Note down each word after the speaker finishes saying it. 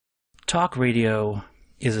Talk radio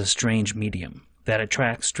is a strange medium that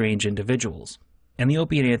attracts strange individuals, and the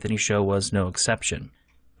Opie and Anthony show was no exception.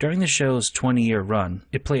 During the show's 20-year run,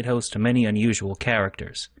 it played host to many unusual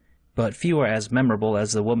characters, but few are as memorable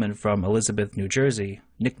as the woman from Elizabeth, New Jersey,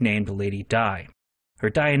 nicknamed Lady Di. Her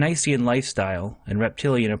Dionysian lifestyle and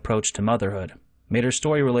reptilian approach to motherhood made her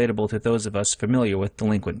story relatable to those of us familiar with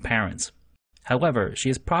delinquent parents. However, she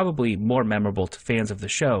is probably more memorable to fans of the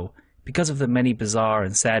show because of the many bizarre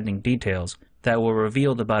and saddening details that were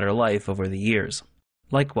revealed about her life over the years.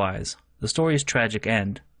 Likewise, the story's tragic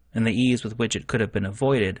end, and the ease with which it could have been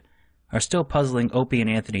avoided, are still puzzling Opie and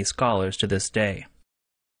Anthony scholars to this day.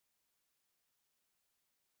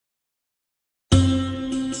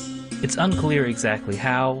 It's unclear exactly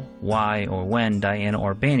how, why, or when Diana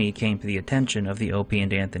Urbani came to the attention of the Opie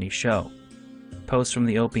and Anthony show. Posts from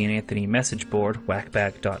the Opie and Anthony message board,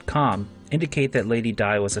 whackback.com, indicate that Lady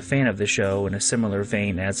Di was a fan of the show in a similar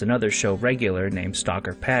vein as another show regular named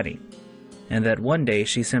Stalker Patty, and that one day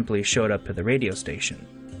she simply showed up to the radio station.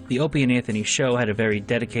 The Opie and Anthony show had a very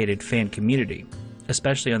dedicated fan community,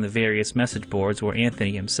 especially on the various message boards where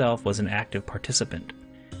Anthony himself was an active participant.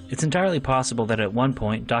 It's entirely possible that at one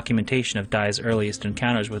point documentation of Di's earliest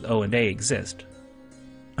encounters with O&A exist.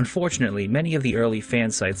 Unfortunately, many of the early fan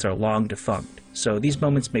sites are long defunct, so these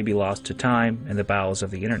moments may be lost to time and the bowels of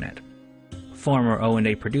the internet. Former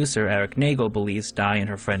O&A producer Eric Nagel believes Di and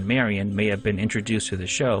her friend Marion may have been introduced to the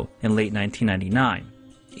show in late 1999.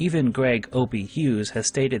 Even Greg Opie Hughes has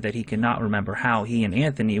stated that he cannot remember how he and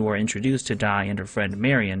Anthony were introduced to Di and her friend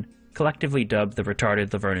Marion, collectively dubbed the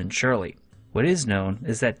retarded Laverne and Shirley. What is known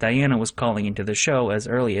is that Diana was calling into the show as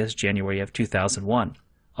early as January of 2001,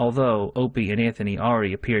 although Opie and Anthony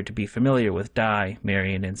already appeared to be familiar with Di,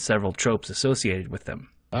 Marion, and several tropes associated with them.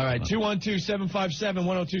 All right,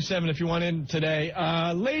 212-757-1027 if you want in today.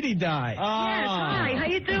 Lady Di. Yes, hi. How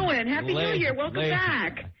you doing? Happy New Year. Welcome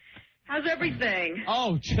back. How's everything?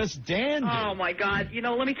 Oh, just dandy. Oh, my God. You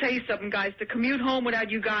know, let me tell you something, guys. The commute home without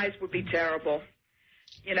you guys would be terrible.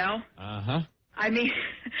 You know? Uh-huh. I mean,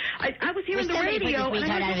 I was hearing the radio and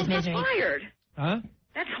I was fired. Huh?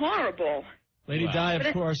 That's horrible. Lady Di,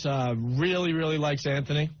 of course, really, really likes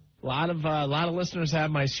Anthony. A lot of listeners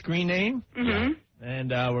have my screen name. Mm-hmm.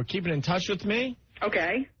 And we're keeping in touch with me.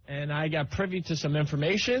 Okay. And I got privy to some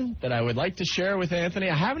information that I would like to share with Anthony.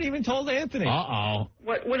 I haven't even told Anthony. Uh-oh.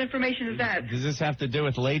 What information is that? Does this have to do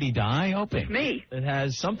with Lady Di? With me. It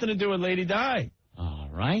has something to do with Lady Di. All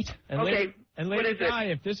right. And okay. Lady what is Di,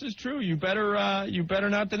 if this is true, you better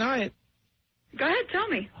not deny it. Go ahead, tell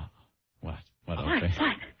me. What? What?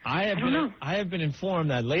 I have been informed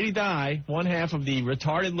that Lady Di, one half of the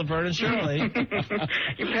retarded Laverne and Shirley,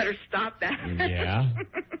 you better stop that. Yeah.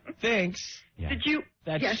 thinks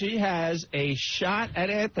that she has a shot at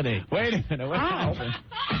Anthony. Wait a minute. What happened?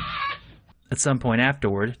 At some point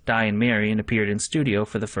afterward, Di and Marion appeared in studio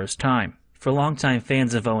for the first time. For longtime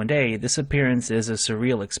fans of O&A, this appearance is a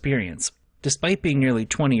surreal experience. Despite being nearly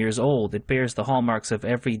 20 years old, it bears the hallmarks of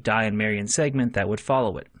every Di and Marion segment that would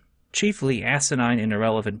follow it. Chiefly asinine and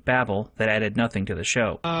irrelevant babble that added nothing to the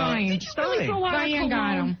show. Did you really throw out Diane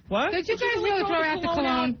got him. What? Did you guys really throw out the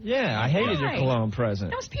cologne? Yeah, I hated your cologne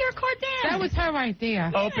present. That was Pierre Cardin. That was her right there.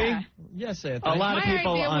 Opie? Yeah. Yes, Anthony. A lot of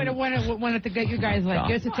people would have wanted to get you guys like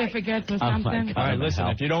gift certificates or something. All right, listen,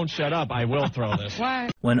 if you don't shut up, I will throw this.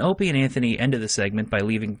 What? When Opie and Anthony ended the segment by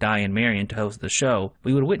leaving Di and Marion to host the show,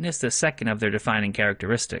 we would witness the second of their defining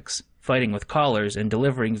characteristics, fighting with callers and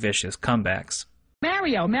delivering vicious comebacks.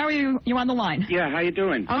 Mario, you're on the line. Yeah, how you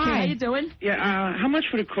doing? Okay. How you doing? Yeah, how much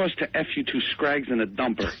would it cost to F you two scrags in a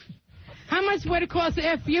dumper? How much would it cost to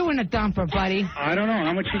F you in a dumper, buddy? I don't know.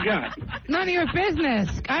 How much you got? None of your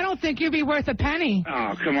business. I don't think you'd be worth a penny.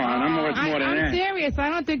 Oh, come on. I'm worth more than that. I'm serious. I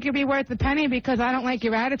don't think you'd be worth a penny because I don't like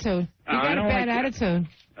your attitude. You got a bad attitude.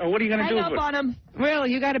 What are you going to do? Hang up on him.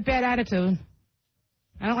 Really, you got a bad attitude.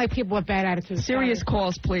 I don't like people with bad attitudes. Serious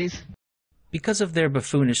calls, please. Because of their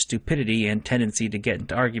buffoonish stupidity and tendency to get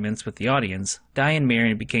into arguments with the audience, Di and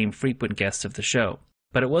Marion became frequent guests of the show.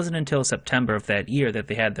 But it wasn't until September of that year that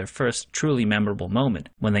they had their first truly memorable moment,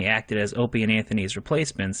 when they acted as Opie and Anthony's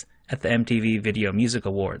replacements at the MTV Video Music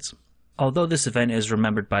Awards. Although this event is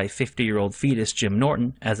remembered by 50-year-old fetus Jim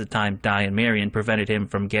Norton as the time Di and Marion prevented him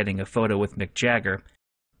from getting a photo with Mick Jagger,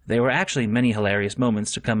 there were actually many hilarious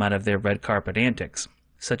moments to come out of their red carpet antics,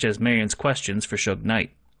 such as Marion's questions for Suge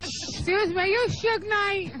Knight. Excuse me, you Suge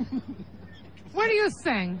Knight? What do you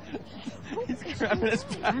sing?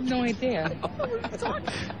 I have no idea. Oh,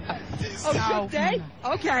 Suge Day?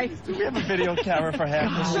 Okay. Do we have a video camera for half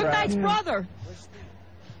this? Suge Knight's brother.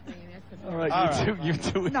 All right, you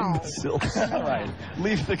two imbeciles. All right,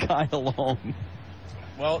 leave the guy alone.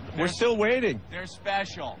 Well, we're still waiting. They're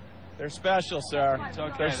special. They're special, sir. It's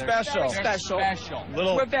okay. They're special. Special.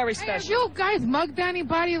 Little. We're very Hey, special. have you guys mugged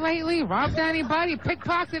anybody lately? Robbed anybody?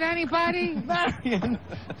 Pickpocketed anybody? Marion.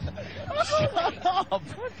 Shut up.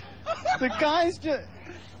 The guys just.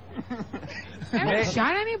 Haven't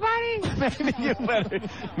shot anybody? Maybe you better.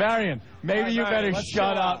 Marion, maybe you better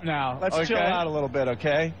shut up now. Let's chill out a little bit,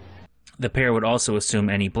 okay? The pair would also assume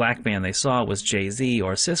any black band they saw was Jay-Z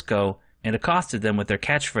or Cisco and accosted them with their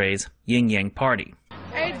catchphrase, Yin Yang Party.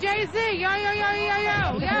 Hey, Jay-Z, yo, yo, yo, yo,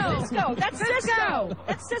 yo, yo. Cisco. That's Cisco.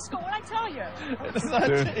 That's Cisco. What I tell you? It's not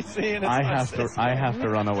Jay-Z and it's I have to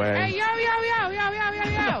run away. Hey, yo, yo, yo, yo, yo, yo,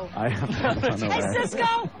 yo. I have to run away. Hey,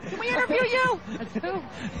 Cisco. Can we interview you?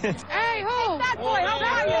 Hey, who? Fat boy. How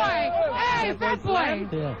Fat are you? boy. Hey, fat boy.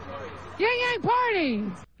 Yin Yang Party.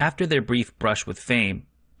 After their brief brush with fame,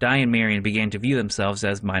 Di and Marion began to view themselves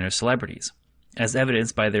as minor celebrities, as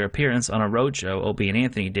evidenced by their appearance on a roadshow Opie and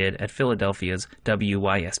Anthony did at Philadelphia's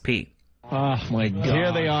WYSP. Oh, my God.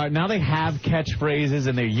 Here they are. Now they have catchphrases,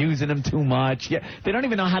 and they're using them too much. Yeah, they don't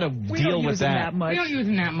even know how to deal with that. We don't use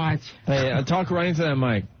them that much. Hey, talk right into that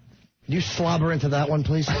mic. You slobber into that one,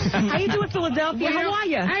 please. How you doing, Philadelphia? How are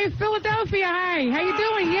you? Hey, Philadelphia, hey. How you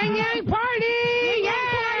doing? Yin Yang Party.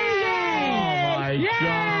 Oh, my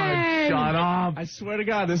God. Shut up. I swear to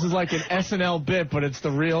God, this is like an SNL bit, but it's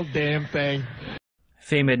the real damn thing.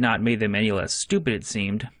 Fame had not made them any less stupid, it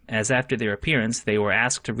seemed, as after their appearance they were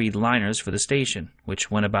asked to read liners for the station,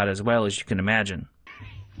 which went about as well as you can imagine.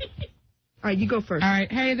 All right, you go first. All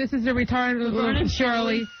right. Hey, this is the retarded little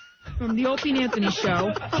Shirley From the Opie and Anthony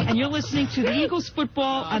Show, and you're listening to the Eagles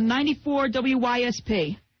football on 94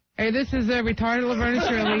 WYSP. Hey, this is retarded Laverne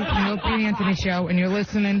Shirley from the Opie and Anthony Show, and you're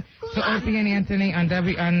listening to Opie and Anthony on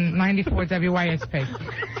 94 WYSP.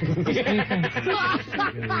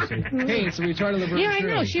 Hey, it's a retarded Laverne. Yeah, I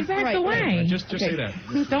know. She backed away. Just say that.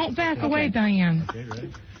 Don't back away, Diane.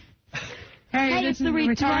 Hey, it's the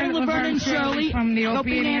retarded Laverne and Shirley from the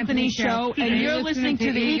Opie and Anthony Show, and you're listening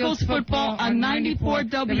to the Eagles football on 94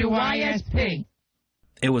 WYSP.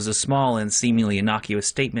 It was a small and seemingly innocuous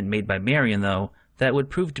statement made by Marion, though, that would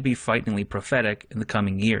prove to be frighteningly prophetic in the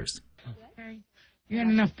coming years. You had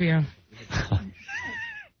enough beer.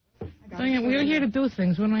 Diane, we're here to do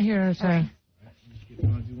things. We're not here to say.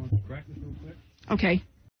 Okay.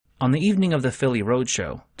 On the evening of the Philly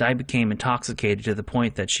Roadshow, Di became intoxicated to the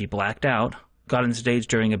point that she blacked out, got on stage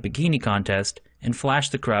during a bikini contest, and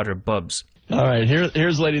flashed the crowd her bubs. All right,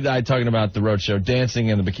 here's Lady Di talking about the roadshow, dancing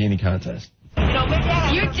in the bikini contest.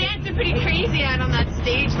 You're dancing pretty crazy out on that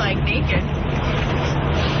stage, like, naked.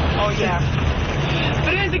 Oh, yeah.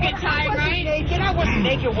 But it was a good time, right? Naked? I wasn't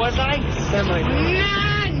naked, was I?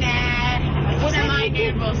 Nah.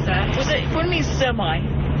 Semi-nude, we'll say. Was it? What do you mean semi?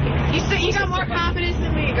 You got more confidence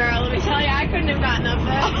than me, girl. Let me tell you, I couldn't have gotten up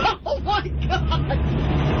there. Oh, my God.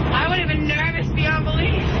 I would have been nervous beyond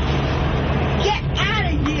belief. Get out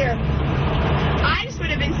of here. I just would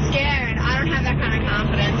have been scared. I don't have that kind of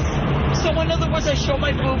confidence. So, in other words, I showed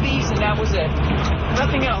my boobies, and that was it.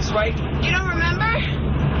 Nothing else, right? You don't remember?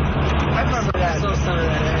 I remember that. So sorry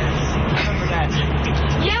that ass. I remember that.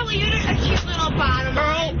 Yeah, well, you did a cute little bottom.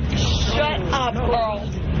 Earl, shut up, Earl.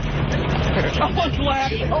 Someone's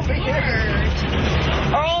laughing over here.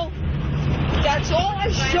 Earl, that's all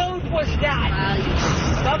I showed was that.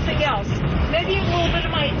 Nothing else. Maybe a little bit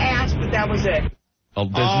of my ass, but that was it. Oh,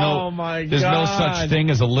 there's no such thing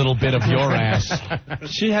as a little bit of your ass.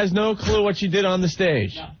 She has no clue what she did on the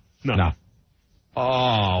stage. No.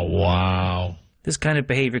 Oh, wow. This kind of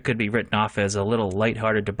behavior could be written off as a little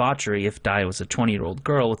lighthearted debauchery if Di was a 20-year-old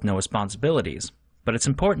girl with no responsibilities. But it's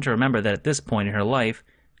important to remember that at this point in her life,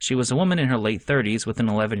 she was a woman in her late 30s with an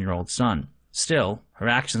 11-year-old son. Still, her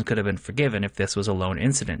actions could have been forgiven if this was a lone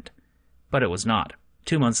incident. But it was not.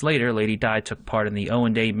 2 months later, Lady Di took part in the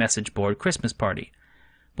O&A message board Christmas party,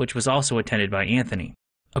 which was also attended by Anthony.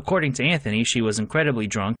 According to Anthony, she was incredibly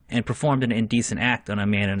drunk and performed an indecent act on a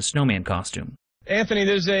man in a snowman costume. Anthony,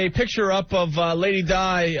 there's a picture up of Lady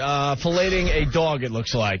Di filleting a dog. It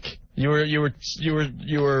looks like you were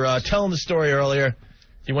telling the story earlier.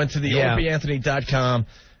 You went to the opieanthony.com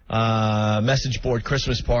message board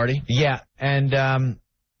Christmas party. Yeah, and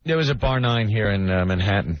there was a Bar 9 here in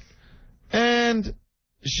Manhattan, and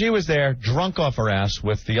she was there, drunk off her ass,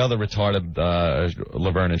 with the other retarded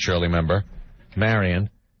Laverne and Shirley member, Marion.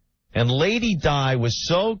 And Lady Di was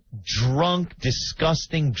so drunk,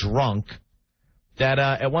 disgusting drunk, that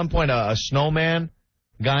at one point a snowman,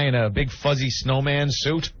 guy in a big fuzzy snowman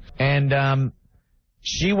suit, and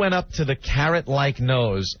she went up to the carrot-like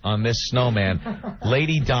nose on this snowman,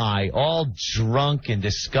 Lady Di, all drunk and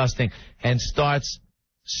disgusting, and starts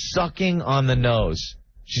sucking on the nose.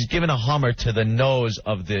 She's giving a Hummer to the nose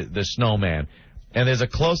of the snowman. And there's a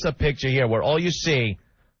close-up picture here where all you see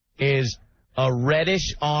is a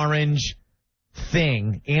reddish-orange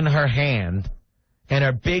thing in her hand and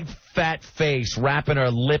her big fat face wrapping her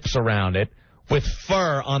lips around it with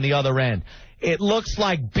fur on the other end. It looks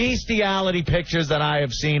like bestiality pictures that I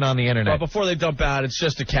have seen on the internet. Well, before they dump out, it's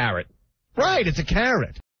just a carrot. Right, it's a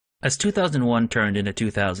carrot. As 2001 turned into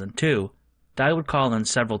 2002, Di would call in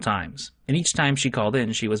several times, and each time she called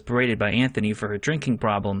in, she was berated by Anthony for her drinking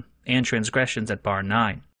problem and transgressions at Bar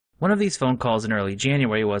 9. One of these phone calls in early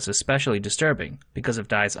January was especially disturbing because of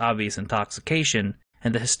Di's obvious intoxication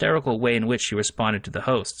and the hysterical way in which she responded to the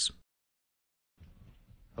hosts.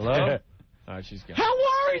 Hello? She's gone. How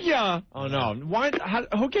are ya? Oh, no.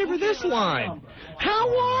 Who gave her this line?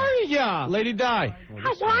 How are ya? Lady Di.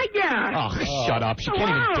 How are ya? Oh, shut up. She can't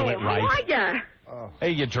even do it right. How are ya?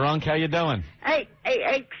 Hey, you drunk? How you doing? Hey,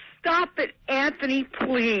 stop it, Anthony,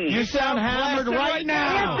 please. You sound hammered right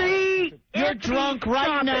now. Anthony, You're drunk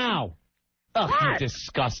right now. Oh, you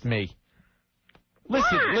disgust me.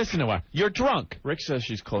 Listen to her. You're drunk. Rick says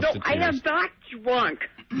she's close No, to tears. I am not drunk.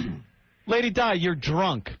 Lady Di, you're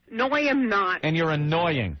drunk. No, I am not. And you're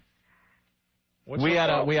annoying. We had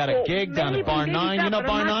a gig down at Bar 9. You know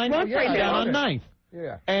Bar 9? Down on 9th.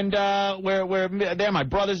 Yeah. And we're there. My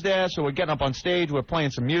brother's there, so we're getting up on stage. We're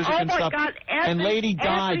playing some music and stuff. God, Anthony, and Lady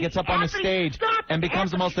Di gets up on the stage and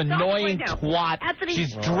becomes the most annoying twat. Anthony,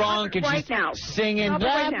 she's drunk and she's singing.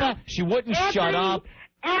 She wouldn't shut up.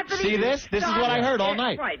 Anthony, see this? This is what I heard all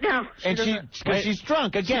night. Right now. And she's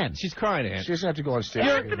drunk again. She's crying, Aunt. She doesn't have to go on stage.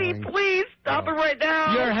 Anthony, please stop it right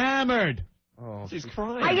now. You're hammered. Oh, she's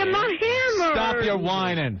crying. I am not hammered. Stop your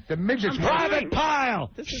whining. The midget's Private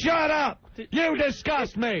Pile. Shut up. You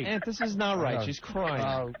disgust me. Aunt, this is not right. She's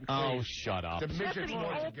crying. Oh, shut up. The midget's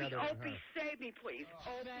more Opie, together. Opie, save me, please.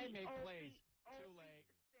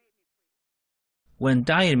 When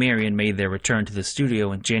Di and Marion made their return to the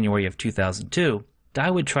studio in January of 2002, Di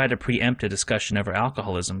would try to preempt a discussion of her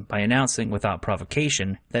alcoholism by announcing without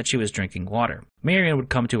provocation that she was drinking water. Marion would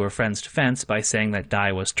come to her friend's defense by saying that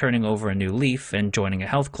Di was turning over a new leaf and joining a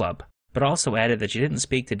health club, but also added that she didn't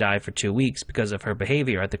speak to Di for 2 weeks because of her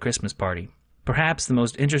behavior at the Christmas party. Perhaps the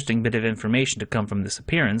most interesting bit of information to come from this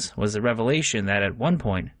appearance was the revelation that at one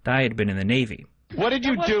point Di had been in the Navy. What did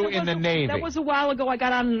you do in the Navy? That was a while ago. I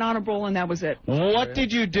got on an honor roll, and that was it. What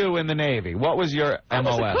did you do in the Navy? What was your MOS? I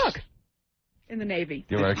was a cook in the Navy.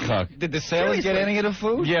 You were a cook. Did the sailors get any of the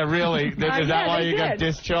food? Yeah, really? Is that why you got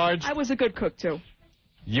discharged? I was a good cook, too.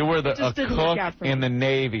 You were a cook in the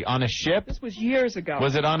Navy. On a ship? This was years ago.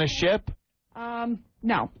 Was it on a ship?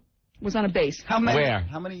 No. It was on a base. Where?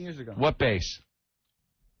 How many years ago? What base?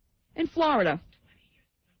 In Florida.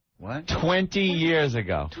 What? 20 years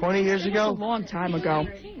ago. 20 years ago? It was a long time ago.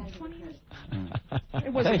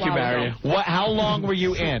 It was Thank you, Marion. How long were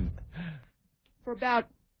you in? For about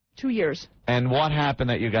 2 years. And what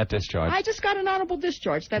happened that you got discharged? I just got an honorable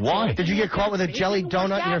discharge. That's Why? all. Did you get caught with a jelly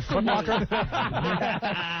donut in your foot locker?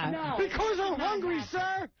 No. Because I'm hungry,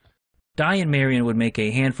 sir. Di and Marion would make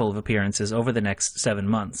a handful of appearances over the next 7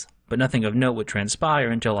 months, but nothing of note would transpire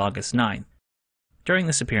until August 9th. During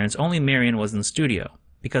this appearance, only Marion was in the studio,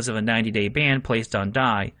 because of a 90-day ban placed on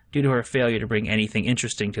Di due to her failure to bring anything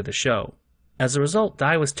interesting to the show. As a result,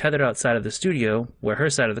 Di was tethered outside of the studio, where her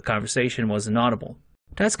side of the conversation was inaudible.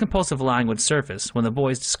 Di's compulsive lying would surface when the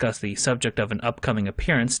boys discussed the subject of an upcoming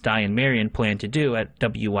appearance Di and Marion planned to do at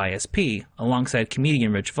WYSP, alongside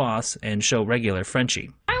comedian Rich Voss and show regular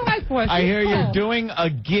Frenchie. I like Voss. I hear you're doing a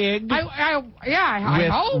gig I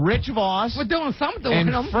hope. with Rich Voss We're doing something with and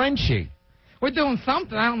him. Frenchie. We're doing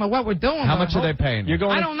something. I don't know what we're doing. How much are they paying you?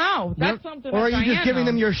 I don't know. That's something. Or are you just giving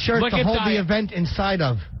them your shirt to hold the event inside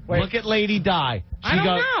of? Look at Lady Di. I don't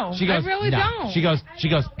know. She goes, I really don't. She goes,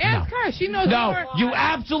 Ask her. She knows no, more. you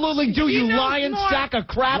absolutely do, you lying sack of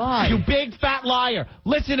crap. You big fat liar.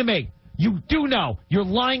 Listen to me. You do know. You're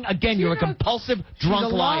lying again. You're a compulsive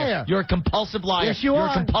drunk liar. You're a compulsive liar. Yes, you are.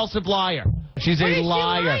 You're a compulsive liar. She's a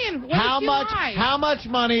liar. How much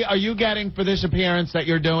money are you getting for this appearance that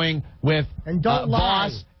you're doing with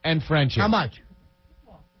Voss and Frenchie? How much?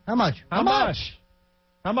 How much? How much?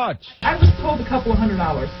 How much? I was told a couple of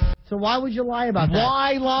 $100. So why would you lie about that?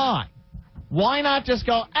 Why lie? Why not just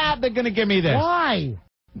go, they're going to give me this? Why?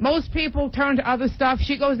 Most people turn to other stuff.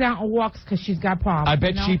 She goes out and walks because she's got problems. I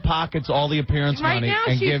bet she pockets all the appearance money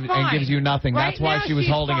and gives you nothing. That's why she was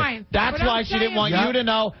holding it. That's why she didn't want you to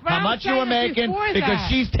know how much you were making because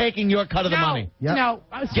she's taking your cut of the money. No,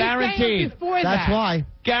 guaranteed. That's why.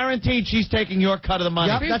 Guaranteed she's taking your cut of the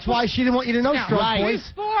money. Yep, that's why she didn't want you to know, Strong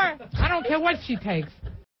Boys. I don't care what she takes.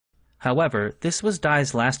 However, this was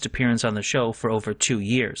Di's last appearance on the show for over 2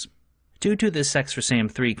 years. Due to the Sex for Sam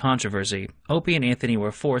 3 controversy, Opie and Anthony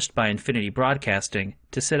were forced by Infinity Broadcasting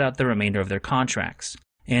to sit out the remainder of their contracts,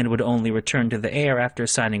 and would only return to the air after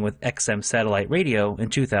signing with XM Satellite Radio in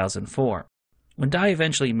 2004. When Di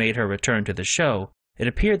eventually made her return to the show, it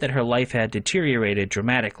appeared that her life had deteriorated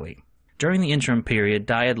dramatically. During the interim period,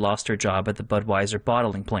 Di had lost her job at the Budweiser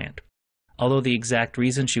bottling plant. Although the exact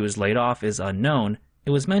reason she was laid off is unknown, it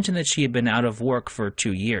was mentioned that she had been out of work for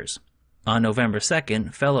 2 years. On November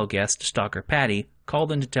 2nd, fellow guest Stalker Patty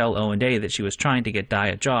called in to tell O&A that she was trying to get Di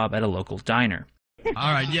a job at a local diner.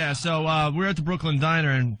 All right, yeah, so we're at the Brooklyn Diner,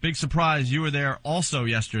 and big surprise, you were there also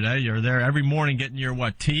yesterday. You're there every morning getting your,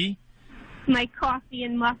 tea? My coffee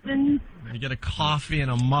and muffins. You get a coffee and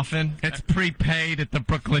a muffin? It's prepaid at the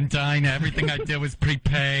Brooklyn Diner. Everything I do is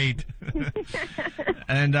prepaid.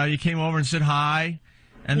 And you came over and said hi.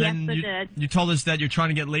 And yes, then I did. You told us that you're trying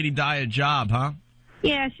to get Lady Di a job, huh?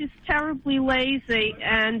 Yeah, she's terribly lazy,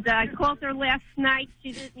 and I called her last night.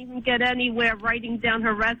 She didn't even get anywhere writing down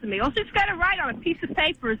her resume. All she's got to write on a piece of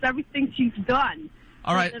paper is everything she's done.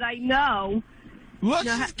 All right. So that I know. What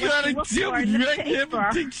she's got to do is write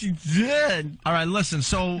everything she did. All right, listen,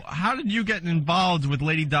 so how did you get involved with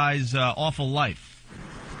Lady Di's awful life?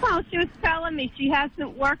 Well, she was telling me she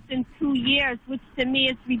hasn't worked in 2 years, which to me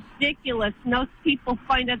is ridiculous. Most people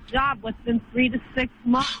find a job within 3 to 6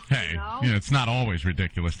 months. Hey, you know? It's not always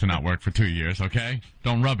ridiculous to not work for 2 years, okay?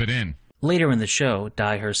 Don't rub it in. Later in the show,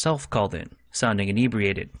 Di herself called in, sounding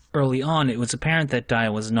inebriated. Early on, it was apparent that Di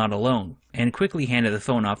was not alone, and quickly handed the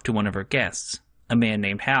phone off to one of her guests, a man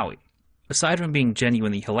named Howie. Aside from being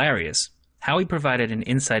genuinely hilarious, Howie provided an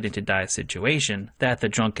insight into Di's situation that the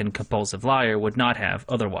drunken compulsive liar would not have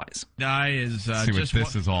otherwise. Di is See just what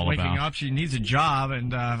this is all waking about. up. She needs a job,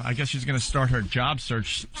 and I guess she's going to start her job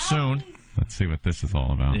search soon. Let's see what this is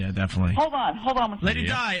all about. Yeah, definitely. Hold on. Lady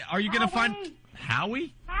Di, are you going to find...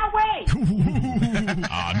 Howie? Howie!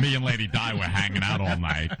 Me and Lady Di were hanging out all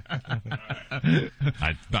night.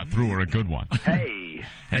 I threw her a good one. Hey.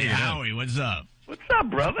 Hey, Howie, what's up? What's up,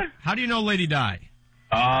 brother? How do you know Lady Di?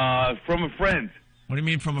 From a friend. What do you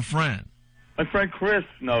mean from a friend? My friend Chris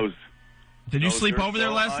knows. Did you sleep over there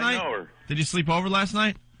last night? I know her. Did you sleep over last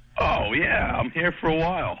night? Oh, yeah. I'm here for a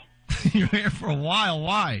while. You're here for a while.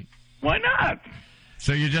 Why? Why not?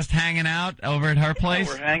 So you're just hanging out over at her place?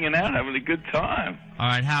 We're hanging out, having a good time. All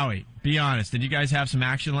right, Howie, be honest. Did you guys have some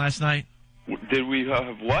action last night? Did we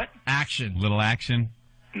have what? Action. Little action?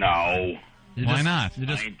 No. Why not?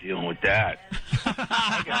 I ain't dealing with that.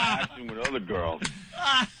 I got action with other girls.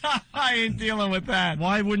 I ain't dealing with that.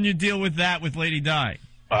 Why wouldn't you deal with that with Lady Di?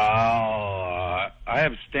 I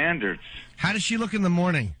have standards. How does she look in the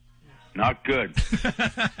morning? Not good.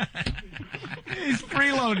 He's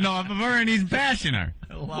freeloading off of her and he's bashing her.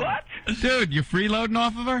 What? Dude, you're freeloading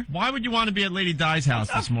off of her? Why would you want to be at Lady Di's house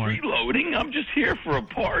this morning? I'm freeloading. I'm just here for a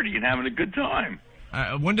party and having a good time.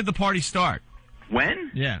 When did the party start?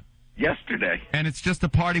 When? Yeah. Yesterday. And it's just a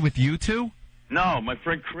party with you two? No, my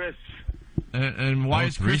friend Chris. And why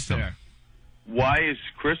is Chris there? Why is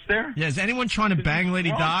Chris there? Yeah, is anyone trying to bang Lady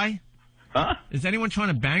Di? Huh? Is anyone trying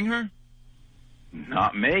to bang her?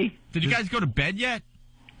 Not me. Did you guys go to bed yet?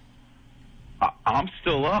 I'm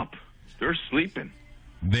still up. They're sleeping.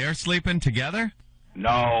 They're sleeping together?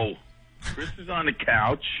 No. Chris is on the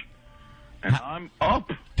couch, and I'm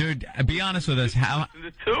up. Dude, be honest with us.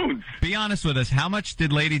 The tunes. Be honest with us. How much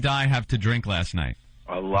did Lady Di have to drink last night?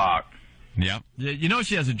 A lot. Yep. Yeah, you know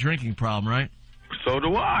she has a drinking problem, right? So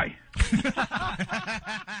do I.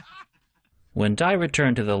 When Di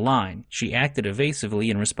returned to the line, she acted evasively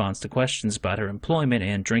in response to questions about her employment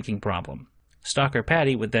and drinking problem. Stalker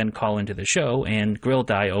Patty would then call into the show and grill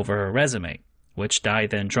Di over her resume, which Di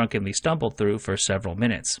then drunkenly stumbled through for several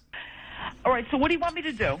minutes. All right, so what do you want me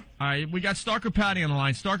to do? All right, we got Stalker Patty on the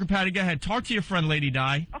line. Stalker Patty, go ahead. Talk to your friend, Lady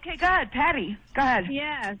Di. Okay, go ahead, Patty. Go ahead.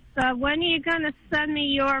 Yes. When are you going to send me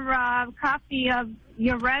your copy of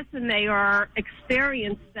your resume or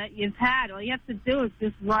experience that you've had? All you have to do is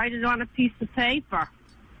just write it on a piece of paper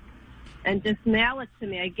and just mail it to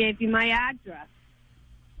me. I gave you my address.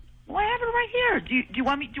 Well, I have it right here. Do you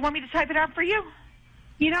want me to type it out for you?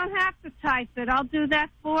 You don't have to type it. I'll do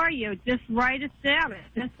that for you. Just write it down. I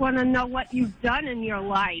just want to know what you've done in your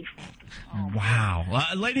life. Wow.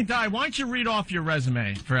 Lady Di, why don't you read off your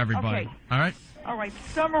resume for everybody? Okay. All right? All right.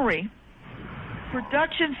 Summary.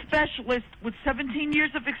 Production specialist with 17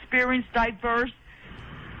 years of experience, diverse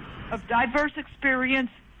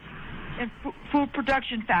experience in food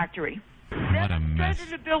production factory. What a mess.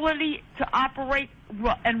 Demonstrated ability to operate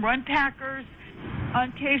and run packers,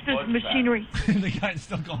 on cases machinery. The guy's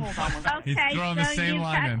still going. Hold on. He's throwing the same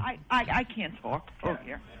line in. I can't talk over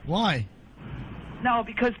here. Why? No,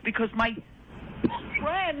 because my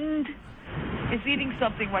friend is eating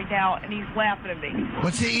something right now, and he's laughing at me.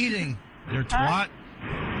 What's he eating? Your twat?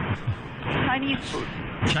 Chinese food.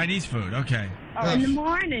 Chinese food, okay. In the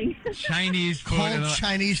morning. Chinese food. Cold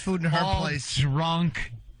Chinese food in her all place.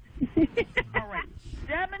 Drunk. All right.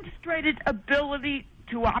 Demonstrated ability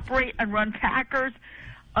to operate and run packers,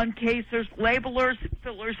 uncasers, labelers,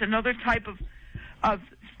 fillers, and other type of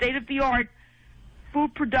state-of-the-art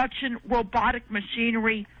food production, robotic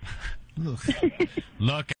machinery.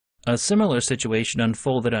 Look. A similar situation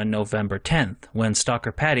unfolded on November 10th, when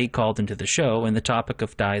stalker Patty called into the show and the topic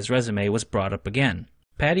of Di's resume was brought up again.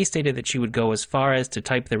 Patty stated that she would go as far as to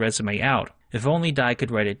type the resume out, if only Di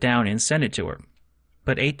could write it down and send it to her.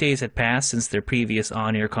 But 8 days had passed since their previous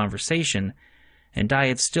on-air conversation, and Di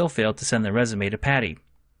had still failed to send the resume to Patty.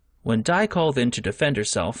 When Di called in to defend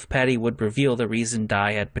herself, Patty would reveal the reason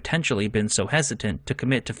Di had potentially been so hesitant to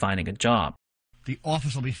commit to finding a job. The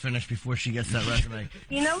office will be finished before she gets that resume.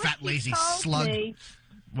 You know Fat, what lazy she told slug. me?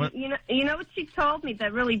 What? You know what she told me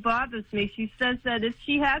that really bothers me? She says that if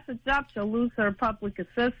she has a job, she'll lose her public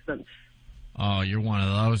assistance. Oh, you're one of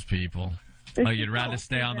those people. Oh, you'd rather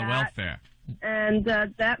stay on the welfare. And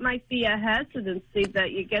that might be a hesitancy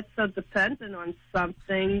that you get so dependent on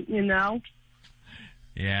something, you know?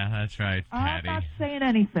 Yeah, that's right, Patty. I'm not saying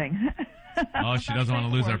anything. Oh, she doesn't want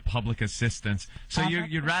to lose her public assistance. So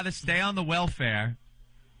you'd rather stay on the welfare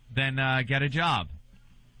than get a job?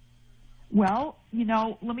 Well, you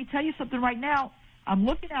know, let me tell you something right now. I'm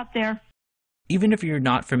looking out there. Even if you're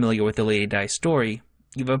not familiar with the Lady Di story,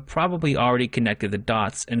 you have probably already connected the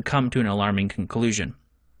dots and come to an alarming conclusion.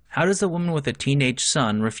 How does a woman with a teenage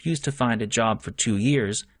son refuse to find a job for 2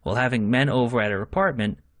 years while having men over at her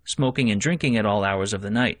apartment, smoking and drinking at all hours of the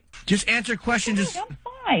night? Just answer questions I'm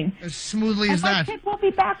fine. as smoothly And as my that. kids will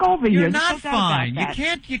be back over here. You're There's not no doubt about fine.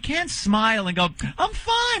 that. You can't smile and go, I'm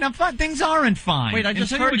fine. Things aren't fine. Wait, I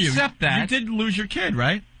just Until heard you. accept that. You did lose your kid,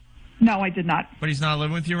 right? No, I did not. But he's not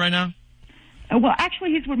living with you right now? Well,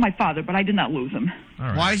 actually, he's with my father, but I did not lose him. All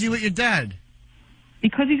right. Why is he with your dad?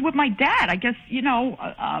 Because he's with my dad. I guess, you know,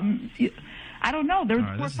 I don't know.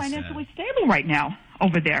 We're financially stable right now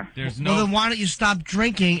over there. Well, then why don't you stop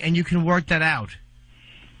drinking and you can work that out?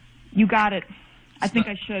 You got it. I think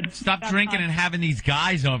I should. Stop drinking and having these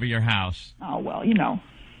guys over your house. Oh, well, you know,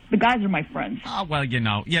 the guys are my friends. Oh, well, you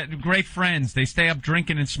know. Yeah, great friends. They stay up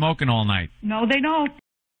drinking and smoking all night. No, they don't.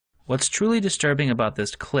 What's truly disturbing about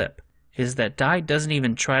this clip is that Di doesn't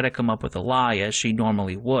even try to come up with a lie as she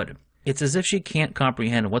normally would. It's as if she can't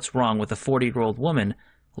comprehend what's wrong with a 40-year-old woman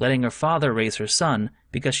letting her father raise her son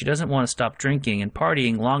because she doesn't want to stop drinking and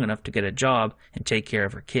partying long enough to get a job and take care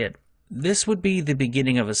of her kid. This would be the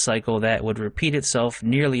beginning of a cycle that would repeat itself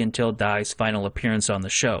nearly until Di's final appearance on the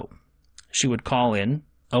show. She would call in,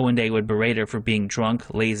 Owen Day would berate her for being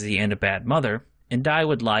drunk, lazy, and a bad mother, and Di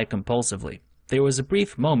would lie compulsively. There was a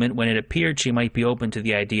brief moment when it appeared she might be open to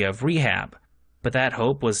the idea of rehab, but that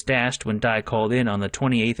hope was dashed when Di called in on the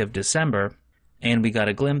 28th of December, and we got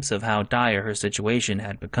a glimpse of how dire her situation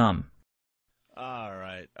had become. All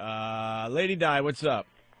right. Lady Di, what's up?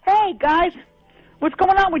 Hey, guys. What's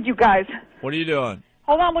going on with you guys? What are you doing?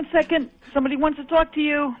 Hold on 1 second. Somebody wants to talk to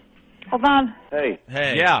you. Hold on. Hey.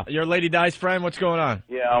 Hey. Yeah. You're Lady Di's friend? What's going on?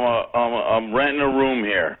 Yeah, I'm renting a room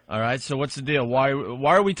here. All right, so what's the deal? Why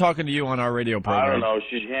are we talking to you on our radio program? I don't know.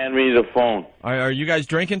 She handed me the phone. Are you guys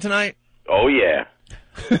drinking tonight? Oh, yeah.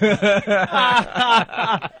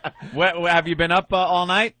 Have you been up all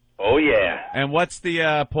night? Oh, yeah. And what's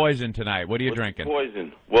the poison tonight? What are you drinking?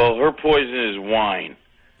 Poison. Well, her poison is wine.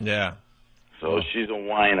 Yeah. So she's a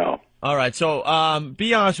wino. All right, so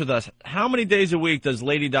be honest with us. How many days a week does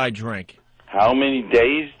Lady Di drink? How many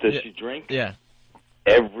days does she drink? Yeah.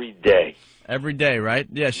 Every day. Every day, right?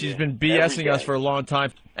 Yeah, she's been BSing us for a long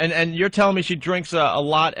time. And you're telling me she drinks a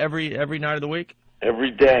lot every night of the week?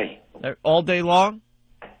 Every day. All day long?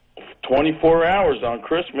 24 hours on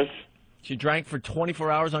Christmas. She drank for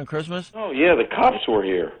 24 hours on Christmas? Oh, yeah, the cops were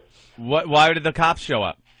here. Why did the cops show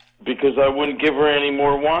up? Because I wouldn't give her any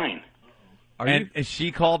more wine. Is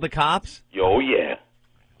she called the cops? Oh, yeah.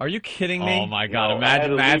 Are you kidding me? Oh, my God. No,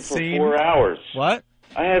 Imagine I had that to leave scene. for 4 hours. What?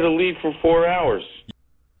 I had to leave for 4 hours.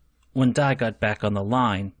 When Di got back on the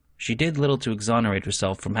line, she did little to exonerate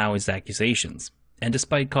herself from Howie's accusations, and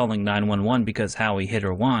despite calling 911 because Howie hid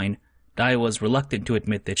her wine, Di was reluctant to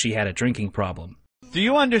admit that she had a drinking problem. Do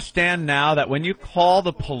you understand now that when you call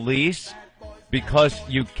the police because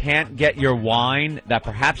you can't get your wine, that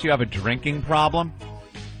perhaps you have a drinking problem?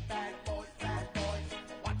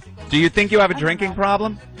 Do you think you have a drinking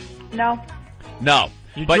problem? No. No.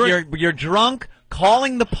 But you're drunk,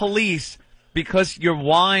 calling the police because your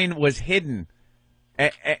wine was hidden,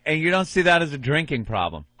 and you don't see that as a drinking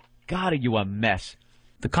problem. God, are you a mess?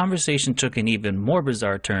 The conversation took an even more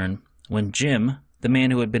bizarre turn when Jim, the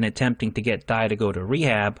man who had been attempting to get Di to go to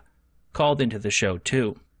rehab, called into the show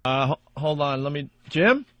too. Hold on,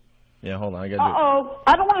 Jim? Yeah, hold on, I gotta Uh-oh,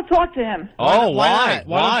 I don't want to talk to him. Oh, why?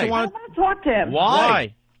 Why? I don't want to talk to him.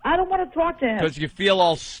 Why? I don't want to talk to him. Because you feel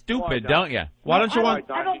all stupid, don't you? Why don't you want...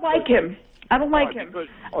 I don't like him. I don't like him.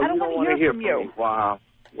 I don't want to hear from you. Wow.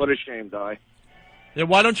 What a shame, Di. Yeah,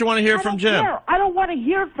 why don't you want to hear from Jim? I don't want to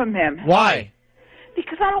hear from him. Why?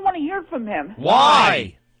 Because I don't want to hear from him.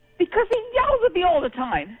 Why? Because he yells at me all the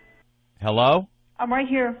time. Hello? I'm right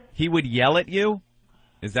here. He would yell at you?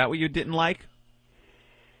 Is that what you didn't like?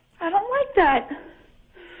 I don't like that.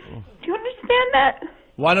 Do you understand that?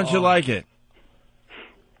 Why don't you like it?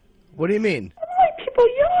 What do you mean? I don't like people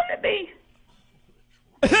yelling at me.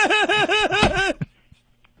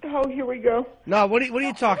 Oh, here we go. No, what are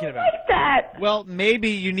you talking about? Like that. Well, maybe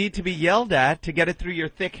you need to be yelled at to get it through your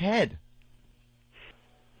thick head.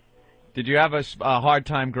 Did you have a hard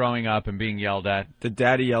time growing up and being yelled at? Did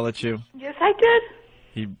Daddy yell at you? Yes, I did.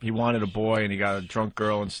 He wanted a boy and he got a drunk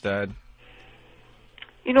girl instead.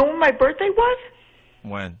 You know when my birthday was?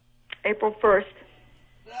 When? April 1st.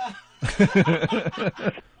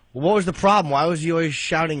 What was the problem? Why was he always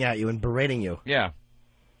shouting at you and berating you? Yeah.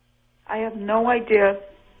 I have no idea.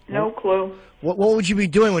 No clue. What would you be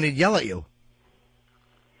doing when he'd yell at you?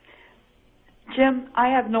 Jim, I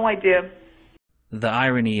have no idea. The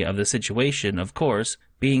irony of the situation, of course,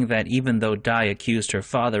 being that even though Di accused her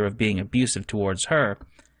father of being abusive towards her,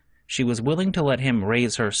 she was willing to let him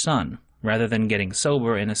raise her son, rather than getting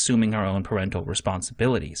sober and assuming her own parental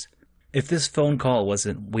responsibilities. If this phone call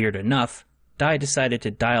wasn't weird enough, Di decided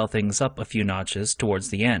to dial things up a few notches towards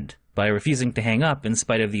the end, by refusing to hang up in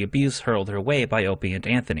spite of the abuse hurled her way by Opie and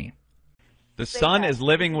Anthony. The son is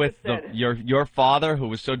living with your father who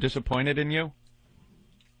was so disappointed in you?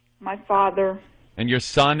 My father. And your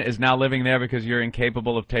son is now living there because you're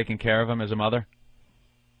incapable of taking care of him as a mother?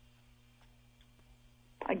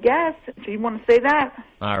 I guess, if you want to say that.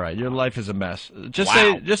 All right, your life is a mess. Just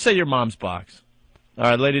Wow. say your mom's box. All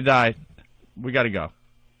right, Lady Di, we got to go.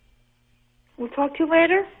 We'll talk to you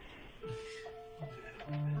later.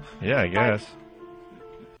 Yeah, I guess.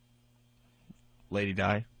 Lady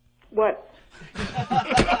Di. What?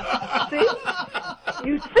 See?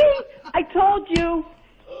 You see? I told you.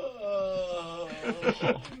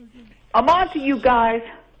 I'm on to you guys.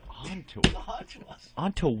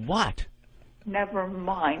 On to what? Never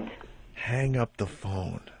mind. Hang up the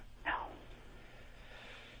phone. No.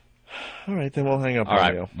 All right, then we'll hang up All on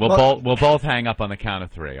right, you. we'll both hang up on the count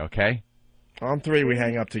of 3, okay? On 3, we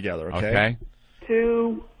hang up together, okay? Okay.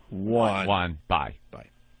 2, 1. 1. Bye. Bye.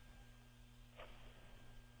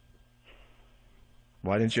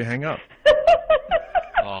 Why didn't you hang up?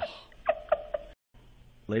 Oh.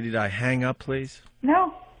 Lady Di, hang up, please.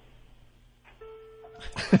 No.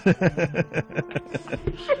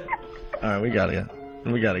 All right, we gotta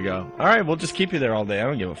go. All right, we'll just keep you there all day. I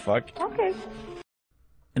don't give a fuck. Okay.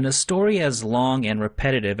 In a story as long and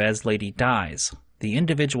repetitive as Lady Di's, the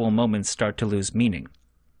individual moments start to lose meaning.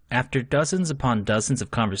 After dozens upon dozens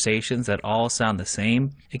of conversations that all sound the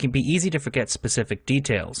same, it can be easy to forget specific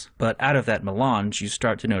details, but out of that melange you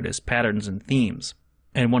start to notice patterns and themes.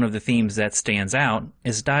 And one of the themes that stands out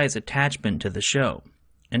is Di's attachment to the show.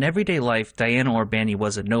 In everyday life, Diana Urbani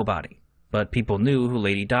was a nobody, but people knew who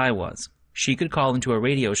Lady Di was. She could call into a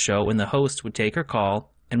radio show and the host would take her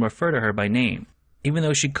call and refer to her by name. Even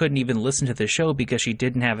though she couldn't even listen to the show because she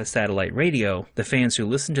didn't have a satellite radio, the fans who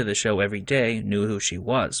listened to the show every day knew who she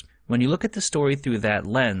was. When you look at the story through that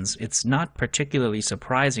lens, it's not particularly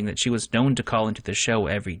surprising that she was known to call into the show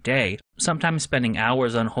every day, sometimes spending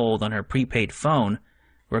hours on hold on her prepaid phone,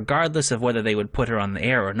 regardless of whether they would put her on the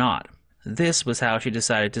air or not. This was how she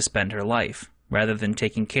decided to spend her life, rather than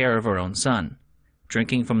taking care of her own son,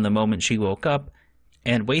 drinking from the moment she woke up,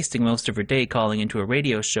 and wasting most of her day calling into a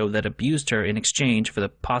radio show that abused her in exchange for the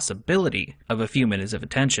possibility of a few minutes of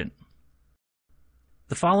attention.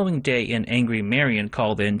 The following day, an angry Marion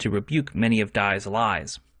called in to rebuke many of Di's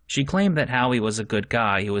lies. She claimed that Howie was a good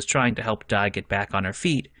guy who was trying to help Di get back on her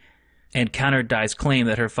feet, and countered Di's claim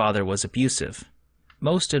that her father was abusive.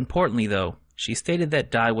 Most importantly, though, she stated that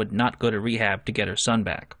Di would not go to rehab to get her son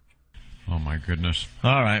back. Oh, my goodness.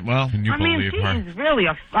 All right, well. Can you believe her? She is really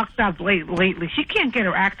a fucked up lately. She can't get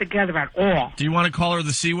her act together at all. Do you want to call her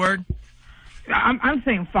the C word? I'm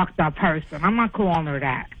saying fucked up person. I'm not calling her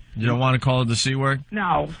that. You don't want to call her the C word?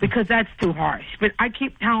 No, because that's too harsh. But I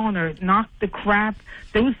keep telling her, knock the crap,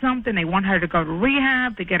 do something. They want her to go to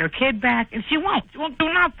rehab, to get her kid back, and she won't. She won't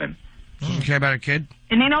do nothing. Doesn't care about her kid?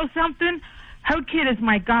 And you know something? Her kid is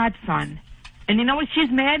my godson. And you know what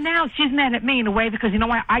she's mad now? She's mad at me in a way because, you know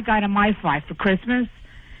what? I got a MiFi for Christmas,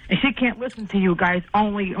 and she can't listen to you guys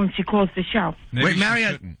only when she calls the show. Wait,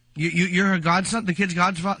 Marianne, you're her godson, the kid's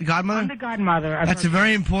godmother? I'm the godmother. That's a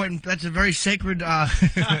very important, that's a very sacred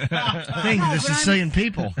thing to the Sicilian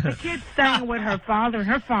people. The kid's staying with her father, and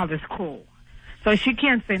her father's cool. So she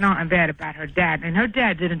can't say nothing bad about her dad. And her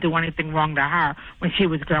dad didn't do anything wrong to her when she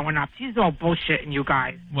was growing up. She's all bullshitting you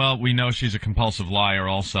guys. Well, we know she's a compulsive liar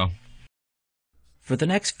also. For the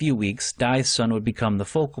next few weeks, Di's son would become the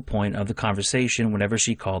focal point of the conversation whenever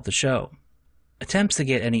she called the show. Attempts to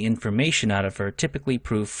get any information out of her typically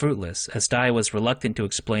proved fruitless, as Di was reluctant to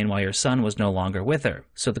explain why her son was no longer with her.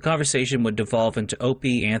 So the conversation would devolve into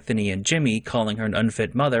Opie, Anthony, and Jimmy calling her an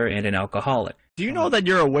unfit mother and an alcoholic. Do you know that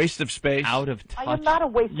you're a waste of space? Out of touch. I am not a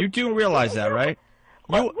waste of You do realize that, right?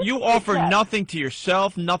 You offer nothing to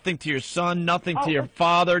yourself, nothing to your son, nothing to your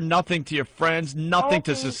father, nothing to your friends, nothing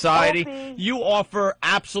to society. You offer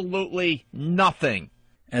absolutely nothing.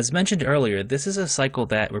 As mentioned earlier, this is a cycle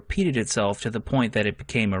that repeated itself to the point that it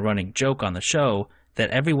became a running joke on the show that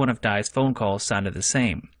every one of Di's phone calls sounded the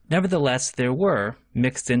same. Nevertheless, there were,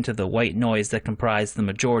 mixed into the white noise that comprised the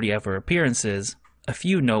majority of her appearances, a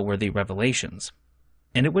few noteworthy revelations.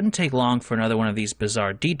 And it wouldn't take long for another one of these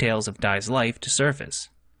bizarre details of Di's life to surface.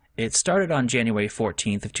 It started on January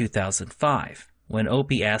 14th of 2005, when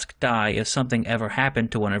Opie asked Di if something ever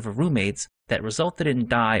happened to one of her roommates that resulted in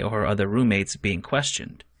Di or her other roommates being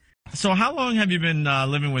questioned. So how long have you been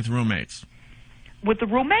living with roommates? With the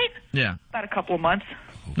roommate? Yeah. About a couple of months.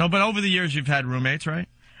 No, but over the years you've had roommates, right?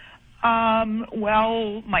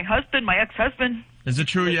 Well, my husband, my ex-husband. Is it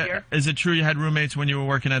true you had roommates when you were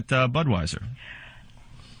working at Budweiser?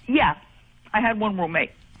 Yeah. I had one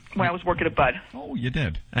roommate when I was working at Bud. Oh, you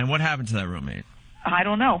did. And what happened to that roommate? I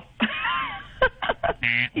don't know.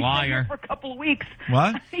 He Liar. stayed here for a couple of weeks.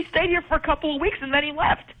 What? He stayed here for a couple of weeks and then he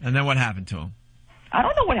left. And then what happened to him? I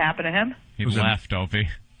don't know what happened to him. He left, Opie.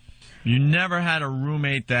 You never had a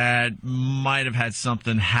roommate that might have had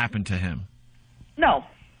something happen to him? No.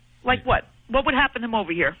 Like what? What would happen to him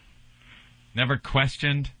over here? Never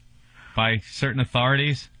questioned by certain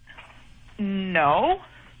authorities? No.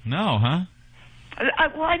 No, huh?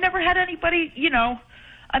 Well, I never had anybody, you know.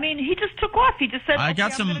 I mean, he just took off. He just said, I okay,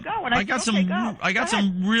 got I'm some, going to go. And I got said, some, okay, go. I got Go ahead.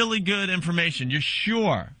 some really good information. You're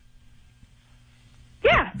sure?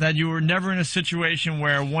 Yeah. That you were never in a situation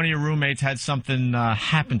where one of your roommates had something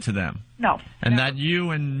happen to them? No. And that you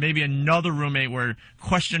and maybe another roommate were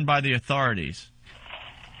questioned by the authorities?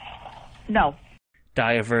 No.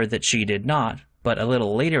 Di averred that she did not, but a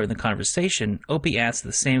little later in the conversation, Opie asked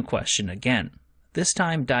the same question again. This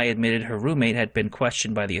time, Di admitted her roommate had been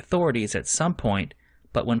questioned by the authorities at some point,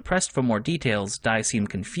 but when pressed for more details, Di seemed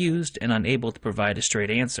confused and unable to provide a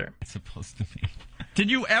straight answer. It's supposed to be.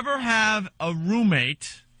 Did you ever have a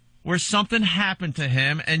roommate where something happened to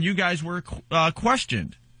him and you guys were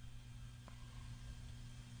questioned?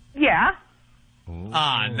 Yeah.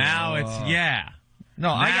 Now it's yeah.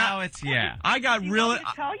 No, it's yeah. I got You really. want me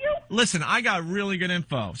to tell you? Listen, I got really good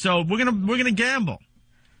info. So we're gonna gamble.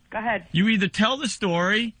 Go ahead. You either tell the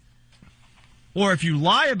story, or if you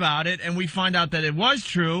lie about it and we find out that it was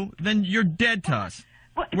true, then you're dead to us.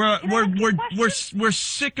 We're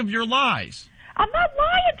sick of your lies. I'm not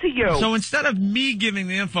lying to you. So instead of me giving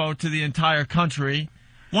the info to the entire country,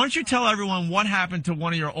 why don't you tell everyone what happened to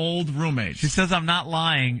one of your old roommates? She says I'm not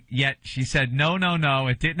lying, yet she said, no,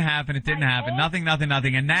 it didn't happen,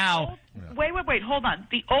 nothing, and now... Wait, hold on.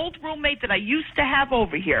 The old roommate that I used to have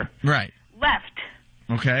over here Right. left.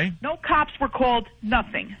 Okay. No cops were called,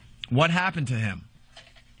 nothing. What happened to him?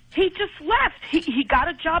 He just left. He got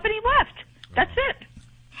a job and he left. That's it.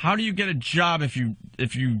 How do you get a job if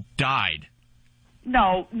you died?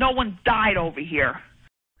 No one died over here.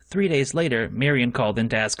 3 days later, Marion called in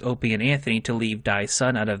to ask Opie and Anthony to leave Di's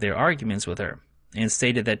son out of their arguments with her, and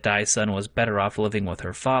stated that Di's son was better off living with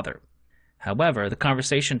her father. However, the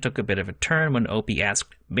conversation took a bit of a turn when Opie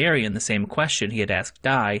asked Marion the same question he had asked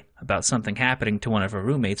Di about something happening to one of her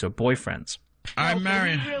roommates or boyfriends. All right,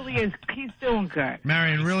 Marion. He really is. He's doing good.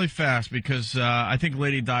 Marion, really fast, because I think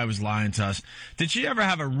Lady Di was lying to us. Did she ever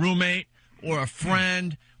have a roommate or a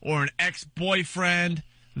friend or an ex-boyfriend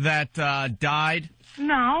that died?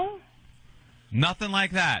 No. Nothing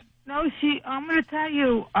like that. No, I'm going to tell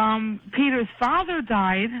you, Peter's father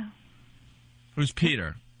died. Who's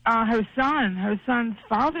Peter? Her son's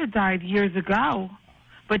father died years ago.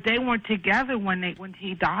 But they weren't together when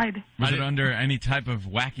he died. Was it under any type of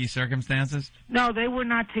wacky circumstances? No, they were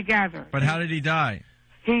not together. But how did he die?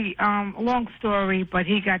 He, long story, but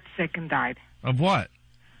he got sick and died. Of what?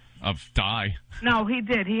 Of die. No, he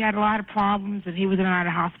did. He had a lot of problems, and he was in and out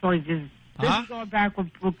of hospital. This is going back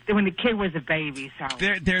when the kid was a baby. So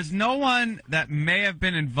there's no one that may have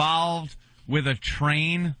been involved with a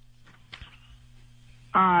train.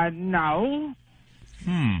 No.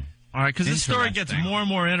 All right, because this story gets more and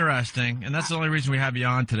more interesting, and that's the only reason we have you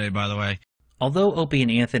on today, by the way. Although Opie and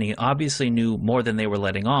Anthony obviously knew more than they were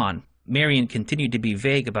letting on, Marion continued to be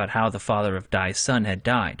vague about how the father of Di's son had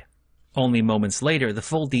died. Only moments later, the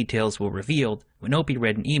full details were revealed when Opie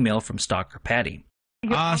read an email from Stalker Patty.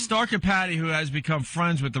 Stalker Patty, who has become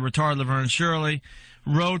friends with the retarded Laverne Shirley,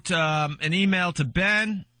 wrote an email to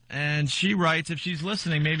Ben, and she writes, if she's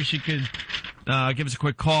listening, maybe she could give us a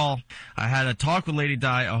quick call. I had a talk with Lady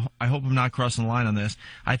Di. I hope I'm not crossing the line on this.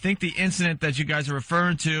 I think the incident that you guys are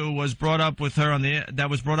referring to was brought up with her on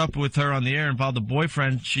the air involved a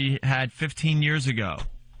boyfriend she had 15 years ago.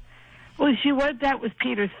 Well, that was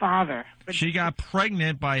Peter's father. She got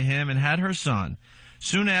pregnant by him and had her son.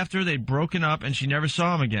 Soon after, they'd broken up, and she never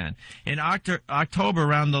saw him again. In October,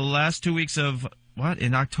 around the last 2 weeks of...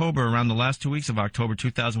 In October, around the last 2 weeks of October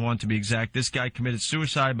 2001, to be exact, this guy committed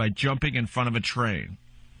suicide by jumping in front of a train.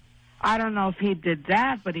 I don't know if he did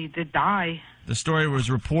that, but he did die. The story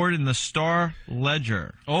was reported in the Star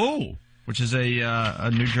Ledger. Oh! Which is a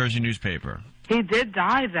New Jersey newspaper. He did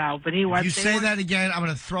die, though, but he was... If you say that again, I'm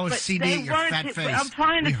going to throw a CD at your fat face. I'm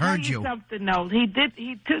trying to tell you something, though.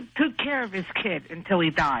 He took care of his kid until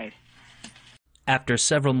he died. After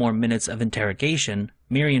several more minutes of interrogation,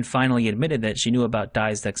 Marion finally admitted that she knew about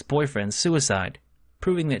Di's ex-boyfriend's suicide,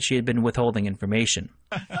 proving that she had been withholding information.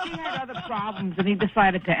 He had other problems, and he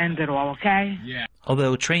decided to end it all, okay? Yeah.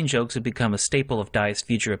 Although train jokes had become a staple of Di's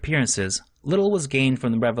future appearances, little was gained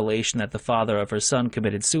from the revelation that the father of her son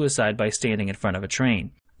committed suicide by standing in front of a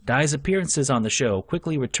train. Di's appearances on the show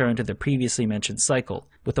quickly returned to the previously mentioned cycle,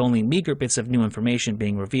 with only meager bits of new information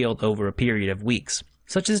being revealed over a period of weeks.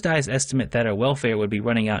 Such as Di's estimate that her welfare would be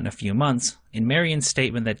running out in a few months, and Marion's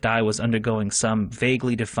statement that Di was undergoing some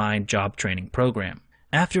vaguely defined job training program.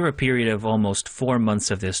 After a period of almost 4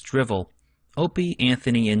 months of this drivel, Opie,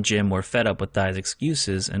 Anthony, and Jim were fed up with Di's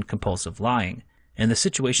excuses and compulsive lying, and the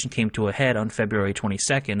situation came to a head on February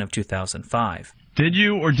 22nd of 2005. Did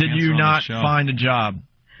you or did you not find a job?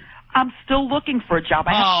 I'm still looking for a job.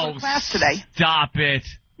 I have to go to class today. Stop it.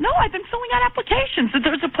 No, I've been filling out applications.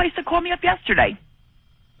 There was a place that called me up yesterday.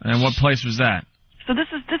 And what place was that? So this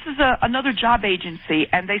is another job agency,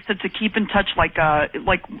 and they said to keep in touch like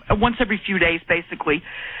once every few days, basically.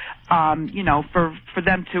 For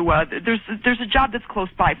them to there's a job that's close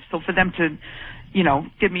by, so for them to,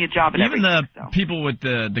 give me a job. And even the people with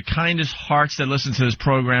the kindest hearts that listen to this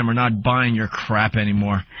program are not buying your crap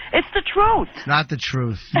anymore. It's the truth. It's not the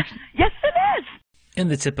truth. Yes, it is. In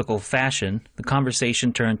the typical fashion, the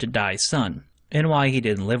conversation turned to Di's son and why he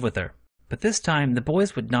didn't live with her. But this time, the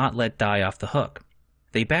boys would not let Di off the hook.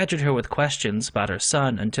 They badgered her with questions about her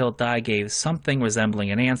son until Di gave something resembling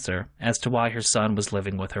an answer as to why her son was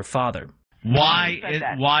living with her father.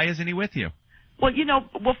 Why isn't he with you? Well,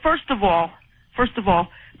 first of all,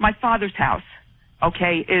 my father's house,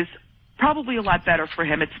 okay, is probably a lot better for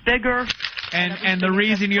him. It's bigger. And the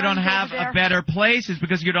reason you don't have a better place is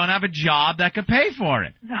because you don't have a job that could pay for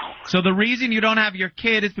it. No. So the reason you don't have your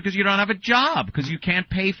kid is because you don't have a job, because you can't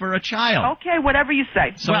pay for a child. Okay, whatever you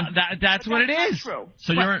say. So that's what it is. True.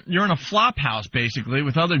 So you're in a flop house basically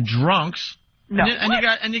with other drunks. No.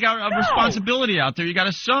 And you got a responsibility out there. You got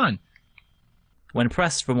a son. When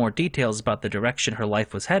pressed for more details about the direction her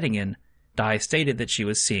life was heading in, Di stated that she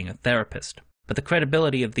was seeing a therapist. But the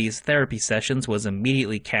credibility of these therapy sessions was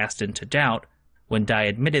immediately cast into doubt when Di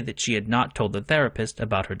admitted that she had not told the therapist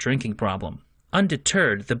about her drinking problem.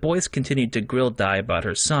 Undeterred, the boys continued to grill Di about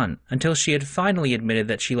her son, until she had finally admitted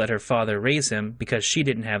that she let her father raise him because she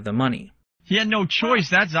didn't have the money. He had no choice,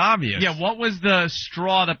 that's obvious. Yeah, what was the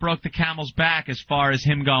straw that broke the camel's back as far as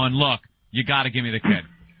him going, look, you gotta give me the kid?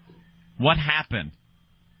 What happened?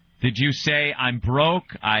 Did you say, I'm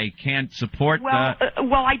broke, I can't support I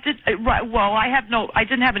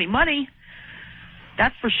didn't have any money.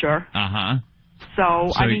 That's for sure. Uh-huh.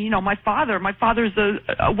 So my father's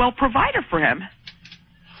a well provider for him.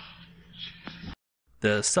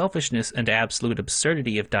 The selfishness and absolute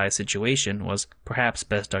absurdity of Di's situation was perhaps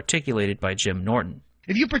best articulated by Jim Norton.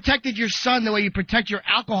 If you protected your son the way you protect your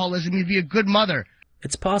alcoholism, you'd be a good mother.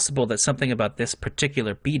 It's possible that something about this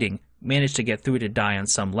particular beating managed to get through to Di on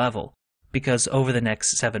some level, because over the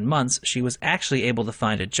next 7 months, she was actually able to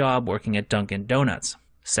find a job working at Dunkin' Donuts.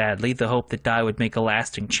 Sadly, the hope that Di would make a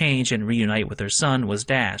lasting change and reunite with her son was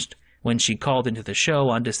dashed when she called into the show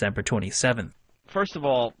on December 27th. First of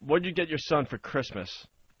all, what did you get your son for Christmas?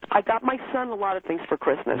 I got my son a lot of things for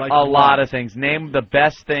Christmas. Like a lot of things. Name the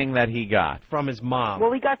best thing that he got. From his mom.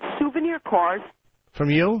 Well, he got souvenir cars. From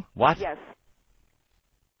you? What? Yes.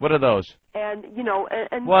 What are those? And, you know,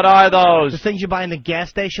 and What are those? The things you buy in the gas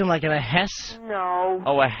station, like in a Hess? No.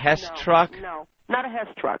 Oh, a Hess truck? No, not a Hess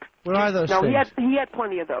truck. What are those No, things? he had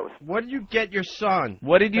plenty of those. What did you get your son?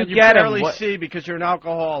 What did you that get him? barely What- see because you're an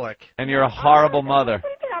alcoholic. And you're a horrible mother. What do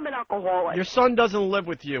you think I'm an alcoholic? Your son doesn't live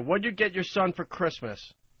with you. What did you get your son for Christmas?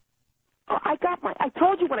 I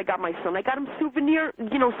told you when I got my son. I got him souvenir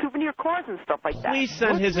cars and stuff like that. Please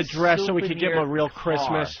send his address so we can give him a real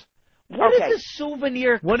Christmas. What Okay. is a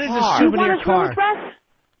souvenir car? What is a You want souvenir his real car? address?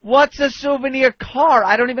 What's a souvenir car?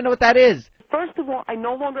 I don't even know what that is. First of all, I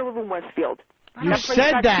no longer live in Westfield. You That place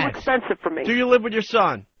said got that. too expensive for me. Do you live with your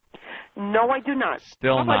son? No, I do not.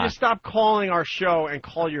 Still How about you not. stop calling our show and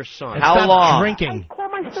call your son? How Stop long? drinking. I call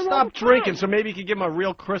my son all Stop the time. drinking so maybe you can give him a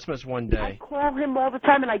real Christmas one I day. call him all the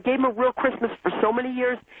time, and I gave him a real Christmas for so many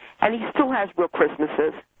years, and he still has real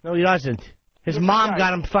Christmases. No, he doesn't. His Yes, mom he does.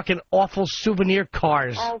 got him fucking awful souvenir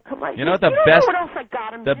cars. Oh, come on. You know what the don't best- know what else I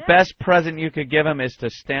got him, The man. best present you could give him is to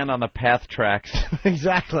stand on the path tracks,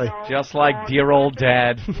 Exactly. No, just like wrong. dear old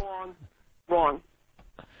Dad. Wrong. Wrong.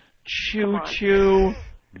 Choo choo.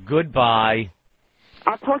 Goodbye.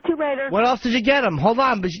 I'll talk to you later. What else did you get him? Hold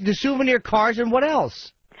on. The souvenir cars and what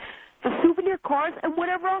else? The souvenir cars and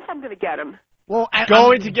whatever else I'm going to get him. Well,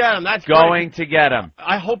 Going to get him. That's Going great. to get him.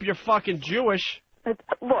 I hope you're fucking Jewish.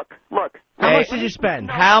 Look. How Hey, much did you spend?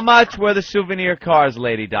 How much were the souvenir cars,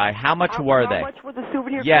 Lady Di? How much were How they? much were the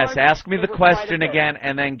souvenir Yes, cars? ask me They the were quite a question bit. again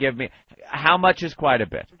and then give me. How much is quite a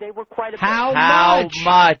bit? They were quite a bit. How much?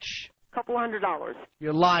 much? Couple $100.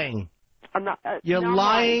 You're lying. I'm not. You're no, I'm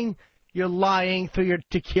lying. You're lying through your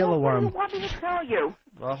tequila What do you worm. want me to tell you?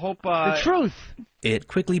 I hope. The truth. It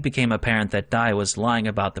quickly became apparent that Di was lying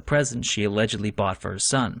about the present she allegedly bought for her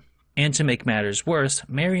son. And to make matters worse,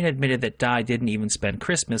 Marion admitted that Di didn't even spend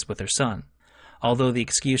Christmas with her son. Although the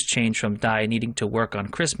excuse changed from Di needing to work on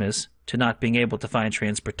Christmas to not being able to find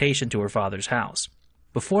transportation to her father's house.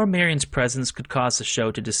 Before Marion's presence could cause the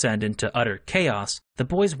show to descend into utter chaos, the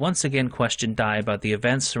boys once again questioned Di about the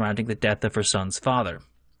events surrounding the death of her son's father.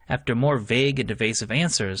 After more vague and evasive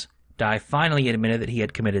answers, Di finally admitted that he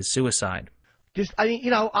had committed suicide.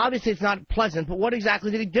 Obviously it's not pleasant, but what exactly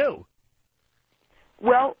did he do?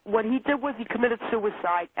 Well, what he did was he committed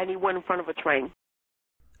suicide, and he went in front of a train.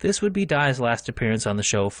 This would be Di's last appearance on the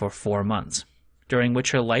show for 4 months, during which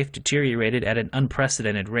her life deteriorated at an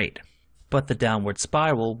unprecedented rate. But the downward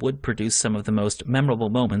spiral would produce some of the most memorable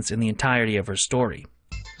moments in the entirety of her story.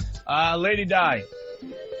 Lady Di.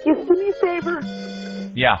 You do me a favor.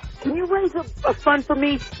 Yeah. Can you raise a fund for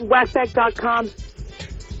me? Whackback.com.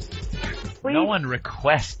 Please? No one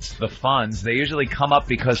requests the funds. They usually come up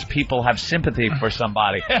because people have sympathy for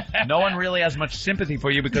somebody. No one really has much sympathy for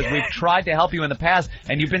you because we've tried to help you in the past,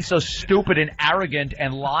 and you've been so stupid and arrogant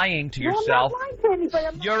and lying to yourself. I'm not lying to anybody.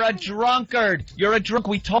 I'm not You're a drunkard. You're a drunk.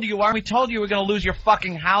 We told you are. We told you were going to lose your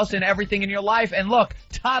fucking house and everything in your life. And look,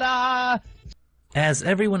 ta-da! As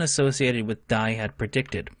everyone associated with Di had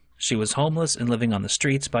predicted, she was homeless and living on the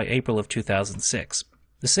streets by April of 2006.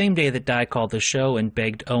 The same day that Di called the show and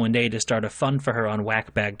begged O&A to start a fund for her on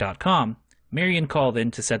whackbag.com, Marion called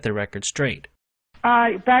in to set the record straight.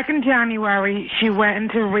 Back in January, she went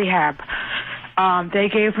into rehab. They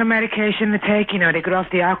gave her medication to take, to get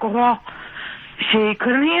off the alcohol. She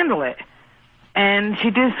couldn't handle it, and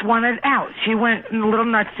she just wanted out. She went a little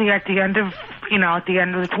nutsy at the end of,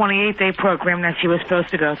 the 28-day program that she was supposed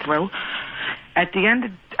to go through. At the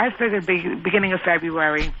end, I figured beginning of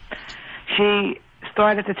February, she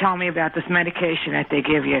started to tell me about this medication that they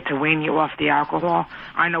give you to wean you off the alcohol.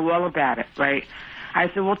 I know all about it, right? I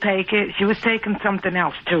said, we'll take it. She was taking something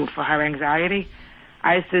else, too, for her anxiety.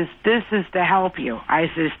 I says, this is to help you. I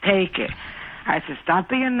says, take it. I said, stop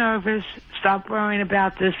being nervous. Stop worrying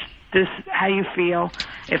about this, how you feel.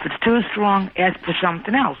 If it's too strong, ask for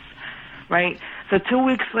something else, right? So 2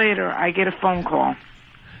 weeks later, I get a phone call,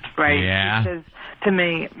 right? Yeah. She says to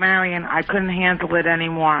me, Marion, I couldn't handle it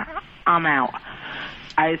anymore. I'm out.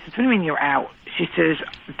 I said, what do you mean you're out? She says,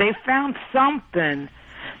 they found something.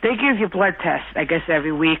 They give you blood tests, I guess,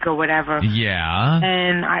 every week or whatever. Yeah.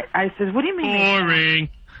 And I said, what do you mean? Boring.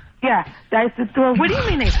 Yeah. I said to her, what do you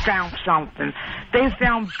mean they found something? They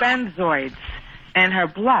found benzoids in her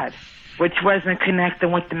blood, which wasn't connected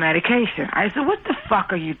with the medication. I said, what the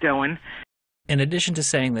fuck are you doing? In addition to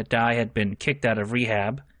saying that Di had been kicked out of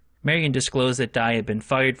rehab, Marion disclosed that Di had been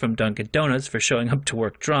fired from Dunkin' Donuts for showing up to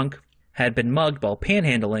work drunk, had been mugged while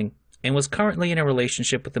panhandling, and was currently in a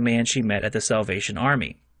relationship with the man she met at the Salvation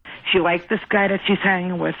Army. She liked this guy that she's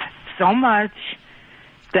hanging with so much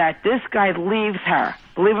that this guy leaves her.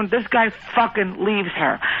 Believe me, this guy fucking leaves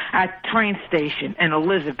her at train station in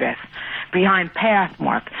Elizabeth behind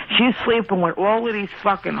Pathmark. She's sleeping with all of these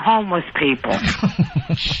fucking homeless people.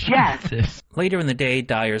 Yes. Later in the day,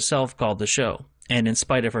 Di herself called the show, and in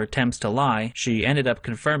spite of her attempts to lie, she ended up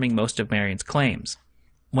confirming most of Marion's claims.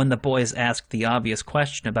 When the boys asked the obvious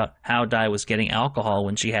question about how Di was getting alcohol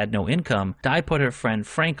when she had no income, Di put her friend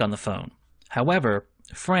Frank on the phone. However,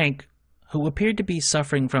 Frank, who appeared to be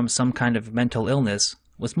suffering from some kind of mental illness,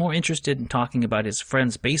 was more interested in talking about his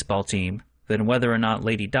friend's baseball team than whether or not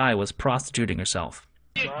Lady Di was prostituting herself.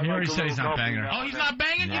 He already said he's not banging her. Oh, he's not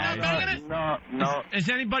banging? You're not banging it? No. Is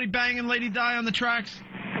anybody banging Lady Di on the tracks?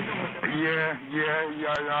 Yeah,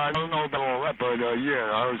 I don't know about all that, but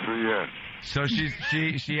yeah, obviously, yeah. So she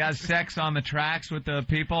has sex on the tracks with the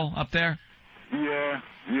people up there? Yeah.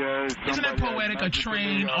 Isn't that poetic? A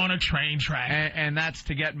train on a train track. And that's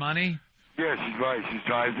to get money? Yeah, she's right. She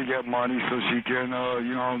tries to get money so she can,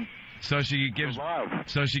 So she gives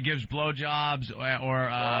blowjobs or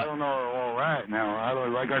I don't know all that now.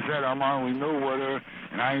 Like I said, I'm only new with her,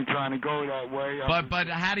 and I ain't trying to go that way. But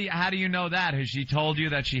how do you know that? Has she told you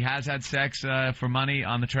that she has had sex for money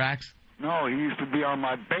on the tracks? No, he used to be on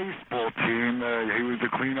my baseball team. He was the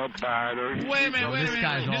cleanup batter. Wait a minute. This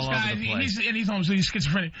guy's all over the place. He's almost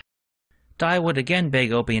schizophrenic. Di would again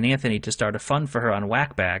beg Opie and Anthony to start a fund for her on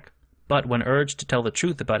Whackback, but when urged to tell the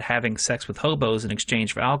truth about having sex with hobos in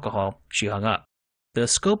exchange for alcohol, she hung up. The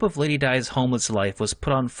scope of Lady Di's homeless life was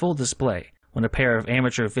put on full display when a pair of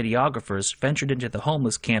amateur videographers ventured into the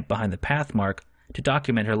homeless camp behind the Pathmark to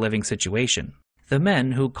document her living situation. The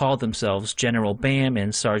men, who called themselves General Bam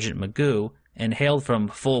and Sergeant Magoo and hailed from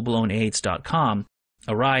fullblownaids.com,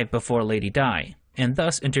 arrived before Lady Di, and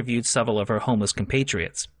thus interviewed several of her homeless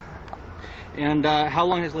compatriots. And how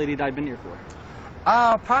long has Lady Di been here for?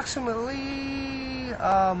 Approximately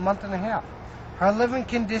a month and a half. Her living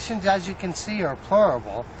conditions, as you can see, are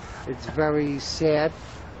deplorable. It's very sad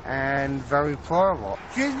and very deplorable.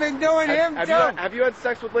 She's been doing Have you had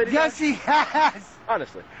sex with Lady Di? Yes, she has.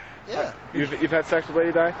 Honestly? Yeah. You've had sex with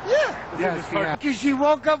Lady Di? Yeah. Yes, yeah. Because she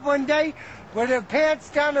woke up one day with her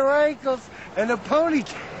pants down her ankles and a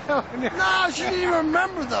ponytail. No, she didn't even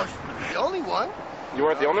remember those. The only one. You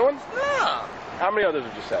weren't the only one? No. How many others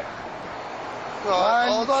would you say?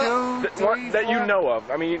 One, two, three, that you know of.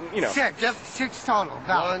 I mean, Six total.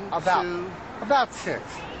 About six.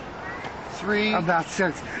 Three. About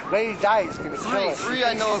six. Lady Di is going to kill us. Three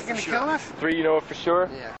I know of for sure. Three you know of for sure?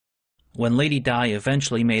 Yeah. When Lady Di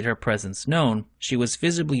eventually made her presence known, she was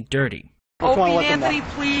visibly dirty. Opie and Anthony,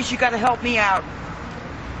 please, you got to help me out.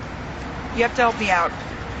 You have to help me out.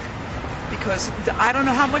 Because I don't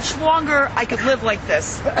know how much longer I could live like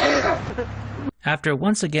this. After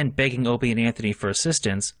once again begging Opie and Anthony for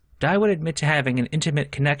assistance, Di would admit to having an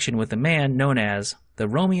intimate connection with a man known as the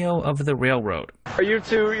Romeo of the Railroad. Are you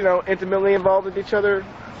two, intimately involved with each other?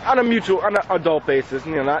 On an adult basis,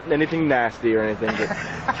 not anything nasty or anything. But...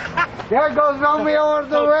 There goes Romeo of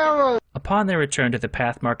the Railroad. Upon their return to the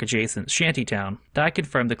Pathmark-adjacent shantytown, Di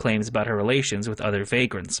confirmed the claims about her relations with other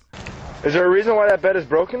vagrants. Is there a reason why that bed is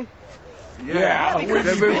broken? Yeah, they've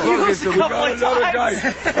been fucking too much. We got another guy.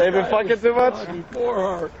 They've been fucking too much? For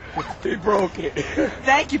her. He broke it.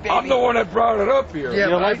 Thank you, baby. I'm the one that brought it up here. Yeah,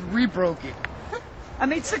 but we broke it. I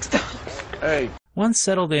made $6. Hey. Once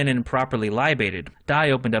settled in and properly libated, Di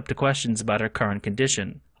opened up to questions about her current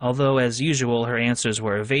condition, although as usual her answers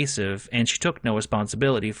were evasive and she took no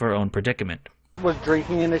responsibility for her own predicament. Was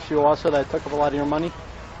drinking an issue also that took up a lot of your money?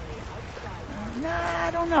 Nah,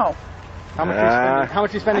 I don't know. How much are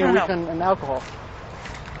you spending a week on alcohol?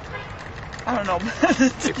 I don't know.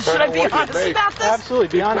 Should I be honest about this? Absolutely,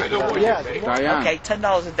 be honest about it. Yeah. Okay,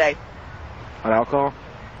 $10 a day. On alcohol?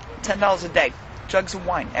 $10 a day. Jugs of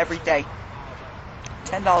wine every day.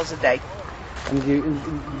 $10 a day.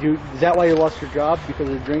 And is that why you lost your job, because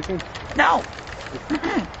of drinking? No.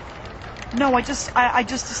 No, I just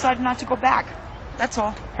decided not to go back. That's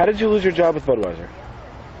all. How did you lose your job with Budweiser?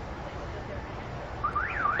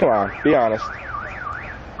 Come on, be honest.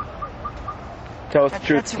 Tell us the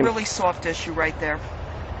truth. That's a really soft issue right there.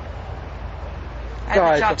 I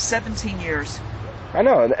had the job 17 years. I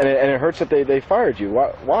know, and it hurts that they fired you.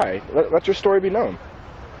 Why? Let your story be known.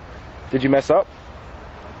 Did you mess up?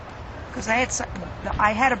 Because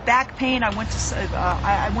I had a back pain. I went to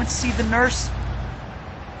see the nurse,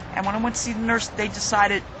 and when I went to see the nurse, they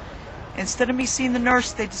decided, instead of me seeing the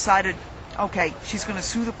nurse, they decided, okay, she's going to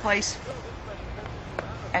sue the place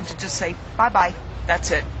and to just say, bye-bye,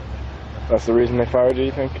 that's it. That's the reason they fired you,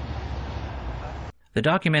 you think? The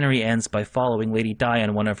documentary ends by following Lady Di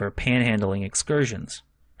on one of her panhandling excursions.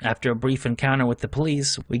 After a brief encounter with the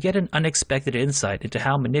police, we get an unexpected insight into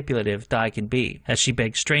how manipulative Di can be, as she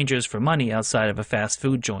begs strangers for money outside of a fast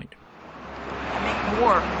food joint. I make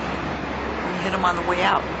more when you hit them on the way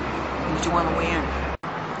out than you do on the way in.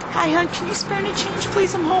 Hi, hon, can you spare any change,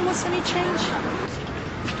 please? I'm homeless. Any change?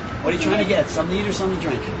 What are you trying to get? Something to eat or something to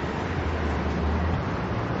drink?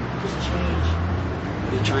 Just change.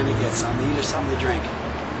 What are you trying to get? Something to eat or something to drink?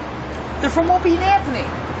 They're from Opie and Anthony.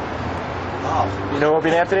 Oh. You know Opie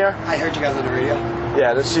and Anthony are? I heard you guys on the radio.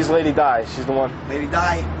 Yeah, she's Lady Di. She's the one. Lady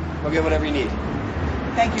Di, we'll get whatever you need.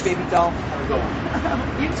 Thank you, baby doll. Have a good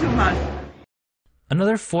one. You too, hon.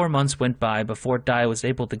 Another 4 months went by before Di was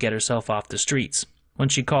able to get herself off the streets. When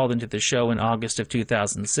she called into the show in August of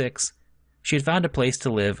 2006, she had found a place to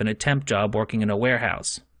live and a temp job working in a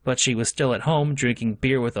warehouse, but she was still at home drinking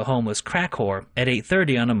beer with a homeless crack whore at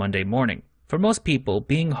 8:30 on a Monday morning. For most people,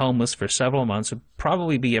 being homeless for several months would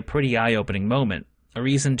probably be a pretty eye-opening moment, a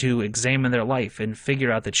reason to examine their life and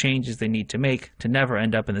figure out the changes they need to make to never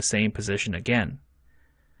end up in the same position again.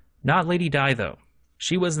 Not Lady Di, though.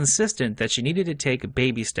 She was insistent that she needed to take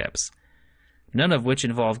baby steps, none of which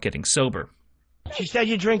involved getting sober. She said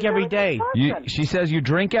you drink every day. She says you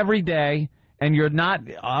drink every day, and you're not.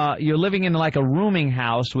 You're living in like a rooming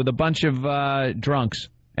house with a bunch of drunks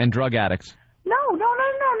and drug addicts.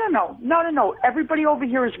 No. Everybody over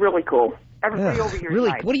here is really cool. Everybody over here is really?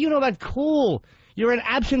 nice. What do you know about cool? You're an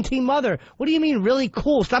absentee mother. What do you mean really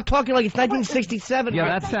cool? Stop talking like it's 1967.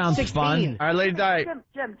 Yeah, that sounds 16. fun. All right, Lady Di.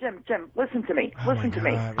 Jim, listen to me. Listen to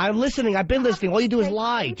me. I'm listening. I've been listening. All you do is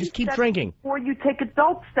lie. Just keep drinking. Before you take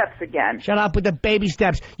adult steps again. Shut up with the baby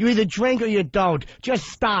steps. You either drink or you don't. Just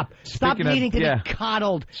stop. Stop Speaking of- needing to yeah. be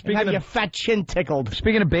coddled Speaking and have of- your fat chin tickled.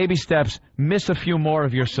 Speaking of baby steps, miss a few more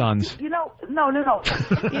of your sons. You know, no.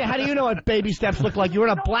 Yeah, how do you know what baby steps look like? You were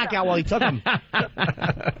in a blackout while he took them.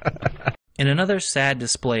 In another sad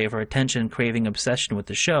display of her attention-craving obsession with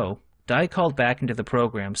the show, Di called back into the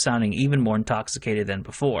program sounding even more intoxicated than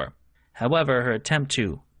before. However, her attempt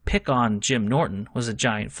to pick on Jim Norton was a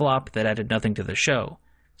giant flop that added nothing to the show,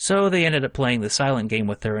 so they ended up playing the silent game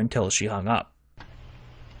with her until she hung up.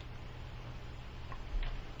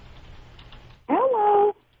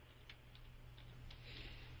 Hello.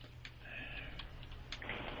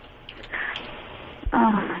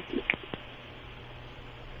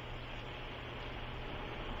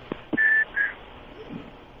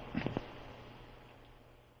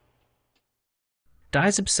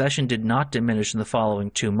 Di's obsession did not diminish in the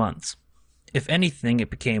following 2 months. If anything, it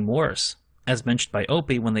became worse, as mentioned by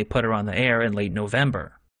Opie when they put her on the air in late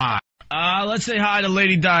November. Let's say hi to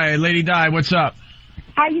Lady Di. Lady Di, what's up?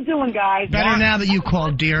 How you doing, guys? Better now that you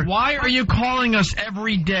called, dear. Why are you calling us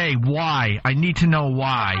every day? Why? I need to know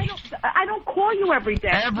why. I don't call you every day.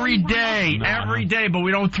 Every day, but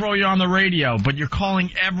we don't throw you on the radio. But you're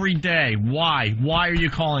calling every day. Why? Why are you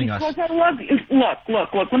calling us? Because I love you. Look.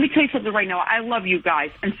 Let me tell you something right now. I love you guys,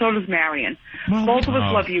 and so does Marion. Both of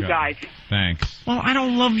us love you guys. Thanks. Well, I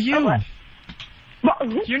don't love you.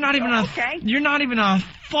 You're not even a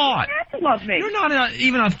thought. You love me. You're not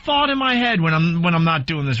even a thought in my head when I'm not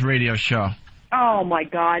doing this radio show. Oh my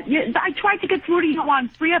God! I tried to get through to you on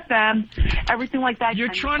 3FM, everything like that.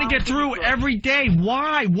 You're trying to get through every day.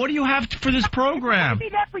 Why? What do you have for this program?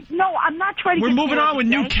 No, I'm not trying to. We're get moving through on with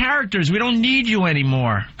new characters. We don't need you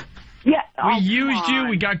anymore. Yeah. We used you.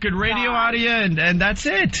 We got good radio out of you, and that's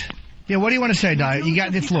it. Yeah, what do you want to say, Di? You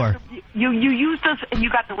got the floor. You used us, and you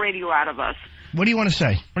got the radio out of us. What do you want to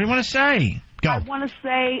say? What do you want to say? Go. I want to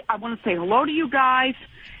say hello to you guys.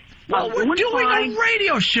 Well, we're doing a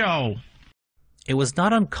radio show. It was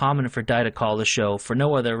not uncommon for Di to call the show for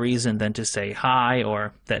no other reason than to say hi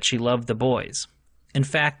or that she loved the boys. In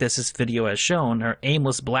fact, as this video has shown, her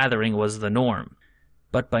aimless blathering was the norm.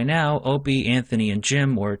 But by now, Opie, Anthony, and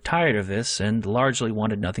Jim were tired of this and largely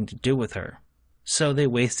wanted nothing to do with her. So they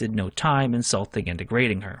wasted no time insulting and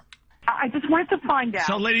degrading her. I just wanted to find out.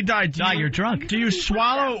 So, Lady Di, you're drunk. Do you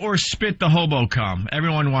swallow or spit the hobo cum?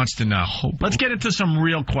 Everyone wants to know. Let's get into some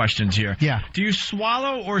real questions here. Yeah. Do you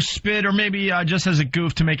swallow or spit, or maybe just as a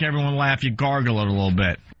goof to make everyone laugh, you gargle it a little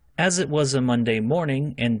bit? As it was a Monday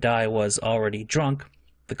morning and Di was already drunk,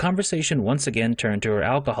 the conversation once again turned to her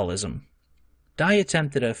alcoholism. Di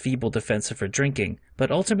attempted a feeble defense of her drinking, but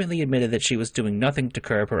ultimately admitted that she was doing nothing to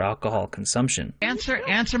curb her alcohol consumption.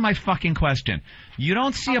 Answer my fucking question. You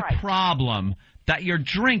don't see a problem that you're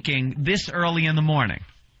drinking this early in the morning?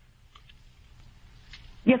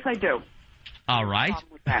 Yes, I do. All right.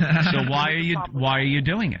 So why are you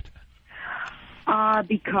doing it?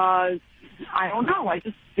 Because I don't know. I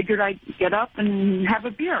just figured I'd get up and have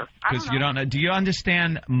a beer. Because you don't know. Do you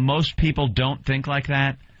understand? Most people don't think like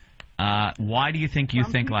that. Why do you think you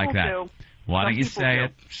think like that? Do. Why don't you say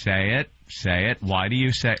it? Say it. Say it. Why do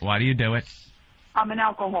you do it? I'm an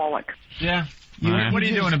alcoholic. Yeah. What are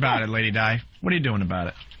you doing about it, Lady Di? What are you doing about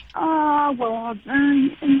it? Well,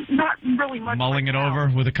 not really much. Mulling it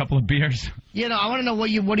over with a couple of beers. You know, I want to know what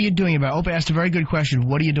are you doing about it. Opie asked a very good question.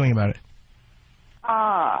 What are you doing about it?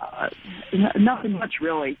 Nothing much,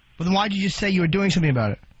 really. Well, then why did you just say you were doing something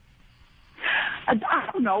about it? I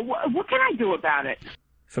don't know. What can I do about it?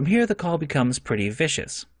 From here, the call becomes pretty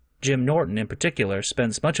vicious. Jim Norton, in particular,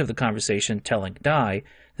 spends much of the conversation telling Di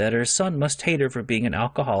that her son must hate her for being an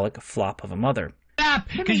alcoholic flop of a mother.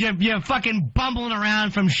 Because you're fucking bumbling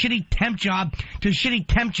around from shitty temp job to shitty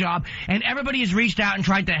temp job, and everybody has reached out and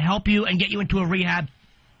tried to help you and get you into a rehab.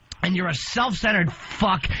 And you're a self-centered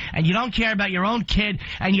fuck, and you don't care about your own kid,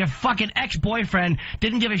 and your fucking ex-boyfriend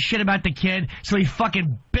didn't give a shit about the kid, so he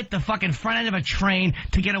fucking bit the fucking front end of a train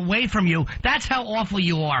to get away from you. That's how awful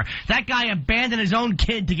you are. That guy abandoned his own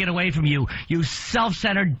kid to get away from you, you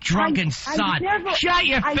self-centered, drunken sod. Shut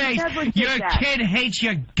your face. Your kid hates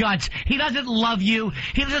your guts. He doesn't love you.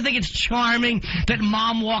 He doesn't think it's charming that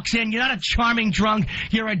mom walks in. You're not a charming drunk.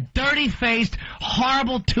 You're a dirty-faced,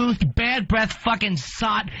 horrible-toothed, bad-breath fucking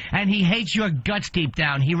sot. And he hates your guts deep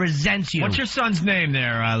down. He resents you. What's your son's name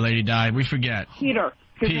there, Lady Di? We forget. Peter.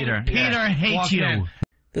 Peter. Peter hates you.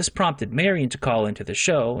 This prompted Marion to call into the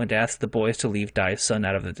show and ask the boys to leave Di's son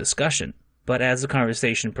out of the discussion. But as the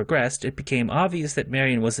conversation progressed, it became obvious that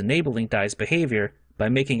Marion was enabling Di's behavior by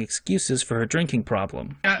making excuses for her drinking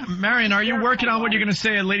problem. Marion, are you working on what you're going to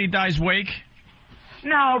say at Lady Di's wake?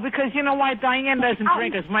 No, because you know what? Diane doesn't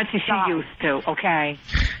drink as much as she used to, okay?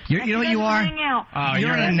 You know what you are?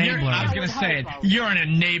 You're an enabler. I was going to say it. You're an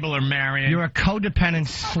enabler, Marion. You're a codependent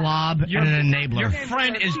slob and an enabler. Your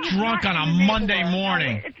friend is drunk on a Monday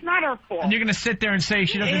morning. It's not her fault. And you're going to sit there and say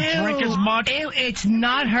she doesn't drink as much? It's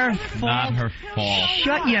not her fault. Not her fault.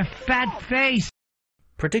 Shut your fat face.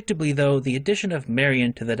 Predictably, though, the addition of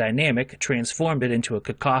Marion to the dynamic transformed it into a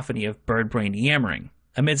cacophony of bird-brained yammering.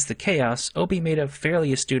 Amidst the chaos, Opie made a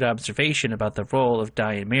fairly astute observation about the role of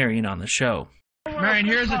Di and Marion on the show. Marion,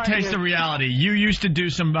 here's a taste of reality. You used to do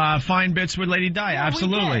some fine bits with Lady Di,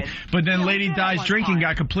 absolutely. But then Lady Di's drinking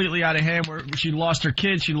got completely out of hand, where she lost her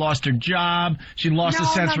kids, she lost her job, she lost a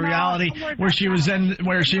sense of reality, where she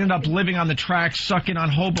ended up living on the track, sucking on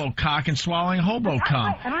hobo cock and swallowing hobo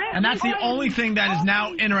cum. And that's the only thing that is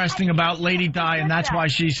now interesting about Lady Di, and that's why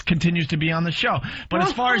she continues to be on the show. But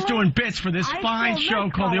as far as doing bits for this fine show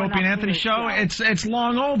called the Opie and Anthony Show, it's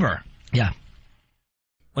long over. Yeah.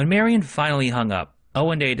 When Marion finally hung up,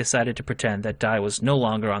 O&A decided to pretend that Di was no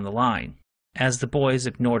longer on the line. As the boys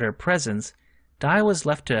ignored her presence, Di was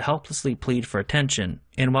left to helplessly plead for attention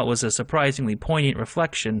in what was a surprisingly poignant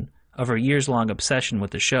reflection of her years-long obsession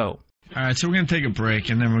with the show. All right, so we're going to take a break,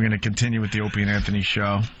 and then we're going to continue with the Opie and Anthony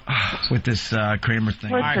Show with this Kramer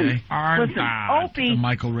thing. Listen, Opie, the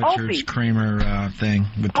Michael Richards Kramer thing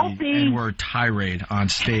with the N-word tirade on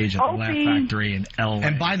stage at the Laugh Factory in L.A.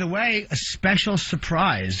 And by the way, a special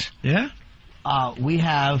surprise. Yeah? We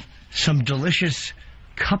have some delicious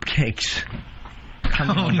cupcakes.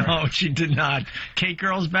 Oh, no, she did not. Cake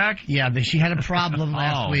Girl's back? Yeah, she had a problem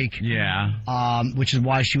last week. Yeah. Which is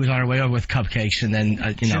why she was on her way over with cupcakes, and then,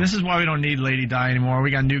 See, this is why we don't need Lady Di anymore. We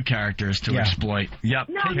got new characters to exploit. Yep.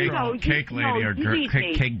 Cake lady or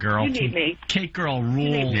cake girl. You need me. Cake Girl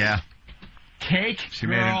rules. Yeah. Cake She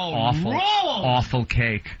made an awful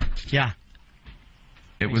cake. Yeah.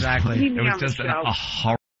 It was just a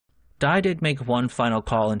horror. Di did make one final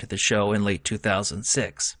call into the show in late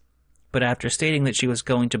 2006. But after stating that she was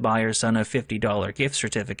going to buy her son a $50 gift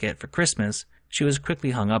certificate for Christmas, she was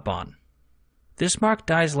quickly hung up on. This marked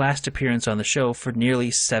Di's last appearance on the show for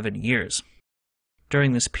nearly 7 years.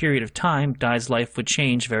 During this period of time, Di's life would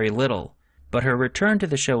change very little, but her return to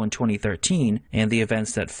the show in 2013 and the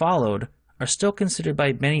events that followed are still considered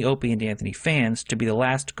by many Opie and Anthony fans to be the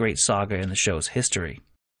last great saga in the show's history.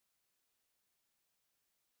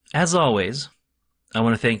 As always, I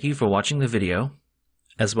want to thank you for watching the video,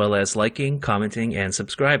 as well as liking, commenting, and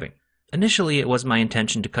subscribing. Initially, it was my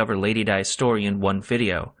intention to cover Lady Di's story in one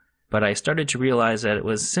video, but I started to realize that it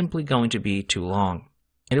was simply going to be too long.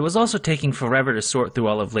 And it was also taking forever to sort through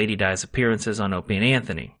all of Lady Di's appearances on Opie and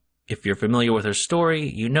Anthony. If you're familiar with her story,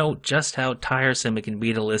 you know just how tiresome it can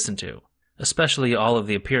be to listen to, especially all of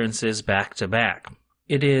the appearances back to back.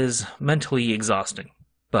 It is mentally exhausting,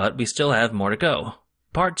 but we still have more to go.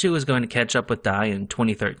 Part 2 is going to catch up with Di in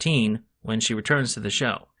 2013, when she returns to the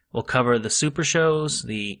show. We'll cover the super shows,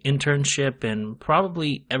 the internship, and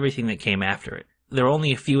probably everything that came after it. There are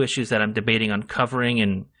only a few issues that I'm debating on covering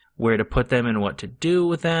and where to put them and what to do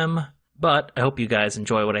with them, but I hope you guys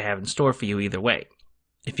enjoy what I have in store for you either way.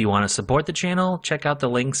 If you want to support the channel, check out the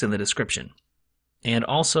links in the description. And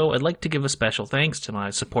also, I'd like to give a special thanks to my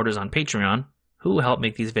supporters on Patreon, who help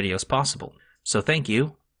make these videos possible. So thank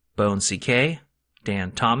you, Bone CK,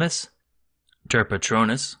 Dan Thomas,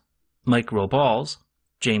 Terpatronus, Mike Roballs,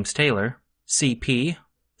 James Taylor, CP,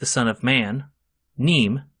 The Son of Man,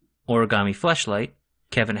 Neem, Origami Fleshlight,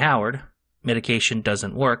 Kevin Howard, Medication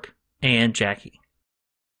Doesn't Work, and Jackie.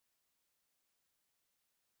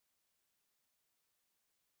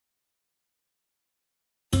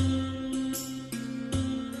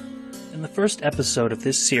 In the first episode of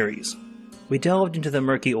this series, we delved into the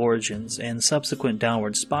murky origins and subsequent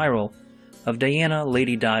downward spiral of Diana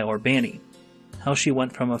Lady Di Urbani, how she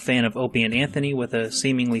went from a fan of Opie and Anthony with a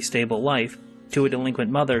seemingly stable life to a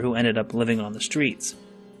delinquent mother who ended up living on the streets.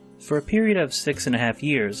 For a period of 6.5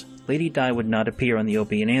 years, Lady Di would not appear on the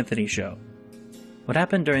Opie and Anthony show. What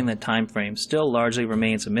happened during that time frame still largely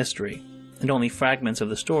remains a mystery, and only fragments of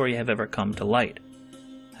the story have ever come to light.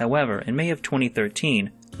 However, in May of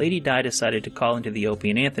 2013, Lady Di decided to call into the Opie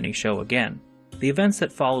and Anthony show again. The events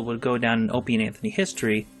that followed would go down in Opie and Anthony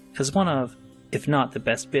history as one of, if not the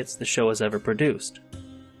best bits the show has ever produced.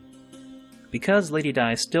 Because Lady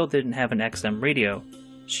Di still didn't have an XM radio,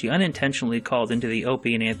 she unintentionally called into the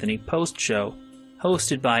Opie and Anthony post show,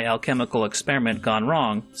 hosted by Alchemical Experiment Gone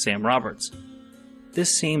Wrong, Sam Roberts.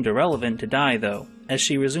 This seemed irrelevant to Di, though, as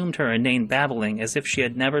she resumed her inane babbling as if she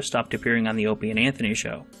had never stopped appearing on the Opie and Anthony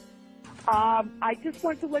show. I just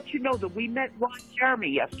wanted to let you know that we met Ron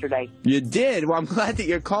Jeremy yesterday. You did? Well, I'm glad that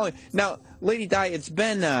you're calling. Now, Lady Di, it's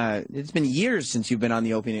been years since you've been on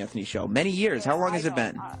the Opie and Anthony show. Many years. How long has it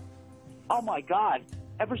been? Oh, my God.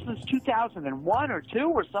 Ever since 2001 or 2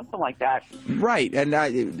 or something like that. Right.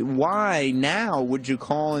 And why now would you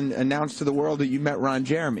call and announce to the world that you met Ron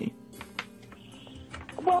Jeremy?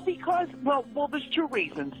 Well, because, well, there's 2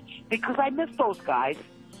 reasons. Because I miss those guys.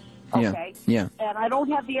 Okay. Yeah. And I don't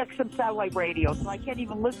have the XM satellite radio, so I can't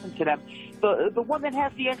even listen to them. The one that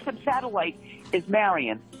has the XM satellite is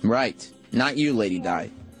Marion. Right. Not you, Lady Di.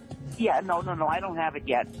 Yeah, no, I don't have it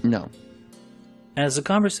yet. No. As the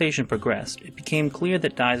conversation progressed, it became clear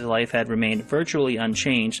that Di's life had remained virtually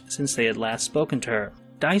unchanged since they had last spoken to her.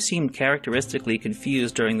 Di seemed characteristically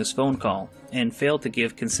confused during this phone call, and failed to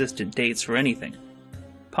give consistent dates for anything,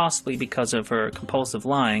 possibly because of her compulsive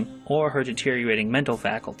lying or her deteriorating mental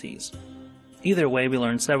faculties. Either way, we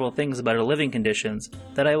learned several things about her living conditions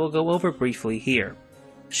that I will go over briefly here.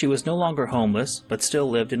 She was no longer homeless, but still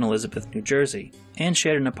lived in Elizabeth, New Jersey, and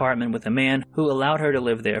shared an apartment with a man who allowed her to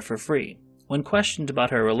live there for free. When questioned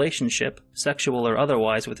about her relationship, sexual or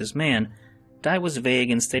otherwise, with his man, Di was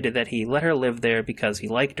vague and stated that he let her live there because he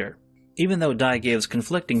liked her. Even though Di gives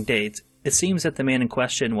conflicting dates, it seems that the man in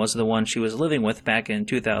question was the one she was living with back in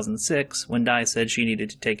 2006 when Di said she needed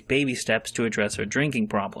to take baby steps to address her drinking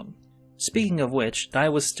problem. Speaking of which, Di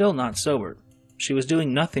was still not sober. She was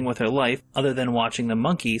doing nothing with her life other than watching the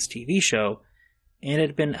Monkees TV show, and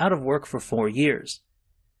had been out of work for 4 years.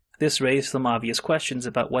 This raised some obvious questions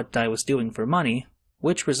about what Di was doing for money,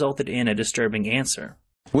 which resulted in a disturbing answer.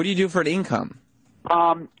 What do you do for an income?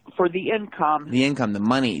 For the income... The income, the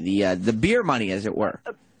money, the beer money, as it were.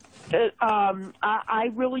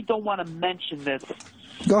 I really don't want to mention this.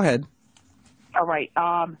 Go ahead. All right.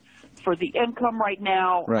 For the income right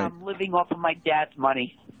now, right. I'm living off of my dad's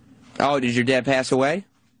money. Oh, did your dad pass away?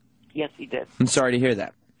 Yes, he did. I'm sorry to hear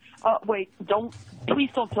that. Wait, please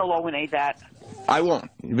don't tell O&A that. I won't.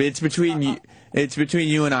 It's between you. It's between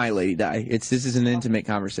you and I, Lady Di. This is an intimate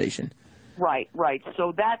conversation. Right.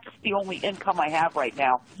 So that's the only income I have right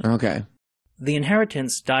now. Okay. The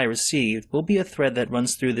inheritance Di received will be a thread that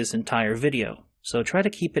runs through this entire video, so try to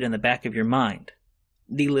keep it in the back of your mind.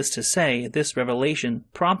 Needless to say, this revelation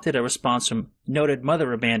prompted a response from noted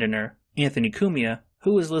mother abandoner Anthony Cumia,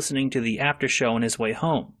 who was listening to the after show on his way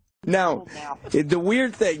home. Now, the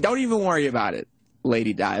weird thing, don't even worry about it,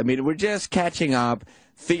 Lady Di. I mean, we're just catching up,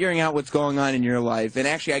 figuring out what's going on in your life. And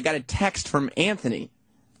actually, I got a text from Anthony,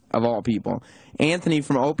 of all people. Anthony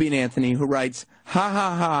from Opie and Anthony, who writes, ha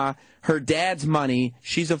ha ha, her dad's money,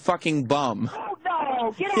 she's a fucking bum. Oh,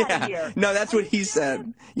 no, get out of here. No, that's what he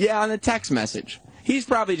said. Yeah, on the text message. He's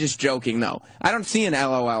probably just joking, though. I don't see an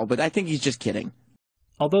LOL, but I think he's just kidding.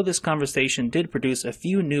 Although this conversation did produce a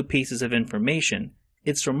few new pieces of information,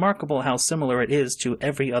 it's remarkable how similar it is to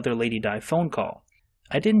every other Lady Di phone call.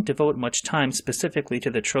 I didn't devote much time specifically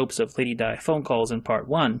to the tropes of Lady Di phone calls in Part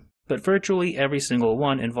 1, But virtually every single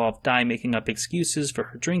one involved Di making up excuses for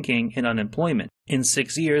her drinking and unemployment. In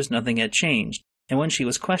 6 years, nothing had changed, and when she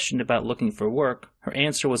was questioned about looking for work, her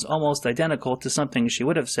answer was almost identical to something she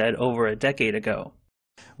would have said over a decade ago.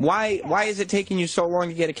 Why is it taking you so long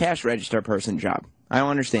to get a cash register person job? I don't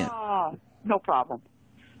understand. No problem.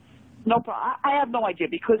 No problem. I have no idea,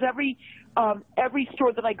 because every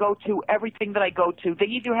store that I go to, everything that I go to, they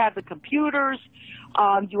either have the computers,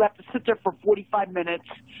 you have to sit there for 45 minutes,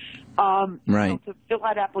 right, to fill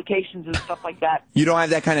out applications and stuff like that. You don't have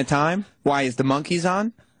that kind of time? Why, is the Monkeys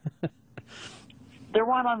on? They're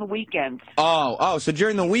on the weekends. Oh, so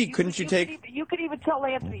during the week, couldn't you take... You could even tell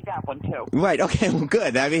Anthony that one, too. Right, okay, well,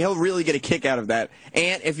 good. I mean, he'll really get a kick out of that.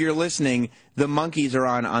 And if you're listening, the Monkeys are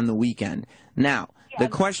on the weekend. Now, the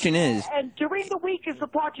question is... And during the week is the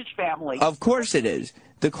Partridge Family. Of course it is.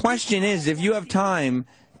 The question is, if you have time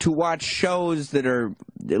to watch shows that are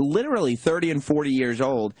literally 30 and 40 years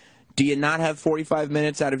old, do you not have 45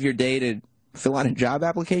 minutes out of your day to fill out a job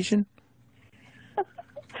application?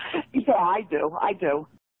 Yeah, I do.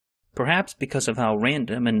 Perhaps because of how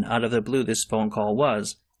random and out of the blue this phone call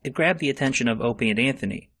was, it grabbed the attention of Opie and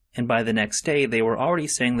Anthony, and by the next day they were already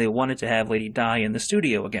saying they wanted to have Lady Di in the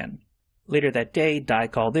studio again. Later that day, Di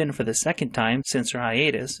called in for the second time since her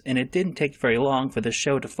hiatus, and it didn't take very long for the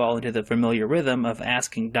show to fall into the familiar rhythm of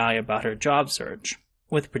asking Di about her job search,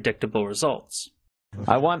 with predictable results.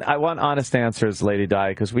 I want honest answers, Lady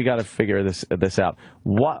Di, because we got to figure this out.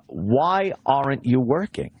 Why aren't you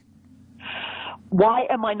working? Why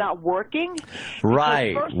am I not working?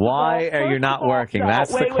 Right. Why are you not working?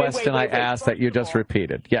 That's the question I asked that you just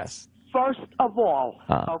repeated. Yes. First of all,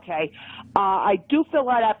 okay, I do fill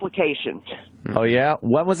out applications. Oh, yeah?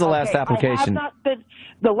 When was the last application? I have not been,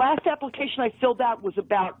 the last application I filled out was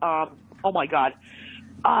about, oh my God,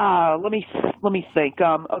 let me think,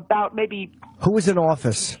 about maybe... Who was in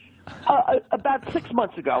office? About 6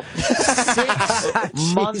 months ago.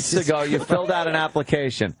 6 months ago, you filled out an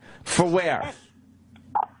application. For where?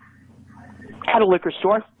 At a liquor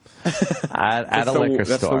store. At a liquor store.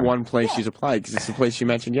 That's the one place she's applied, because it's the place she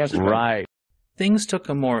mentioned yesterday. Right. Things took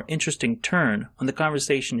a more interesting turn when the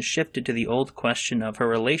conversation shifted to the old question of her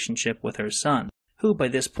relationship with her son, who by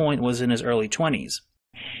this point was in his early 20s.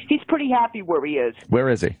 He's pretty happy where he is. Where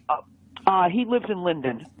is he? He lives in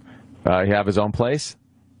Linden. He have his own place?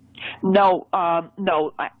 No. My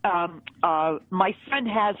friend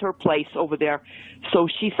has her place over there, so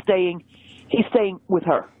he's staying with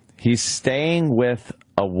her. He's staying with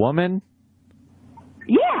a woman?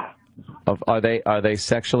 Yeah. Are they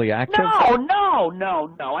sexually active?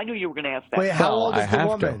 No. I knew you were going to ask that. Wait, how old is the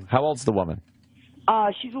woman? How old's the woman?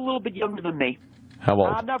 She's a little bit younger than me. How old?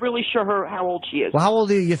 I'm not really sure how old she is. Well, how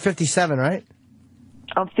old are you? You're 57, right?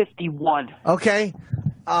 I'm 51. Okay.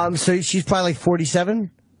 So she's probably like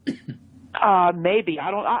 47? Maybe.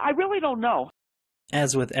 I really don't know.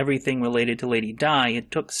 As with everything related to Lady Di,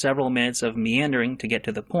 it took several minutes of meandering to get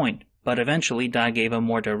to the point, but eventually Di gave a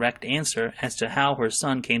more direct answer as to how her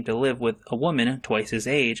son came to live with a woman twice his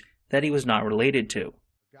age that he was not related to.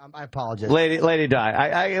 I apologize. Lady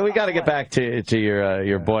Di, we got to get back to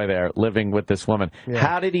your boy there living with this woman. Yeah.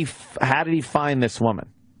 How did he find this woman?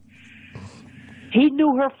 He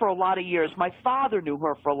knew her for a lot of years. My father knew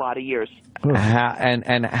her for a lot of years.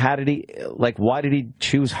 And how did he, why did he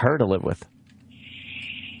choose her to live with?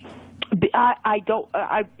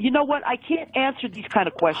 You know what? I can't answer these kind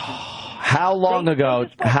of questions. How long ago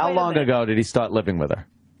did he start living with her?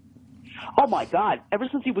 Oh my God, ever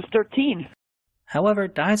since he was 13. However,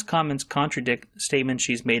 Di's comments contradict statements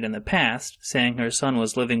she's made in the past, saying her son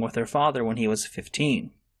was living with her father when he was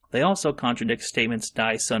 15. They also contradict statements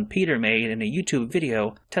Di's son Peter made in a YouTube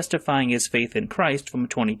video testifying his faith in Christ from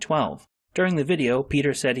 2012. During the video,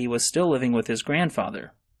 Peter said he was still living with his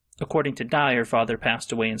grandfather. According to Di, her father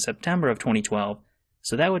passed away in September of 2012,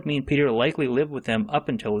 so that would mean Peter likely lived with him up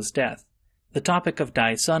until his death. The topic of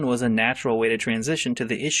Di's son was a natural way to transition to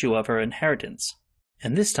the issue of her inheritance.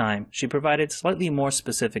 And this time, she provided slightly more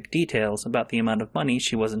specific details about the amount of money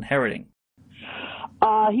she was inheriting.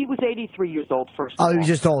 He was 83 years old, first of all. Oh, he was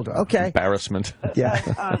just older. Okay. Embarrassment. Yeah.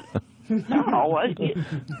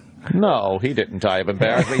 No, he didn't die of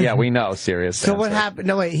embarrassment. Yeah, we know. Serious. So what happened?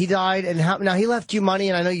 No, wait. He died, and now he left you money,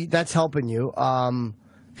 and I know that's helping you.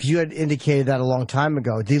 Because you had indicated that a long time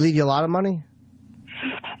ago. Did he leave you a lot of money?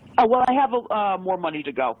 Well, I have more money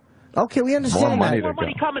to go. Okay, we understand. More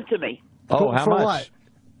money coming to me. Oh, how much? For what?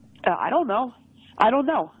 I don't know.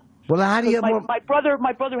 Well, how do you have more? My brother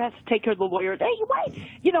has to take care of the lawyer. Hey, wait.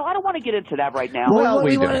 I don't want to get into that right now. Well,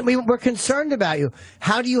 we're concerned about you.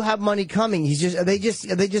 How do you have money coming? Are they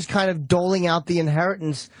just kind of doling out the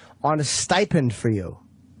inheritance on a stipend for you?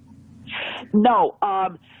 No,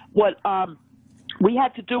 what we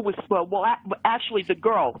had to do was, actually the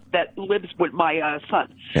girl that lives with my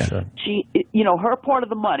son, she, her part of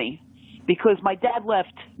the money, because my dad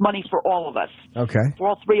left money for all of us. Okay. For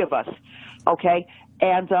all three of us. Okay.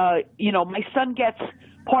 And, my son gets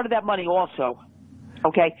part of that money also.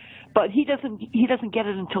 Okay. But he doesn't get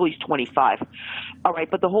it until he's 25. All right.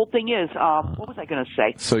 But the whole thing is, what was I going to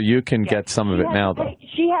say? So you can get some of it now, though.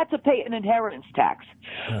 She had to pay an inheritance tax.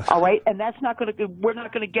 All right. And that's not going to, we're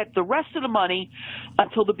not going to get the rest of the money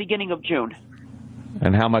until the beginning of June.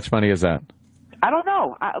 And how much money is that? I don't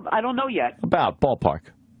know. I don't know yet. About ballpark.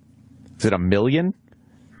 Is it $1 million?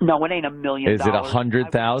 No, it ain't $1 million. Is it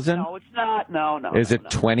 100,000? No, it's not. No. Is it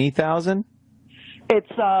 20,000?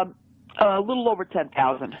 It's a little over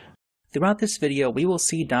 10,000. Throughout this video, we will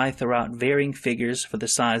see Di throw out varying figures for the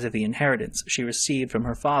size of the inheritance she received from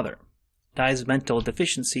her father. Di's mental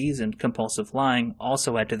deficiencies and compulsive lying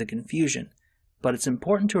also add to the confusion, but it's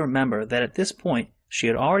important to remember that at this point, she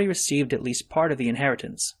had already received at least part of the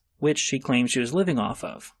inheritance, which she claimed she was living off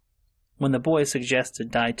of. When the boy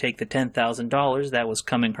suggested Di take the $10,000 that was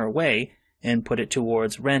coming her way and put it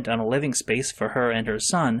towards rent on a living space for her and her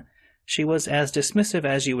son, she was as dismissive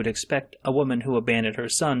as you would expect a woman who abandoned her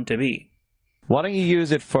son to be. Why don't you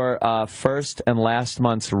use it for first and last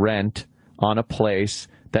month's rent on a place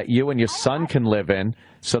that you and your son can live in,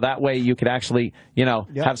 so that way you could actually,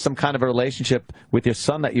 have some kind of a relationship with your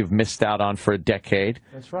son that you've missed out on for a decade.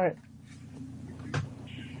 That's right.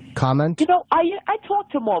 Comment? I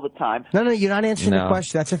talk to him all the time. No, you're not answering the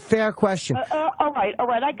question. That's a fair question. All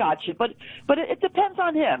right, I got you. But it depends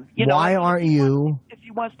on him. Why aren't you... If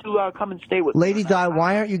he wants to come and stay with me. Lady Di,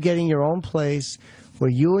 why aren't you getting your own place where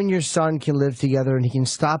you and your son can live together and he can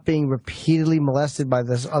stop being repeatedly molested by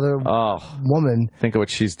this other woman? Think of what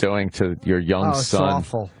she's doing to your young son. It's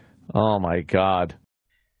awful. Oh, my God.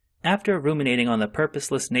 After ruminating on the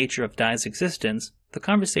purposeless nature of Di's existence, the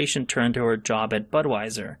conversation turned to her job at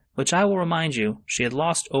Budweiser, which I will remind you, she had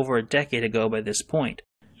lost over a decade ago by this point.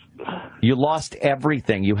 You lost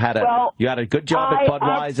everything. You had a good job at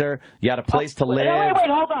Budweiser. You had a place to live. Wait,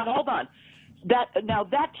 hold on. That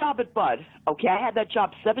job at Bud, okay, I had that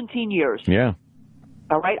job 17 years. Yeah.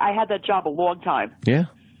 All right, I had that job a long time. Yeah.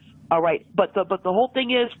 All right, but the whole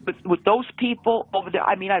thing is with those people over there.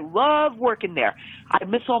 I mean, I love working there. I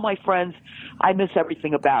miss all my friends. I miss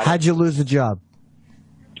everything about it. How'd you lose the job?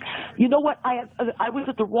 You know what? I was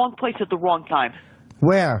at the wrong place at the wrong time.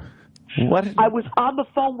 Where? What? I was on the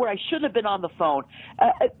phone where I shouldn't have been on the phone.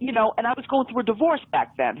 And I was going through a divorce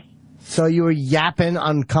back then. So you were yapping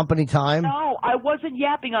on company time? No, I wasn't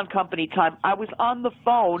yapping on company time. I was on the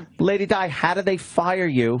phone. Lady Di, how did they fire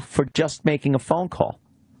you for just making a phone call?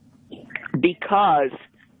 Because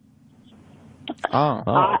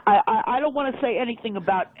I don't want to say anything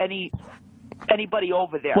about anybody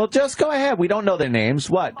over there. Well, just go ahead. We don't know their names.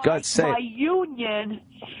 What? God say. My union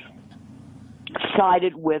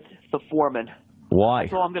sided with the foreman. Why?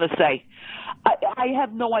 That's all I'm going to say. I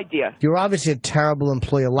have no idea. You're obviously a terrible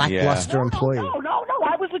employee, a lackluster employee. No.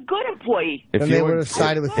 I was a good employee. If they would have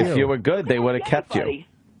sided with you. If you were good, they would have kept you.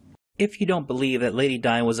 If you don't believe that Lady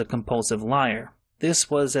Di was a compulsive liar, this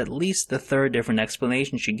was at least the third different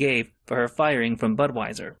explanation she gave for her firing from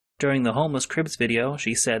Budweiser. During the Homeless Cribs video,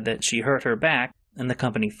 she said that she hurt her back, and the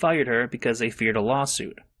company fired her because they feared a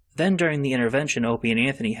lawsuit. Then during the intervention Opie and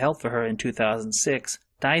Anthony held for her in 2006,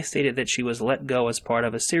 Di stated that she was let go as part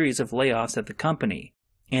of a series of layoffs at the company.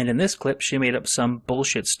 And in this clip, she made up some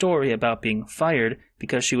bullshit story about being fired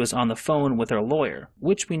because she was on the phone with her lawyer,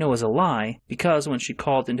 which we know is a lie, because when she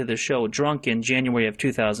called into the show drunk in January of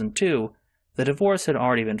 2002, the divorce had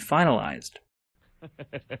already been finalized.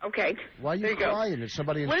 Okay. Why are you crying? Is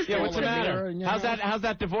somebody Listen, installing what's the matter? a mirror? How's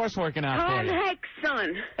that divorce working out for Tom you? Heck's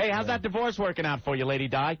son. Hey, how's that divorce working out for you, Lady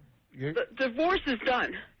Di? The divorce is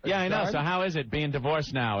done. Yeah, I know. So how is it being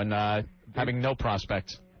divorced now and having no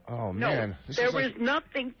prospects? Oh man, there was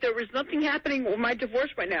nothing happening with my divorce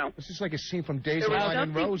right now. This is like a scene from Days of Wine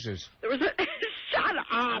and Roses. There was a shut up.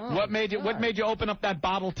 Oh. What made you open up that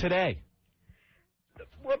bottle today?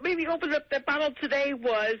 What made me open up that bottle today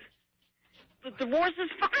was the divorce is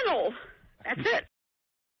final. That's it.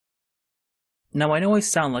 Now, I know I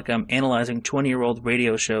sound like I'm analyzing 20-year-old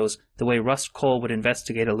radio shows the way Russ Cole would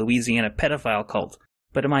investigate a Louisiana pedophile cult,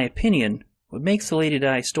 but in my opinion, what makes the Lady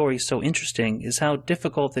Di story so interesting is how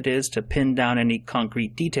difficult it is to pin down any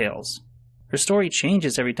concrete details. Her story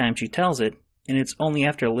changes every time she tells it, and it's only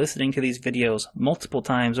after listening to these videos multiple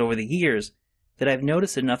times over the years that I've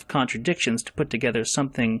noticed enough contradictions to put together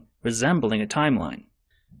something resembling a timeline.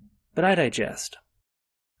 But I digest.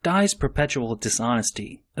 Di's perpetual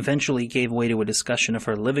dishonesty eventually gave way to a discussion of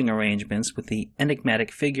her living arrangements with the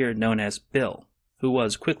enigmatic figure known as Bill, who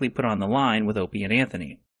was quickly put on the line with Opie and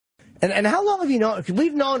Anthony. And how long have you known? Because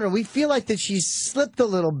we've known her. We feel like that she's slipped a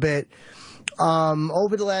little bit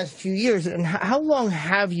over the last few years. And how long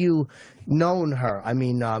have you known her? I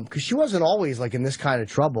mean, because she wasn't always like in this kind of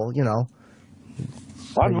trouble, you know.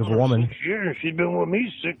 I've known her 6 years. She's been with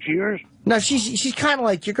me 6 years. No, she's kind of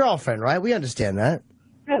like your girlfriend, right? We understand that.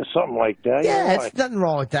 Yeah, something like that. Yeah, it's nothing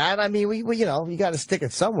wrong with that. I mean, we you know, you got to stick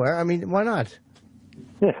it somewhere. I mean, why not?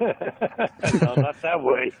 No, not that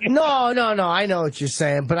way. No, I know what you're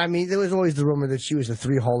saying, but I mean, there was always the rumor that she was a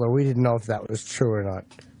three-holer. We didn't know if that was true or not.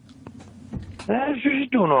 She's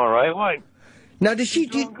doing all right. Why? Now, does she?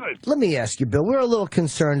 Let me ask you, Bill. We're a little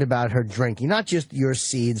concerned about her drinking, not just your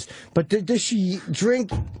seeds, but does she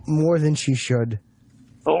drink more than she should?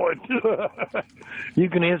 Oh, you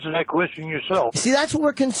can answer that question yourself. See, that's what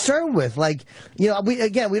we're concerned with. Like, you know,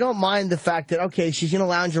 we don't mind the fact that, okay, she's going to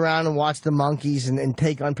lounge around and watch the monkeys and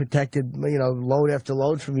take unprotected, you know, load after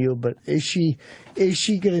load from you. But is she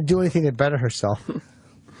going to do anything to better herself?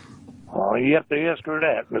 Oh, you have to ask her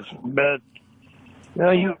that. But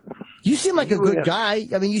no, you seem like a good guy.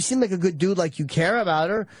 I mean, you seem like a good dude. Like you care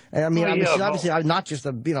about her. And I mean, she's obviously not just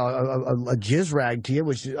a jizz rag to you.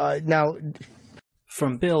 Which now.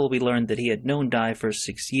 From Bill, we learned that he had known Di for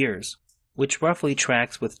 6 years, which roughly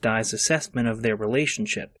tracks with Di's assessment of their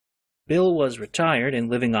relationship. Bill was retired and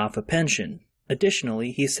living off a pension.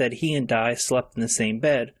 Additionally, he said he and Di slept in the same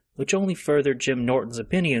bed, which only furthered Jim Norton's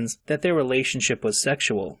opinions that their relationship was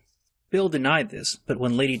sexual. Bill denied this, but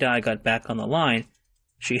when Lady Di got back on the line,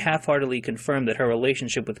 she half-heartedly confirmed that her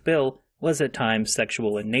relationship with Bill was at times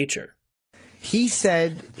sexual in nature. He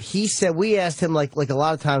said, we asked him, like a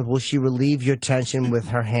lot of times, will she relieve your tension with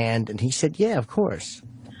her hand? And he said, yeah, of course.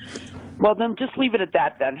 Well, then just leave it at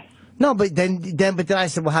that, then. No, but then I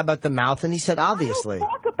said, well, how about the mouth? And he said, obviously. I don't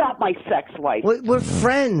talk about my sex life. We're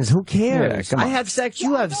friends. Who cares? Yeah, I have sex.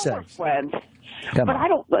 You have sex. We're friends. But I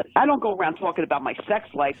don't go around talking about my sex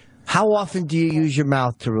life. How often do you use your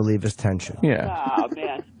mouth to relieve his tension? Yeah. Oh,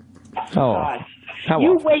 man. Oh.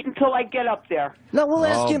 You wait until I get up there. No, we'll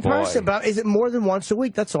ask you in person about. Is it more than once a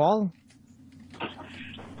week? That's all.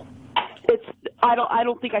 I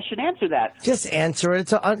don't think I should answer that. Just answer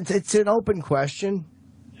it. It's an open question.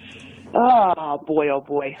 Oh boy, oh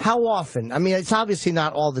boy. How often? I mean, it's obviously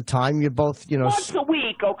not all the time. You're both, you know. Once a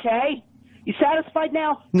week, okay? You satisfied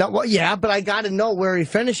now? No, well, yeah, but I got to know where he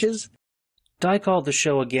finishes. Di called the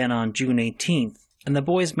show again on June 18th. And the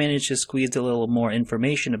boys managed to squeeze a little more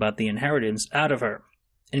information about the inheritance out of her,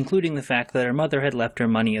 including the fact that her mother had left her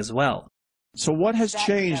money as well. So what has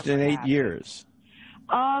changed in 8 years?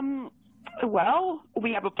 Well,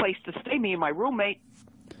 we have a place to stay, me and my roommate.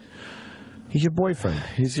 He's your boyfriend.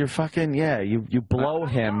 He's your fucking, yeah, you blow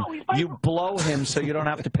him. You blow him so you don't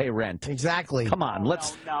have to pay rent. Exactly. Come on,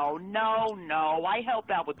 let's... No. I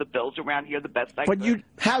help out with the bills around here the best I But could.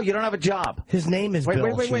 how? You don't have a job. His name is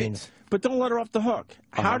Bill. Wait. But don't let her off the hook.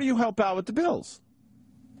 How do you help out with the bills?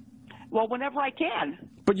 Well, whenever I can.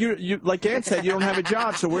 But you like Ann said, you don't have a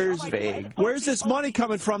job, so where's this money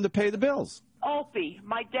coming from to pay the bills? Opie,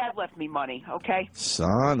 my dad left me money, okay?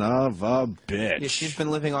 Son of a bitch. Yeah, she's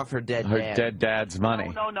been living off her dead dad. Her dead dad's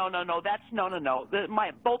money. No. That's no.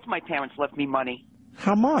 Both my parents left me money.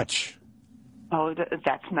 How much? Oh,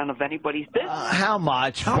 that's none of anybody's business. How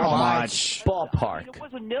much? How much? Ballpark. It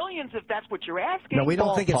wasn't millions, if that's what you're asking. No, we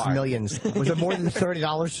don't think it's millions. Was it more than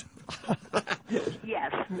 $30?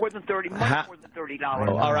 Yes, more than $30. Much more than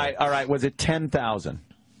 $30. All right. Was it 10,000?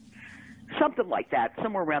 Something like that,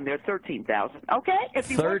 somewhere around there, 13,000. Okay, if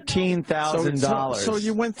you $13,000. So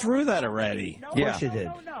you went through that already. No, yeah, she did.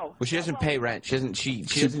 No. Well, she doesn't pay rent. She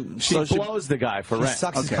blows the guy for rent. She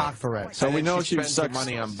sucks his cock for rent. So we know she she spends sucks her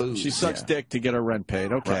money on booze. She sucks dick to get her rent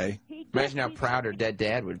paid. Okay. Right. Imagine how proud her dead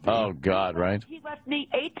dad would be. Oh God, right? He left me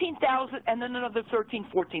 18,000 and then another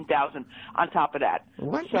 14,000 on top of that.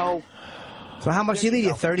 What? So how much did he leave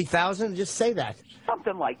you? 30,000? Just say that.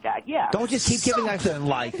 Something like that, yeah. Don't just keep giving us something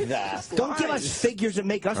like that. Don't give us figures and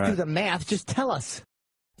make us do the math. Just tell us.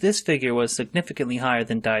 This figure was significantly higher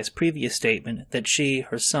than Di's previous statement that she,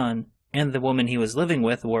 her son, and the woman he was living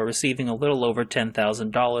with were receiving a little over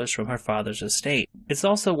 $10,000 from her father's estate. It's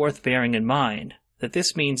also worth bearing in mind that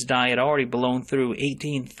this means Di had already blown through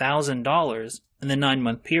 $18,000 in the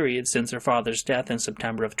 9-month period since her father's death in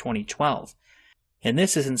September of 2012. And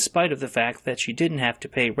this is in spite of the fact that she didn't have to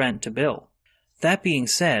pay rent to Bill. That being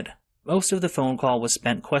said, most of the phone call was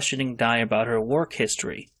spent questioning Di about her work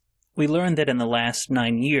history. We learned that in the last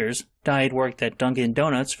 9 years, Di had worked at Dunkin'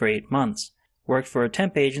 Donuts for 8 months, worked for a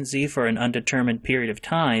temp agency for an undetermined period of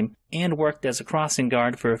time, and worked as a crossing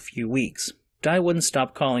guard for a few weeks. Di wouldn't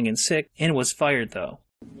stop calling in sick and was fired, though.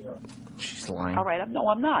 She's lying. All right, no,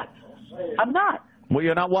 I'm not. I'm not. Well,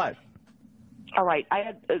 you're not what? All right,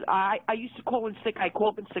 I used to call in sick. I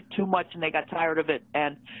called in sick too much, and they got tired of it,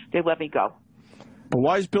 and they let me go. But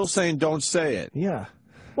why is Bill saying don't say it? Yeah.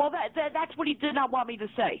 Well, that's what he did not want me to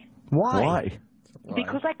say. Why?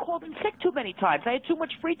 Because I called in sick too many times. I had too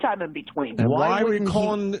much free time in between. And why were you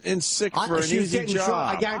calling in sick for an easy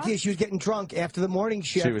job? I guarantee you she was getting drunk after the morning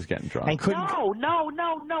shift. She was getting drunk. And couldn't...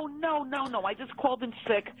 No. I just called in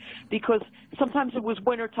sick because sometimes it was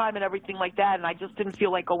winter time and everything like that, and I just didn't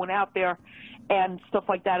feel like going out there and stuff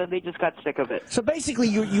like that, and they just got sick of it. So basically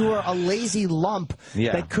you were a lazy lump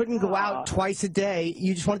that couldn't go out twice a day.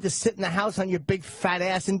 You just wanted to sit in the house on your big fat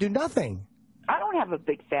ass and do nothing. I don't have a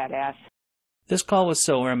big fat ass. This call was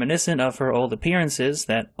so reminiscent of her old appearances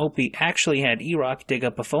that Opie actually had E-Rock dig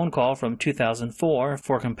up a phone call from 2004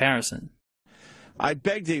 for comparison. I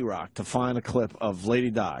begged E-Rock to find a clip of Lady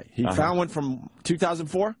Di. He found one from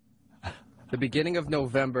 2004? The beginning of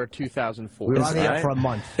November 2004. We were on the air for a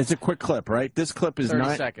month. It's a quick clip, right? This clip is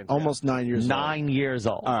 30 seconds, almost 9 years old. 9 years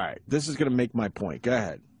old. All right. This is going to make my point. Go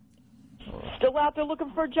ahead. Still out there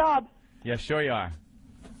looking for a job. Yeah, sure you are.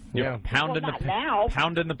 You're pounding, well, not now.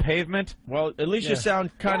 Pounding the pavement. Well, at least you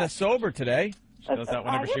sound kind of sober today. She does that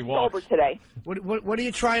whenever she I am walks. sober today. What are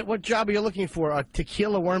you trying? What job are you looking for? A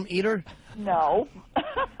tequila worm eater? No.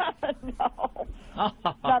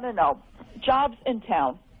 No. Jobs in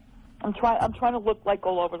town. I'm trying to look like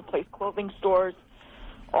all over the place. Clothing stores,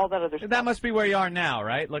 all that other stuff. That must be where you are now,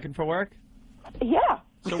 right? Looking for work? Yeah.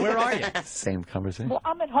 So where are you? Same conversation. Well,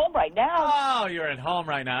 I'm at home right now. Oh, you're at home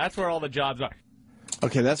right now. That's where all the jobs are.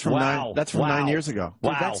 Okay, that's from 9 years ago.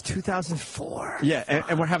 Dude, that's 2004. Yeah,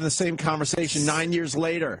 and we're having the same conversation 9 years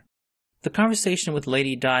later. The conversation with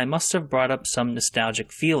Lady Di must have brought up some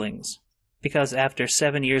nostalgic feelings, because after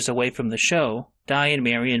 7 years away from the show, Di and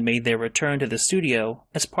Marion made their return to the studio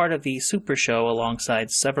as part of the Super Show alongside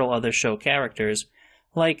several other show characters,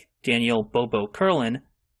 like Daniel Bobo Curlin,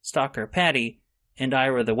 Stalker Patty, and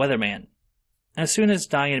Ira the Weatherman. As soon as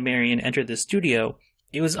Di and Marion entered the studio,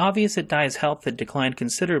 it was obvious that Di's health had declined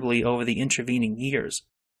considerably over the intervening years.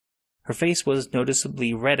 Her face was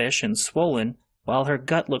noticeably reddish and swollen, while her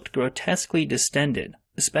gut looked grotesquely distended,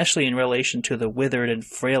 especially in relation to the withered and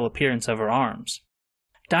frail appearance of her arms.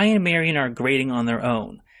 Di and Marion are grating on their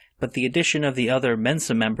own, but the addition of the other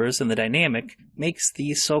Mensa members in the dynamic makes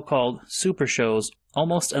these so-called super shows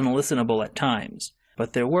almost unlistenable at times,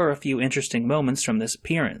 but there were a few interesting moments from this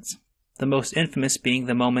appearance. The most infamous being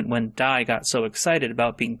the moment when Di got so excited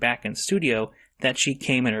about being back in studio that she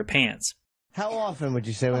came in her pants. How often would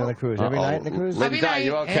you say we're on the cruise? Every night in the cruise? Lady Di,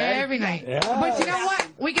 you okay? Every night. Yeah. But you know what?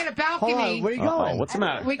 We get a balcony. Hold on, where are you going? What's the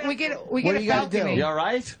matter? We get What do a you gotta balcony. do? You all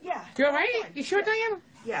right? Yeah. You all right? You sure, Diane?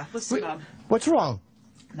 Yeah, listen, What's wrong?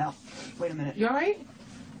 No. Wait a minute. You all right?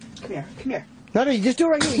 Come here. No, you just do it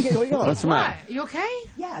right here. Where are you going? What's the matter? What? You okay?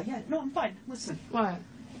 Yeah. No, I'm fine. Listen. What?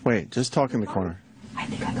 Wait, just talk in the corner. I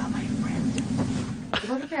think I got my friend.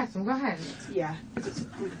 Go to the bathroom. Go ahead. Yeah. Did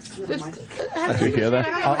you hear that?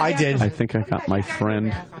 Oh, I did. I think I got my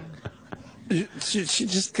friend. She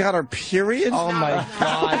just got her period? Oh, my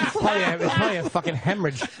God. It's probably a fucking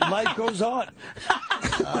hemorrhage. Life goes on.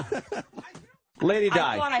 Lady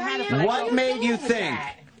Di, what made you think?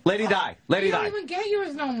 Lady Di. You don't even get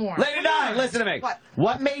yours no more. Lady Di, listen to me.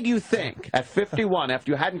 What made you think at 51,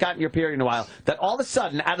 after you hadn't gotten your period in a while, that all of a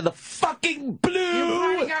sudden, out of the fucking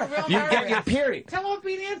blue, you get your period? Tell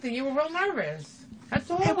Opie and Anthony you were real nervous. That's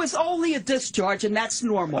all. It was only a discharge, and that's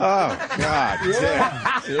normal. Oh,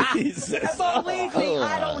 God. Jesus. Believe me,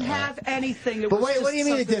 I don't have anything. But wait, what do you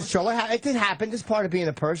mean a discharge? It did happen. It's part of being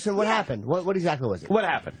a person. What happened? What exactly was it? What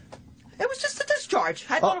happened? It was just a discharge.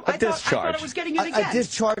 I thought I was getting it again. A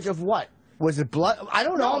discharge of what? Was it blood? I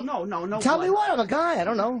don't know. No. Tell me what. I'm a guy. I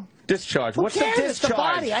don't know. Discharge. Who What's cares? the It's the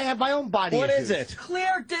discharge? body. I have my own body. What issues. is it?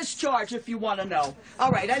 Clear discharge, if you want to know.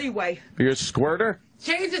 All right, anyway. You're a squirter?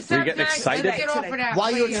 Change the Were subject. you getting excited? Let's get off of that.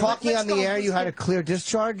 While you were please. talking Let's on the go. air, you had a clear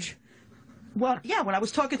discharge? Well, yeah, when I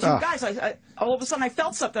was talking to you guys, I all of a sudden I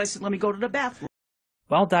felt something. I said, let me go to the bathroom.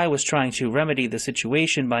 While Di was trying to remedy the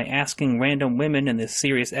situation by asking random women in the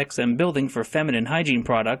Sirius XM building for feminine hygiene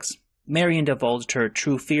products, Marion divulged her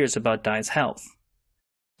true fears about Di's health.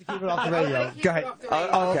 Keep it off the radio. Go ahead.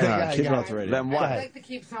 Okay, keep it off the radio. Then what? I'd like to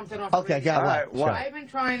keep something off Okay, the radio. got it. All right, what? I've been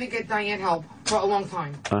trying to get Diane help for a long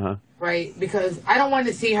time. Uh-huh. Right? Because I don't want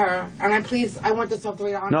to see her, and I want this off the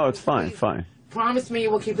radio. No, it's fine, fine. promise me you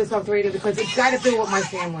will keep this off the radio because it's got to do with my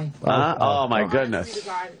family. Oh, my Honestly goodness. to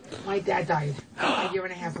God, my dad died a year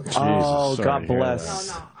and a half ago. Oh, sorry God to hear bless.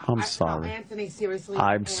 No, I'm sorry. No, Anthony, seriously.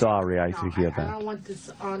 I'm sorry I no, hear I that. don't want this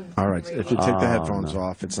on All right, the radio. if you take the Oh, headphones no.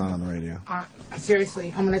 off, it's not on the radio.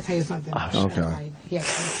 Seriously, I'm going to tell you something. Okay. He had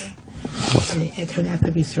cancer. And it turned out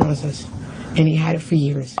to be cirrhosis. And he had it for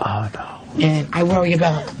years. Oh, no. And I worry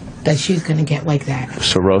about that she's going to get like that.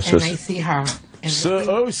 Cirrhosis. And I see her. And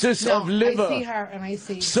Cirrhosis of liver. I see her and I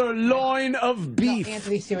see... Sirloin of beef. No,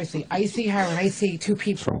 Anthony, seriously. I see her and I see two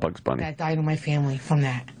people From Bugs Bunny. that died in my family from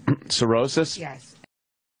that. Cirrhosis? Yes.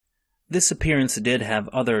 This appearance did have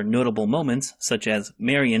other notable moments, such as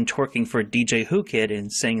Marion twerking for DJ Who Kid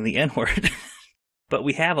and saying the N-word. But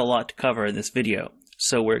we have a lot to cover in this video,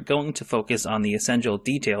 so we're going to focus on the essential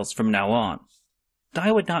details from now on.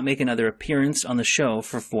 Di would not make another appearance on the show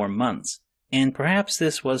for 4 months, and perhaps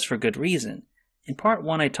this was for good reason. In part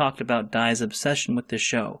 1 I talked about Di's obsession with the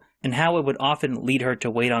show, and how it would often lead her to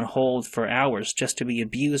wait on hold for hours just to be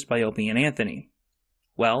abused by Opie and Anthony.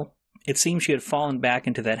 Well, it seems she had fallen back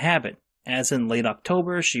into that habit, as in late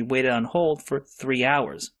October she waited on hold for 3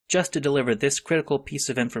 hours, just to deliver this critical piece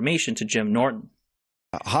of information to Jim Norton.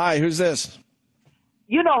 Hi, who's this?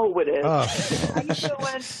 You know who it is. Oh. How you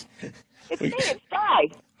doing? It's me, it's Di.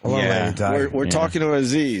 Hello, Yeah. Lady Di. We're talking to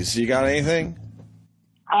Aziz. You got anything?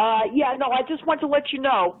 Yeah, no, I just want to let you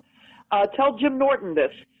know. Tell Jim Norton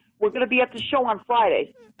this. We're going to be at the show on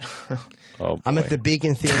Friday. I'm at the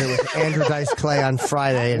Beacon Theater with Andrew Dice Clay on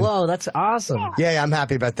Friday. And Whoa, that's awesome. yeah, I'm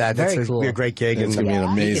happy about that. Very That's cool. be a great gig. It's going to be an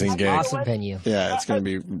amazing gig. Awesome venue. Yeah, it's going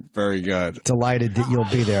to be very good. Delighted that you'll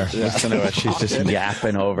be there. Listen to her. She's just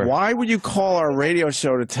yapping over. Why would you call our radio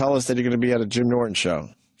show to tell us that you're going to be at a Jim Norton show?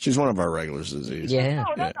 She's one of our regulars, Aziz. Yeah.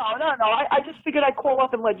 No. I just figured I'd call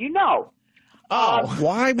up and let you know.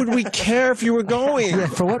 Why would we care if you were going? Yeah,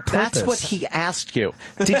 for what purpose? That's what he asked you.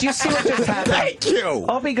 Did you see what just happened? Thank you.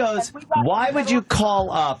 Opie goes, why would you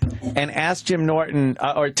call up and ask Jim Norton,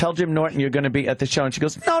 or tell Jim Norton you're going to be at the show? And she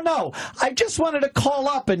goes, no, I just wanted to call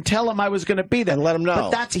up and tell him I was going to be there. And let him know.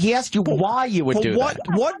 But he asked you why you would do that.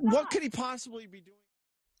 What could he possibly be doing?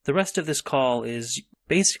 The rest of this call is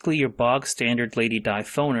basically your bog-standard Lady Di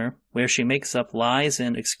phoner, where she makes up lies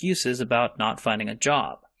and excuses about not finding a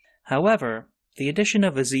job. However, the addition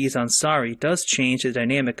of Aziz Ansari does change the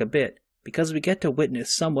dynamic a bit, because we get to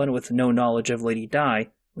witness someone with no knowledge of Lady Di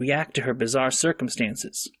react to her bizarre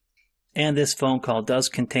circumstances. And this phone call does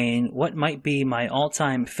contain what might be my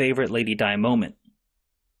all-time favorite Lady Di moment.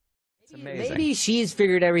 Maybe she's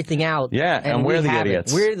figured everything out. Yeah, and we're we the haven't.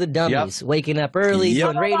 idiots. We're the dummies. Yep. Waking up early, Yep.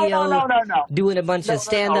 doing radio, No. doing a bunch of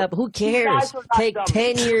stand-up. Who cares? guys are not Take dummies.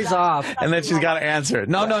 10 years off. And then she's got to answer it.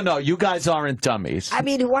 No, you guys aren't dummies. I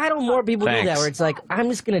mean, why don't more people do that? Thanks. Where it's like, I'm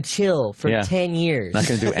just going to chill for Yeah. 10 years. Not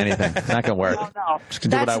going to do anything. Not going to work. Just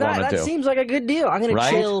going to do what I want to That do. seems like a good deal. I'm going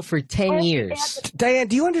Right? to chill for 10 years. Diane,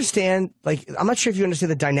 do you understand, like, I'm not sure if you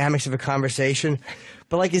understand the dynamics of a conversation,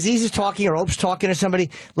 but like Aziz is talking or Ope's talking to somebody,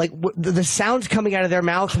 like the sounds coming out of their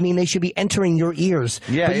mouth mean they should be entering your ears.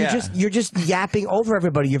 Yeah, but yeah. you're just yapping over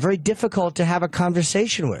everybody. You're very difficult to have a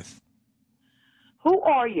conversation with. Who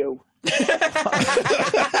are you?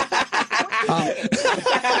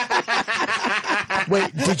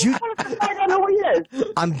 Wait, did you? I don't know who he is.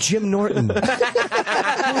 I'm Jim Norton.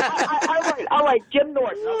 All right, Jim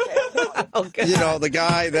Norton. Okay. You know, the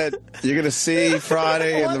guy that you're going to see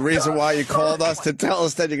Friday, and the reason why you called us to tell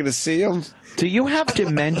us that you're going to see him. Do you have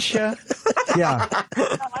dementia? Yeah. No,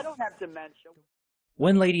 I don't have dementia.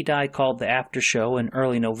 When Lady Di called the after show in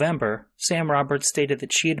early November, Sam Roberts stated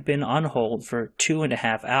that she had been on hold for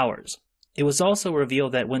 2.5 hours. It was also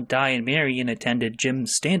revealed that when Di and Marion attended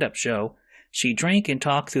Jim's stand-up show, she drank and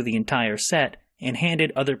talked through the entire set and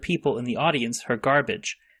handed other people in the audience her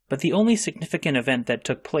garbage. But the only significant event that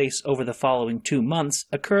took place over the following 2 months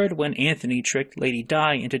occurred when Anthony tricked Lady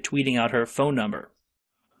Di into tweeting out her phone number.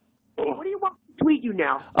 What do you want me to tweet you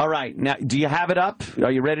now? All right. Now, do you have it up?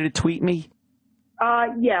 Are you ready to tweet me?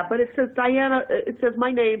 Yeah, but it says Diana, it says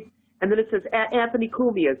my name, and then it says Anthony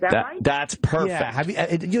Cumia. Is that right? That's perfect. Yeah,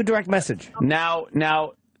 have you direct message. Now,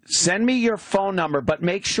 send me your phone number, but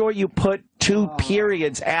make sure you put 2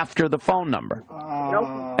 periods after the phone number.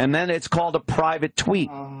 And then it's called a private tweet.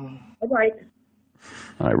 All right.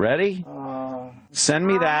 All right, ready? Send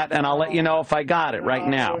me that, and I'll let you know if I got it right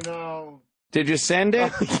now. Did you send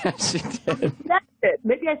it? Yes, you did. That's it.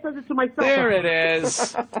 Maybe I sent it to myself. There it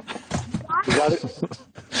is. You got it?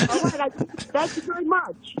 All right. Thank you very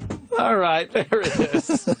much. All right, there it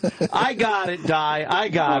is. I got it, Di. I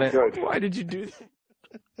got it. Why did you do that?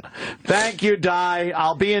 Thank you, Di.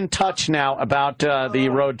 I'll be in touch now about the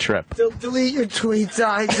road trip. Delete your tweet,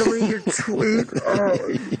 Di. Delete your tweet. Oh,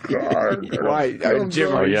 God. Why?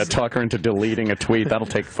 Jim, Oh, yeah, talk her into deleting a tweet. That'll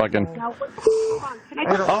take fucking...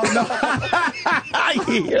 Oh,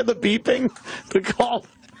 no. You hear the beeping? The call.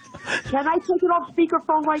 Can I take it off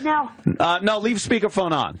speakerphone right now? No, leave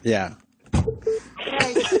speakerphone on. Yeah.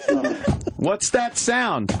 What's that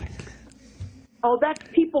sound? Oh, that's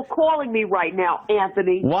people calling me right now,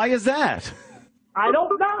 Anthony. Why is that? I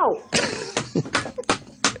don't know.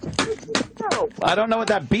 I don't know what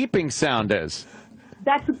that beeping sound is.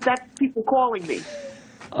 That's people calling me.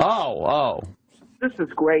 Oh. This is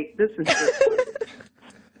great. This is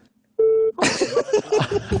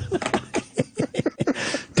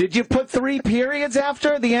Did you put 3 periods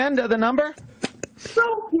after the end of the number?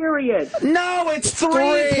 No period. No, it's 3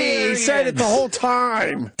 periods. He said it the whole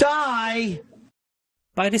time. Die.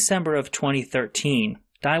 By December of 2013,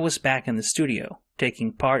 Di was back in the studio,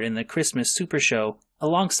 taking part in the Christmas Super Show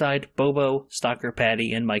alongside Bobo, Stalker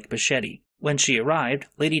Patty, and Mike Bichetti. When she arrived,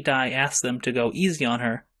 Lady Di asked them to go easy on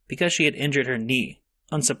her because she had injured her knee.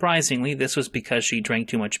 Unsurprisingly, this was because she drank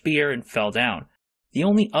too much beer and fell down. The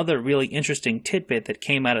only other really interesting tidbit that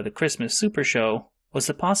came out of the Christmas Super Show was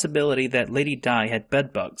the possibility that Lady Di had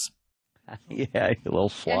bedbugs. Yeah, you little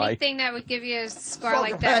fly. Anything that would give you a scar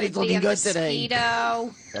like that Patty's would be a looking good today.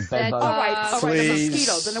 mosquito. Bed bug. All right, a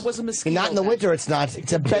mosquito. Then it was a mosquito. Not in the winter, it's not.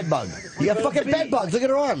 It's a bed bug. You got fucking bed bugs. Look at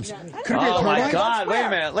her arms. Oh, my God. Wait a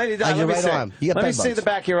minute. Lady Di, On your right arm. You got let me bed see bugs. the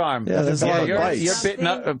back of your arm. Yeah, there's a lot of bites. You're bitten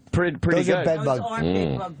up pretty Those good. are bed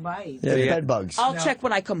bugs. Yeah, bed bugs. I'll check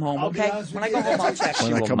when I come home, okay? When I go home, I'll check.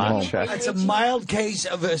 When I come home. It's a mild case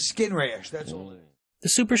of a skin rash, that's all. The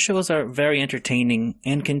Super Shows are very entertaining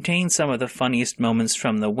and contain some of the funniest moments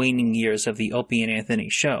from the waning years of the Opie and Anthony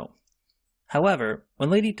show. However, when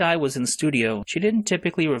Lady Di was in studio, she didn't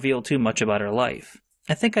typically reveal too much about her life.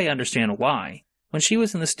 I think I understand why. When she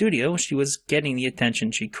was in the studio, she was getting the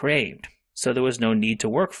attention she craved, so there was no need to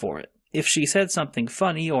work for it. If she said something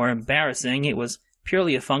funny or embarrassing, it was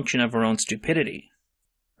purely a function of her own stupidity.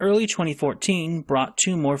 Early 2014 brought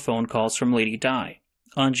 2 more phone calls from Lady Di.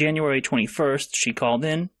 On January 21st, she called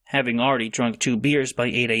in, having already drunk 2 beers by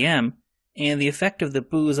 8 a.m., and the effect of the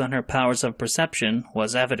booze on her powers of perception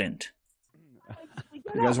was evident.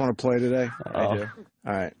 You guys want to play today? I do.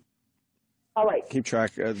 All right. All right. Keep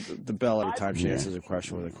track of the bell every time she answers a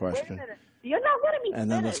question with a question. You're not letting me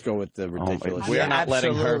And then let's go with the ridiculous. We are not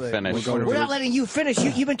letting her finish. We're not letting you finish.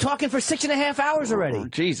 You've been talking for 6.5 hours already.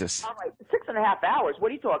 Jesus. All right, 6.5 hours. What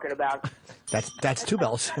are you talking about? That's 2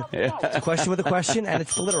 bells. It's a question with a question, and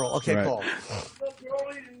it's literal. Okay, Right. Paul.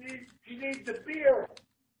 She needs the beer.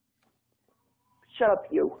 Shut up,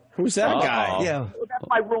 you. Who's that guy? Yeah. Well, that's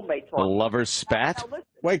my roommate The talking. lover's spat?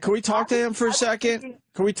 Wait, can we talk to him for a second?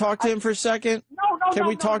 Can we talk to him for a second? No, Can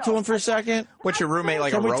we talk to him for a second? What's your roommate,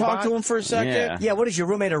 like Can a we robot? talk to him for a second? Yeah. Yeah, what is your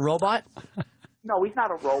roommate, a robot? No, he's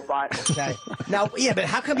not a robot. Okay. Now, yeah, but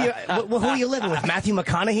how come you... who are you living with, Matthew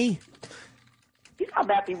McConaughey? He's not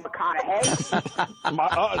Matthew McConaughey.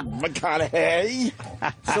 McConaughey.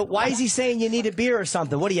 So why is he saying you need a beer or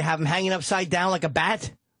something? What, do you have him hanging upside down like a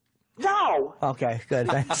bat? No. Okay, good,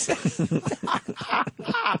 thanks.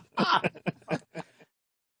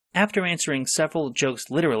 After answering several jokes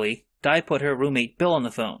literally, Di put her roommate Bill on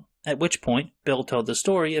the phone, at which point Bill told the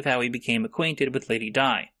story of how he became acquainted with Lady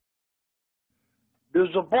Di.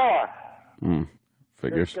 There's a bar.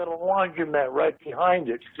 Figures. It's got a laundromat right behind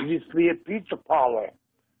it. It used to be a pizza parlor,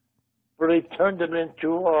 but they turned it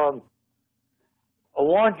into a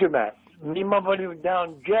laundromat. Me and my buddy were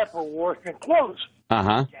down Jeff were washing clothes.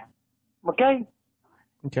 Uh-huh. Okay?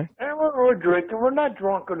 Okay. And we're drinking. We're not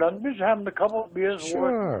drunk or nothing. Just having a couple of beers,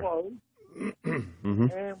 Sure. washing clothes. Mm-hmm.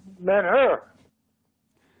 And met her.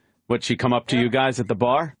 Would she come up to you guys at the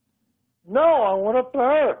bar? No, I went up to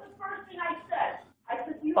her. First thing I said. I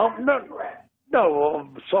said, you Oh, no,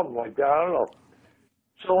 something like that. I don't know.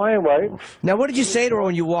 So anyway. Now, what did you say to her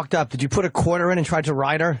when you walked up? Did you put a quarter in and try to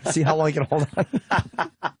ride her? See how long you can hold on?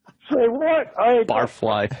 Say what?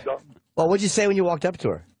 Barfly. Well, what'd you say when you walked up to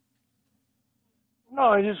her? No,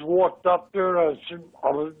 I just walked up there and I said,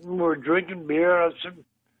 we were drinking beer. I said,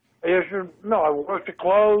 I asked her, no, I washed the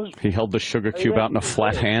clothes. He held the sugar cube out in a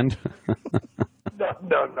flat hand.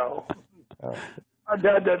 No.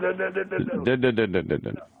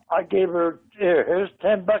 I gave her, here's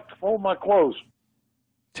 $10 to fold my clothes.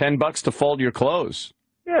 $10 to fold your clothes.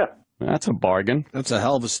 Yeah. That's a bargain. That's a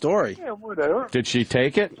hell of a story. Yeah, whatever. Did she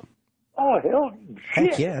take it? Oh, hell,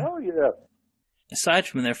 Heck shit. yeah. Hell yeah. Aside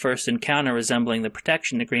from their first encounter resembling the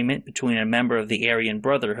protection agreement between a member of the Aryan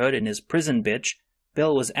Brotherhood and his prison bitch,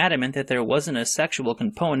 Bill was adamant that there wasn't a sexual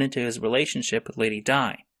component to his relationship with Lady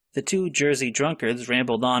Di. The two Jersey drunkards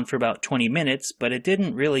rambled on for about 20 minutes, but it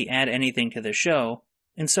didn't really add anything to the show,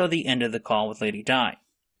 and so they ended the call with Lady Di.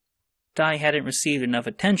 Di hadn't received enough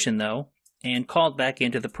attention, though, and called back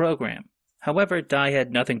into the program. However, Di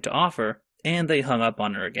had nothing to offer, and they hung up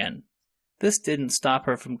on her again. This didn't stop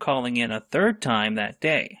her from calling in a third time that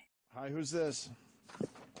day. Hi, who's this?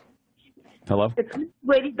 Hello? It's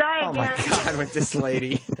Lady Di again. Oh my God, with this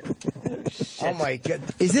lady. Oh my God!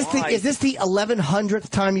 Is this the 1100th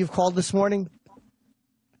time you've called this morning?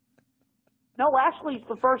 No, actually, it's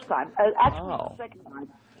the first time. Actually, it's the second time.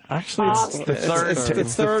 Actually, it's the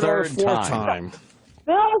third or fourth time.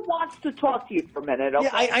 Bill wants to talk to you for a minute. Okay?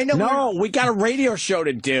 Yeah, I know. No, we got a radio show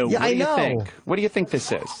to do. Yeah, I know. What do you think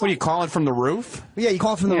this is? What are you calling from the roof? Yeah, you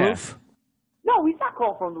calling from the roof? No, he's not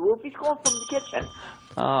calling from the roof. He's calling from the kitchen.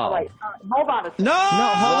 Oh. All right, hold on a second. No!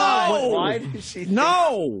 hold on. Why did she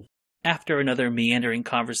No! After another meandering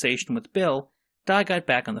conversation with Bill, Di got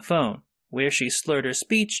back on the phone, where she slurred her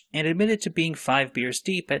speech and admitted to being 5 beers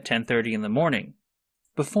deep at 10:30 in the morning.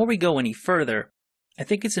 Before we go any further, I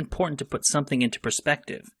think it's important to put something into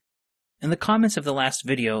perspective. In the comments of the last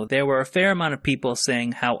video, there were a fair amount of people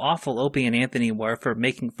saying how awful Opie and Anthony were for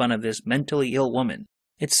making fun of this mentally ill woman.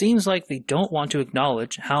 It seems like they don't want to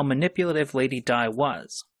acknowledge how manipulative Lady Di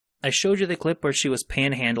was. I showed you the clip where she was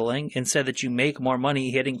panhandling and said that you make more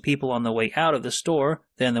money hitting people on the way out of the store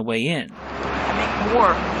than the way in. I make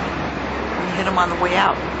more when you hit them on the way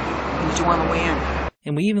out than you do on the way in.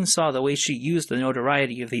 And we even saw the way she used the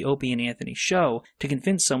notoriety of the Opie and Anthony show to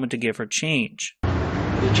convince someone to give her change. What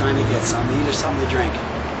are you trying to get? Something to eat or something to drink?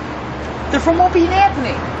 They're from Opie and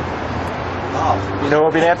Anthony. Oh. You know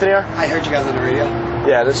Opie and Anthony are? I heard you guys on the radio.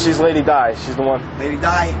 Yeah, she's Lady Di. She's the one. Lady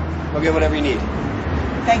Di, go get whatever you need.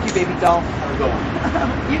 Thank you, baby doll. Have a good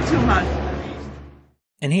one. You too, hon.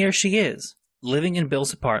 And here she is, living in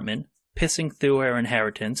Bill's apartment, pissing through her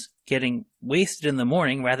inheritance, getting wasted in the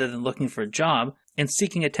morning rather than looking for a job, and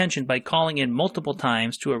seeking attention by calling in multiple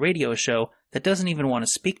times to a radio show that doesn't even want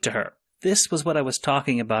to speak to her. This was what I was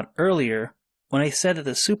talking about earlier when I said that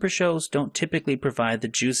the super shows don't typically provide the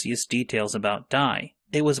juiciest details about Di.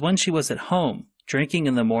 It was when she was at home, drinking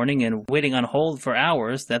in the morning and waiting on hold for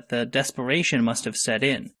hours, that the desperation must have set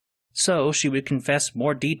in. So she would confess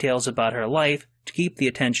more details about her life to keep the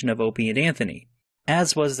attention of Opie and Anthony,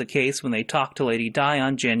 as was the case when they talked to Lady Di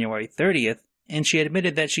on January 30th, and she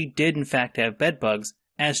admitted that she did in fact have bedbugs,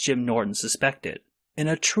 as Jim Norton suspected. In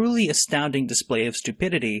a truly astounding display of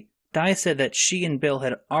stupidity, Di said that she and Bill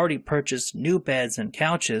had already purchased new beds and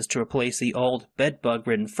couches to replace the old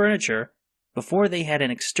bedbug-ridden furniture before they had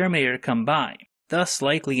an exterminator come by, thus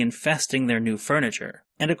likely infesting their new furniture.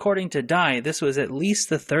 And according to Di, this was at least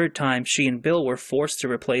the third time she and Bill were forced to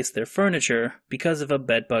replace their furniture because of a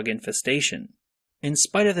bedbug infestation. In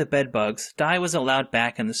spite of the bedbugs, Di was allowed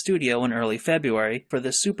back in the studio in early February for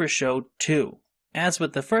the Super Show 2. As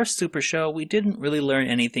with the first Super Show, we didn't really learn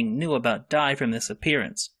anything new about Di from this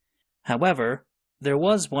appearance. However, there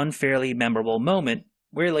was one fairly memorable moment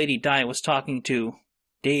where Lady Di was talking to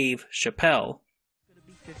Dave Chappelle.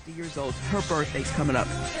 50 years old. Her birthday's coming up.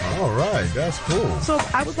 All right, that's cool. So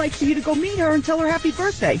I would like for you to go meet her and tell her happy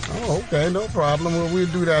birthday. Oh, okay, no problem. Well, we'll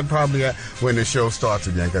do that probably when the show starts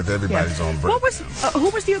again, because everybody's on break. Who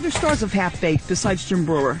was the other stars of Half Baked besides Jim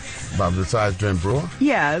Brewer? Besides Jim Brewer?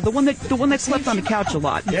 Yeah, the one that slept on the couch a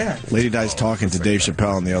lot. Yeah. Lady Di's talking to Dave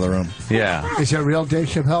Chappelle in the other room. Yeah. Is that real Dave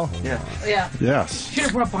Chappelle? Yeah. Yeah. Yes. Should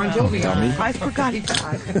have brought Bon Jovi on. I forgot. He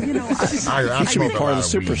should be part of the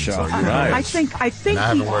Super Show. Right. I think. I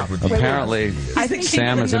haven't worked with Apparently,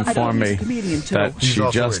 Sam has informed me that she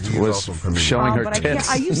just was showing her tits.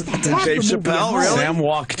 I used to have Dave Chappelle, really? Sam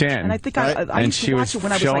walked in, and I think and she was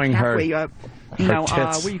showing her tits.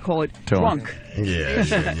 What do you call it? Drunk. Yeah.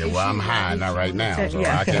 Well, I'm high now right now, so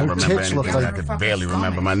I can't remember anything. I could barely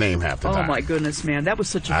remember my name half the time. Oh my goodness, man, that was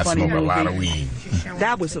such a funny movie. I smoke a lot of weed.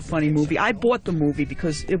 That was a funny movie. I bought the movie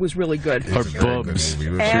because it was really good. Her boobs. She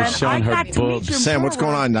was showing her boobs. Sam, what's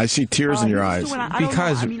going on? I see tears in your eyes.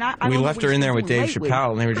 Because we left her in there with Dave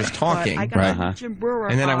Chappelle, and they were just talking. Right.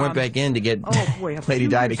 And then I went back in to get Lady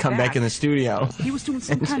Di to come back in the studio. He was doing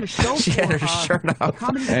some kind of show. She had her shirt off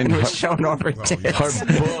and was showing off her tits. Her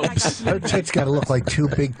boobs. Her tits got to look like two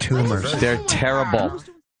big tumors. They're terrible.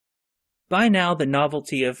 By now, the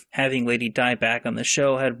novelty of having Lady Di back on the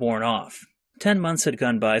show had worn off. 10 months had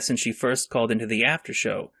gone by since she first called into the after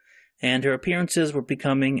show, and her appearances were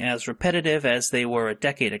becoming as repetitive as they were a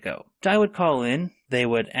decade ago. Di would call in, they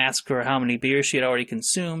would ask her how many beers she had already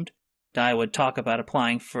consumed, Di would talk about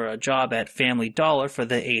applying for a job at Family Dollar for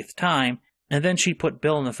the 8th time, and then she'd put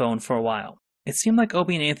Bill on the phone for a while. It seemed like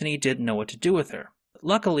Opie and Anthony didn't know what to do with her.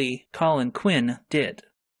 Luckily, Colin Quinn did.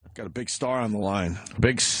 Got a big star on the line.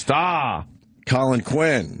 Big star. Colin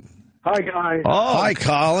Quinn. Hi, guys. Oh, hi,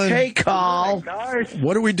 Colin. Hey, Col. Guys.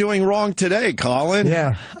 What are we doing wrong today, Colin?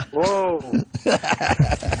 Yeah. Whoa.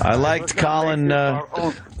 I liked Colin.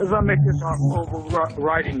 Let's not make this our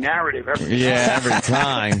overriding narrative every Every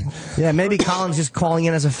time. Yeah, maybe Colin's just calling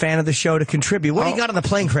in as a fan of the show to contribute. What do you got on the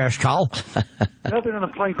plane crash, Col? Nothing on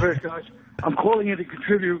the plane crash, guys. I'm calling in to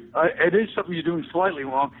contribute. It is something you're doing slightly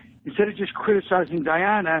wrong. Instead of just criticizing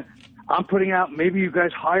Diana, I'm putting out maybe you guys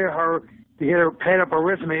hire her to get her pad up her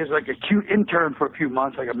resume as like a cute intern for a few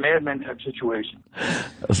months, like a Mad Men type situation.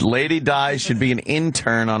 Lady Di should be an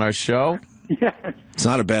intern on our show. Yeah. It's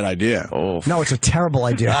not a bad idea. Oh, No, it's a terrible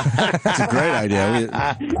idea. It's a great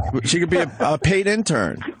idea. She could be a paid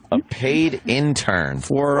intern. A paid intern.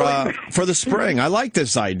 For the spring. I like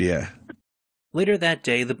this idea. Later that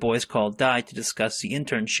day, the boys called Di to discuss the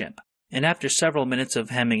internship, and after several minutes of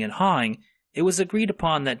hemming and hawing, it was agreed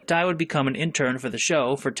upon that Di would become an intern for the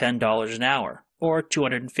show for $10 an hour, or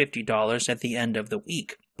 $250 at the end of the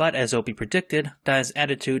week. But as Opie predicted, Di's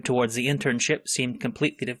attitude towards the internship seemed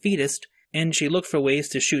completely defeatist, and she looked for ways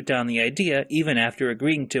to shoot down the idea even after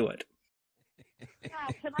agreeing to it. Now,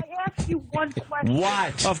 can I ask you one question?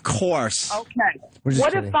 What? Of course. Okay. We're just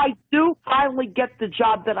What kidding. if I do finally get the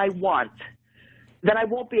job that I want? Then I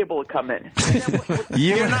won't be able to come in.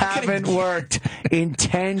 You haven't worked in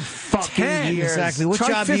 10 fucking years. Exactly. What Try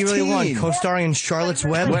job do you really 15. want? Co-starring in Charlotte's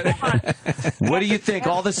Web? What do you think?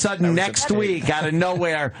 All of a sudden, next week, out of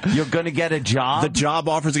nowhere, you're going to get a job? The job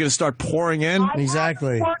offers are going to start pouring in?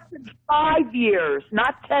 Exactly. I worked in 5 years,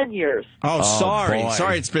 not 10 years. Oh, sorry. boy.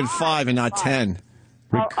 Sorry, it's been 5 and not 10.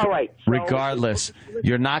 All right. So, Regardless,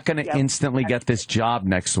 you're not going to instantly get this job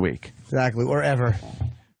next week. Exactly. Or ever.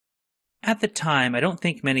 At the time, I don't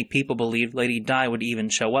think many people believed Lady Di would even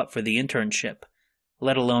show up for the internship,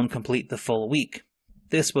 let alone complete the full week.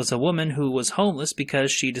 This was a woman who was homeless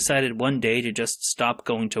because she decided one day to just stop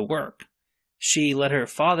going to work. She let her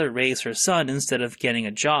father raise her son instead of getting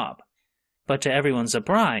a job. But to everyone's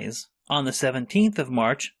surprise, on the 17th of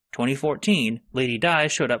March, 2014, Lady Di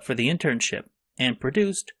showed up for the internship and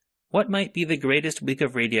produced what might be the greatest week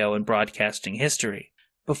of radio in broadcasting history.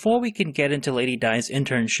 Before we can get into Lady Di's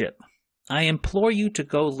internship, I implore you to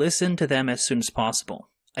go listen to them as soon as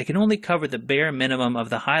possible. I can only cover the bare minimum of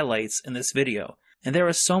the highlights in this video, and there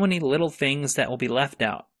are so many little things that will be left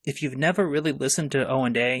out. If you've never really listened to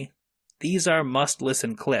O&A, these are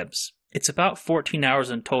must-listen clips. It's about 14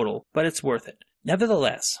 hours in total, but it's worth it.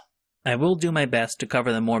 Nevertheless, I will do my best to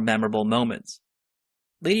cover the more memorable moments.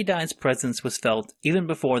 Lady Di's presence was felt even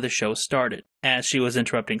before the show started, as she was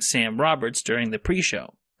interrupting Sam Roberts during the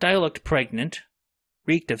pre-show. Di looked pregnant,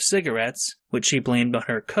 reeked of cigarettes, which she blamed on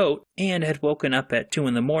her coat, and had woken up at 2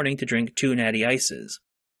 in the morning to drink 2 natty ices.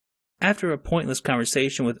 After a pointless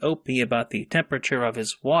conversation with Opie about the temperature of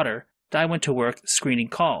his water, Di went to work screening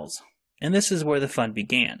calls, and this is where the fun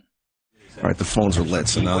began. All right, the phones are lit,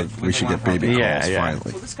 so now we should get baby calls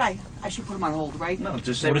finally. Well, this guy, I should put him on hold, right? No,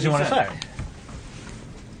 just say what does he want to say?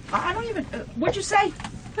 I don't even... what'd you say?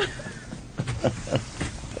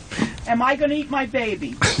 Am I going to eat my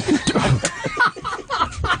baby?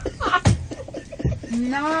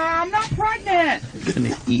 No, I'm not pregnant. I'm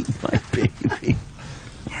going to eat my baby.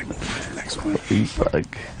 All right, move on to the next one.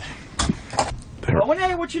 Fuck. Oh,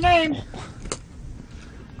 hey, what's your name?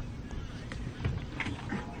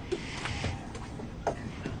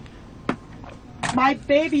 My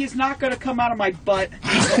baby is not going to come out of my butt.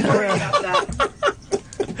 Don't worry about that.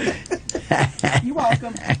 You're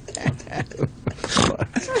welcome.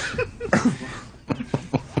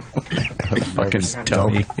 Fucking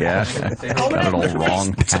dummy. Yeah. Got it all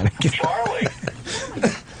wrong. Charlie.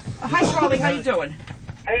 Hi, Charlie. How you doing?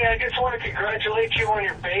 Hey, I just want to congratulate you on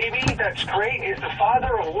your baby. That's great. Is the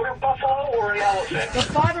father a water buffalo or an elephant? The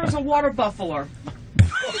father is a water buffalo.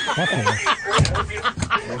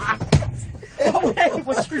 Oh, hey,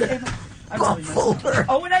 what's your name? Buffalo.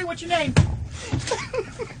 Oh, hey, what's your name?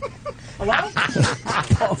 Hello?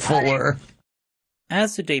 Buffalo.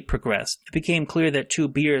 As the day progressed, it became clear that 2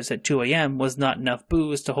 beers at 2 a.m. was not enough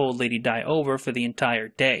booze to hold Lady Di over for the entire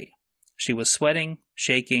day. She was sweating,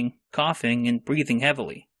 shaking, coughing, and breathing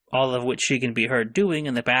heavily, all of which she can be heard doing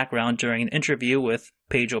in the background during an interview with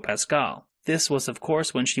Pedro Pascal. This was, of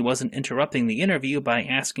course, when she wasn't interrupting the interview by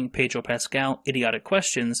asking Pedro Pascal idiotic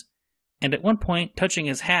questions, and at one point touching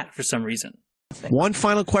his hat for some reason. One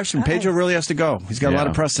final question. Pedro really has to go. He's got a lot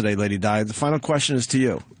of press today, Lady Di. The final question is to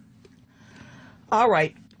you. All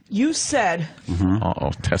right. You said...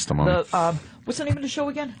 Uh-oh, testimony. What's the name of the show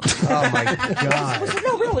again? Oh, my God.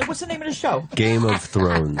 No, really, what's the name of the show? Game of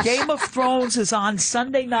Thrones. Game of Thrones is on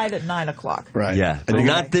Sunday night at 9 o'clock. Right. Yeah. And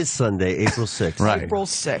not this Sunday, April 6th. Right. April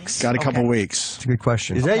 6th. Got a couple weeks. It's a good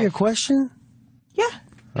question. Is that your question? Yeah.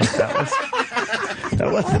 That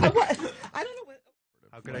wasn't it.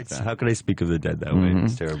 How could I speak of the dead that way?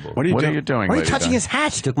 It's terrible. What are you doing? Why are you touching his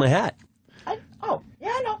hat? He took my hat.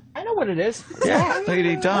 Yeah, I know what it is. Yeah,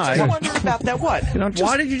 Lady Di. I'm wondering about that. What?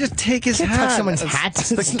 Why did you just take his hat? Touch someone's hat. It's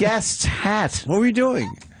the guest's hat. What were you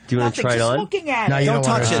doing? Do you want to try it on? Looking at No, it. you Don't don't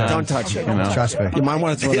touch want it. to. Don't touch it. Trust me. You might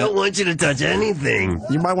want to throw They that. don't want you to touch anything.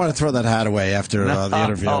 You might want to throw that hat away after the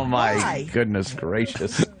interview. Oh, my Why? goodness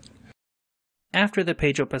gracious. After the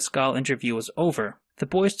Pedro Pascal interview was over, the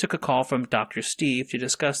boys took a call from Dr. Steve to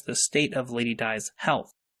discuss the state of Lady Di's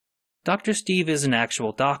health. Dr. Steve is an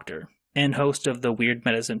actual doctor and host of the Weird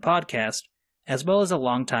Medicine podcast, as well as a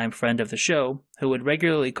longtime friend of the show who would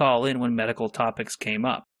regularly call in when medical topics came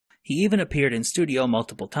up. He even appeared in studio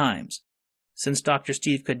multiple times. Since Dr.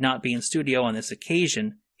 Steve could not be in studio on this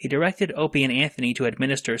occasion, he directed Opie and Anthony to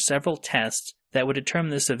administer several tests that would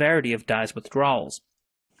determine the severity of Di's withdrawals.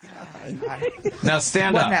 Now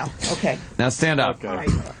stand What up. now? Okay. Now stand up. Okay.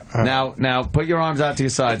 Now put your arms out to your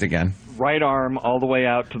sides again. Right arm all the way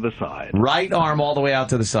out to the side. Right arm all the way out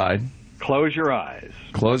to the side. Close your eyes.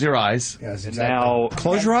 Close your eyes. Yes, And now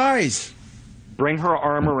Close your eyes. bring her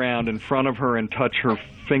arm around in front of her and touch her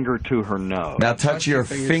finger to her nose. Now touch your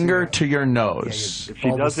finger to your nose. If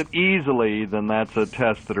she does it easily, then that's a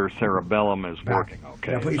test that her cerebellum is working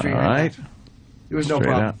okay. All right. There was no Straight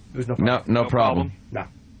problem. out. There was no problem. No problem. No.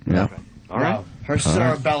 No. All right. Her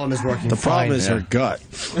cerebellum is working The problem fine. is her gut.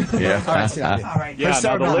 Yeah. All right, sit down. All right. Yeah, now the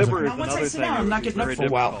cerebellum is liver is Now, once I another sit thing. down, I'm not getting up Very for a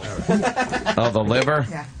while. difficult. Oh, the liver?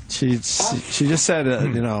 Yeah. She just said,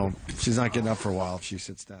 she's not getting up for a while if she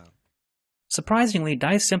sits down. Surprisingly,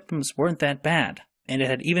 Di's symptoms weren't that bad, and it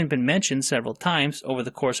had even been mentioned several times over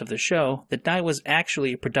the course of the show that Di was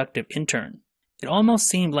actually a productive intern. It almost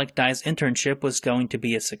seemed like Di's internship was going to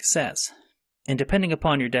be a success, and depending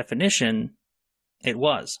upon your definition, it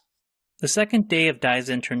was. The second day of Di's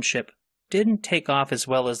internship didn't take off as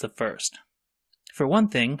well as the first. For one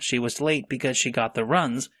thing, she was late because she got the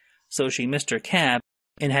runs, so she missed her cab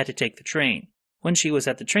and had to take the train. When she was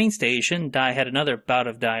at the train station, Di had another bout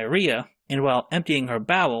of diarrhea, and while emptying her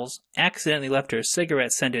bowels, accidentally left her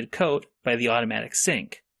cigarette-scented coat by the automatic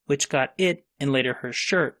sink, which got it and later her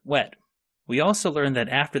shirt wet. We also learned that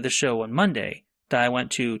after the show on Monday, Di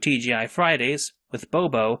went to TGI Fridays with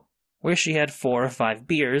Bobo, where she had 4 or 5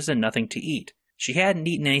 beers and nothing to eat. She hadn't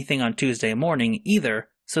eaten anything on Tuesday morning either,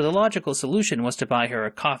 so the logical solution was to buy her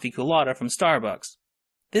a coffee culotta from Starbucks.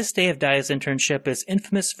 This day of Di's internship is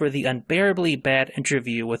infamous for the unbearably bad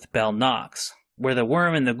interview with Belle Knox, where the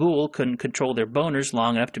worm and the ghoul couldn't control their boners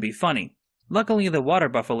long enough to be funny. Luckily, the water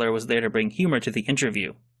buffalo was there to bring humor to the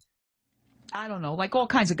interview. I don't know, like all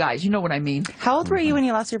kinds of guys. You know what I mean? How old were you when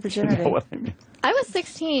you lost your virginity? I was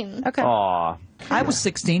 16. Okay. Aw. I was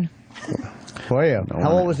 16. For you.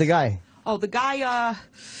 How old was the guy? Oh, the guy,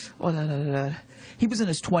 he was in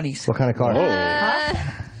his 20s. What kind of car?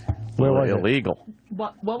 Where was it? Illegal.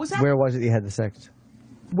 What was that? Where was it you had the sex?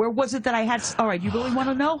 Where was it that I had? All right, you really want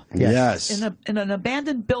to know? Yes. In an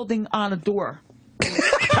abandoned building on a door. I'm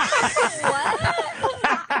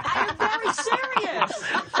very serious.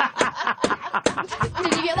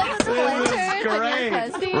 Did you get like a splinter? Great,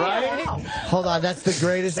 right? Hold on, that's the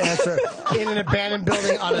greatest answer. In an abandoned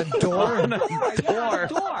building on a door? Door.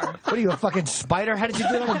 What are you, a fucking spider? How did you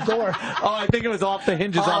do it on a door? Oh, I think it was off the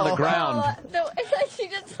hinges on the ground. No, I thought she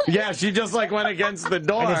just like... Yeah, she just like went against the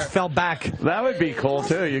door. And it fell back. That would be cool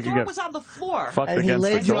too. You The could door get was on the floor. fucked And he against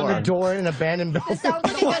laid the you door. on the door in an abandoned building.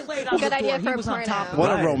 Sounds like a good idea for a porno.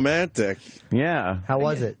 What a romantic. Yeah. How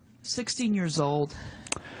was it? 16 years old.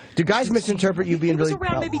 Do guys misinterpret you being He was really...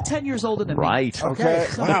 around maybe 10 years older than me. Right. Okay.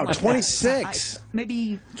 Wow, 26.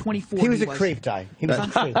 Maybe 24. He was a creep, Di. He was a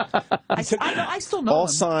creep. I still know All him.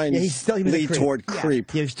 signs Yeah, he was a lead creep. toward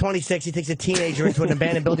creep. He was 26. He takes a teenager into an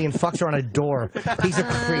abandoned building and fucks her on a door. He's a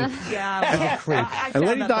creep. Yeah, He's a creep. I And found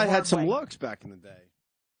Lady that the Di had hard some way. looks back in the day.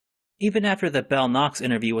 Even after the Belle Knox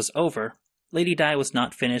interview was over, Lady Di was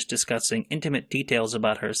not finished discussing intimate details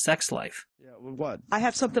about her sex life. Yeah, what? I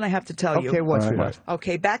have something I have to tell you. Okay, what's All right. yours?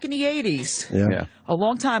 Okay, back in the 80s, Yeah. a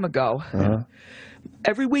long time ago,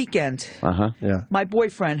 every weekend, Yeah. my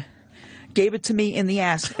boyfriend gave it to me in the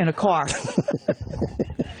ass in a car.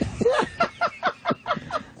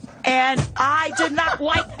 And I did not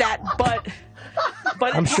like that, but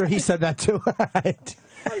I'm sure he said that too.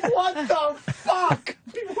 What the fuck?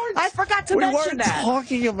 I forgot to We mention weren't that.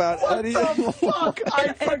 talking about What any. the fuck?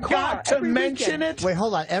 I forgot to mention it. Wait,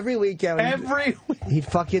 hold on. Every weekend. He'd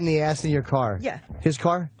fuck you in the ass in your car. Yeah. His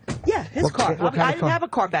car? Yeah, his What car. kind of I didn't car? have a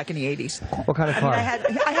car back in the 80s. What kind of car? I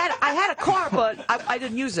had a car, but I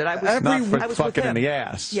didn't use it. I was Not for I was fucking with in him. the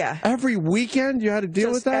ass. Yeah. Every weekend you had to deal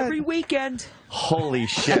with Just that? every weekend. Holy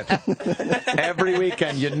shit. Every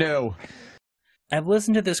weekend you knew. I've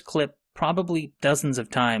listened to this clip probably dozens of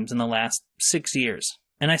times in the last 6 years,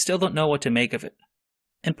 and I still don't know what to make of it.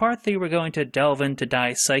 In part 3, we're going to delve into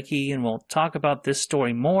Di's psyche, and we'll talk about this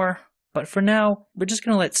story more, but for now, we're just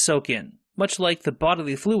going to let it soak in, much like the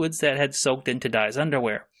bodily fluids that had soaked into Di's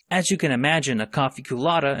underwear. As you can imagine, a coffee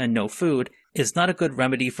culotta and no food is not a good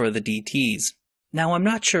remedy for the DTs. Now, I'm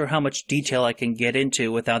not sure how much detail I can get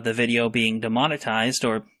into without the video being demonetized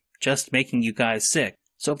or just making you guys sick.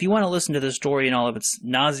 So if you want to listen to the story in all of its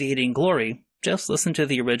nauseating glory, just listen to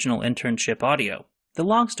the original internship audio. The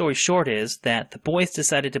long story short is that the boys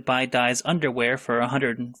decided to buy Di's underwear for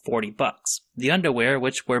 $140. The underwear,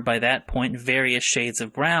 which were by that point various shades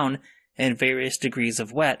of brown and various degrees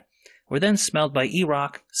of wet, were then smelled by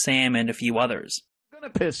E-Rock, Sam, and a few others. You're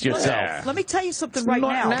gonna piss yourself. Let me tell you something It's right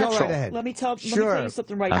not now. natural. Go right ahead. Let me tell Sure. you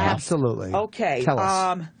something right now. Absolutely. Okay. Tell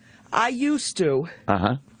us. I used to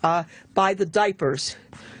buy the diapers,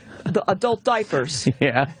 the adult diapers.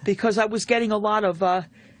 Yeah. Because I was getting a lot of,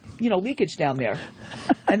 leakage down there.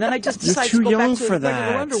 And then I just You're decided too to go young back to for the regular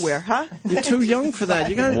that. underwear, huh? You're too young for that.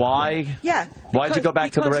 You got Why? Yeah. Why'd you go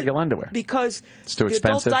back to the because- regular underwear? Because It's too the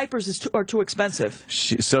expensive? adult diapers are too expensive.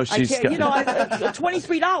 So I she's can't,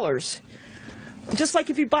 $23. Just like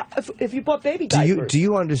if you bought baby diapers. Do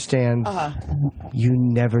you understand? You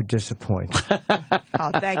never disappoint.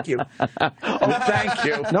 Oh, thank you. Thank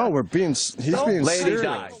you. No, he's being Lady serious.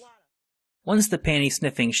 Di. Once the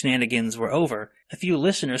panty-sniffing shenanigans were over, a few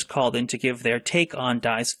listeners called in to give their take on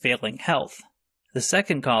Di's failing health. The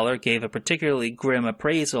second caller gave a particularly grim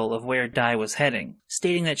appraisal of where Di was heading,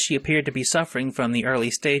 stating that she appeared to be suffering from the early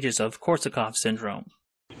stages of Korsakoff syndrome.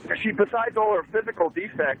 Besides all her physical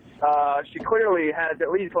defects, she clearly has at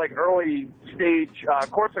least early stage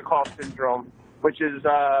Korsakoff syndrome, which is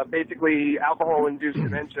basically alcohol-induced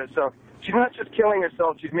dementia. So she's not just killing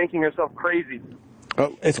herself; she's making herself crazy.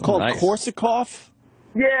 Oh, it's called Korsakoff?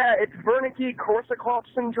 Yeah, it's Wernicke-Korsakoff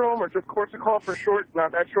syndrome, or just Korsakoff for short.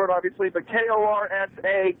 Not that short, obviously, but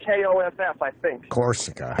Korsakoff, I think.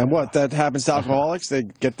 Corsica. And what, that happens to alcoholics? They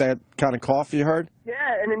get that kind of cough, you heard?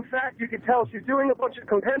 Yeah, and in fact, you can tell she's doing a bunch of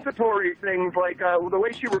compensatory things, like the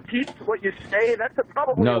way she repeats what you say. That's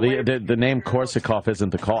probably No, the name Korsakoff isn't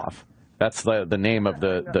the cough. That's the name of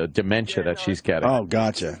the dementia that she's getting. Oh,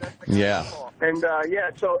 gotcha. Yeah. And,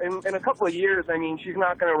 so in a couple of years, I mean, she's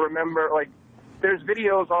not going to remember, there's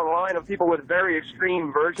videos online of people with very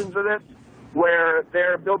extreme versions of this, where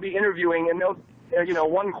they'll be interviewing, and they'll,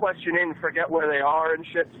 one question in, forget where they are and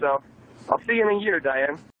shit, so I'll see you in a year,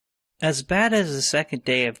 Diane. As bad as the second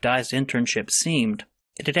day of Di's internship seemed,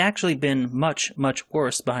 it had actually been much, much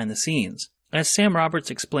worse behind the scenes. As Sam Roberts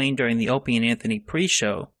explained during the Opie and Anthony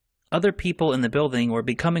pre-show, other people in the building were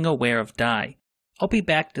becoming aware of Di. Opie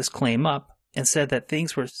backed his claim up and said that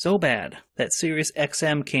things were so bad that Sirius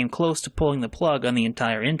XM came close to pulling the plug on the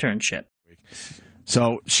entire internship.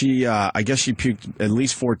 So she, I guess she puked at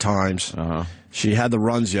least 4 times. She had the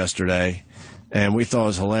runs yesterday, and we thought it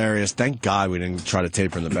was hilarious. Thank God we didn't try to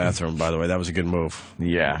tape her in the bathroom, by the way. That was a good move.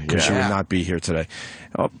 Yeah. Because she would not be here today.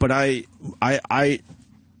 But I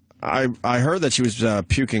heard that she was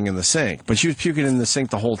puking in the sink, but she was puking in the sink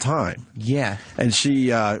the whole time. Yeah. And she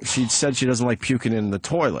said she doesn't like puking in the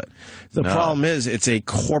toilet. The problem is it's a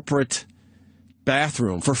corporate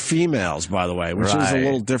bathroom for females, by the way, which is a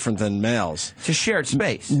little different than males. It's a shared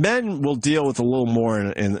space. Men will deal with a little more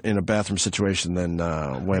in a bathroom situation than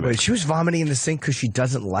women. Wait, she was vomiting in the sink because she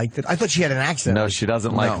doesn't like it? I thought she had an accident. No, she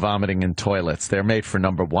doesn't like vomiting in toilets. They're made for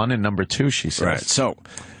number 1 and number 2, she says. Right. So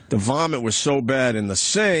the vomit was so bad in the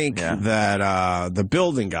sink that the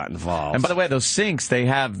building got involved. And by the way, those sinks, they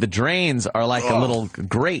have the drains are like a little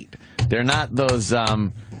grate. They're not those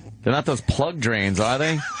plug drains, are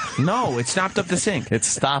they? No, it stopped up the sink. It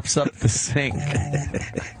stops up the sink.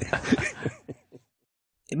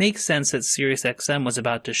 It makes sense that SiriusXM was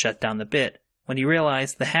about to shut down the bit when he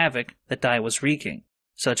realized the havoc that Di was wreaking,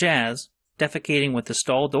 such as defecating with the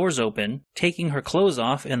stall doors open, taking her clothes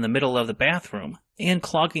off in the middle of the bathroom, and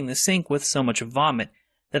clogging the sink with so much vomit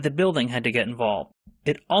that the building had to get involved.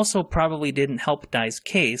 It also probably didn't help Di's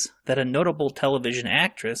case that a notable television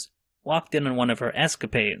actress walked in on one of her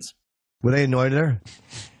escapades. Were they annoyed at her?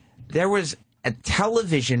 There was a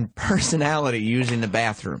television personality using the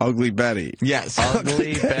bathroom. Ugly Betty. Yes.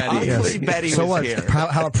 Ugly Betty. Ugly Betty So was what? here.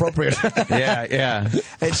 How appropriate. Yeah.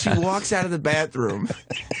 And she walks out of the bathroom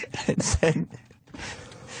and said,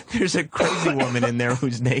 "There's a crazy woman in there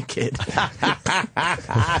who's naked."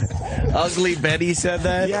 Ugly Betty said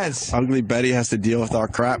that? Yes. Ugly Betty has to deal with our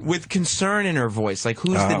crap. With concern in her voice, like,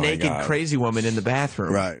 who's the naked crazy woman in the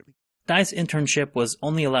bathroom? Right. Di's internship was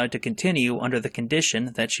only allowed to continue under the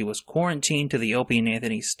condition that she was quarantined to the Opie and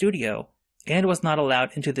Anthony studio and was not allowed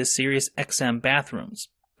into the Sirius XM bathrooms.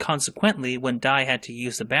 Consequently, when Di had to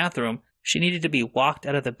use the bathroom, she needed to be walked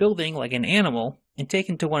out of the building like an animal and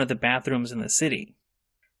taken to one of the bathrooms in the city.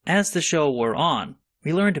 As the show wore on,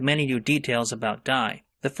 we learned many new details about Di.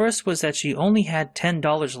 The first was that she only had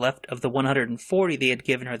 $10 left of the $140 they had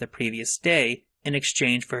given her the previous day in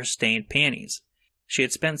exchange for her stained panties. She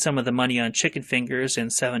had spent some of the money on chicken fingers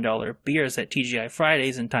and $7 beers at TGI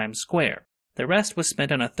Fridays in Times Square. The rest was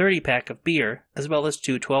spent on a 30-pack of beer, as well as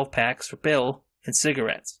 2 12-packs for Bill and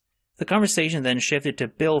cigarettes. The conversation then shifted to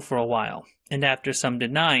Bill for a while, and after some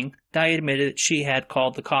denying, Di admitted that she had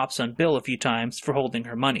called the cops on Bill a few times for holding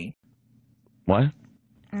her money. What?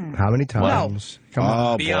 How many times? Come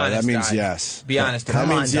on. Oh, Be boy, honest, that means Di. yes. Be honest. That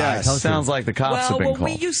means Di. yes. Tell us Sounds like the cops have been when called.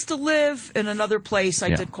 we used to live in another place, I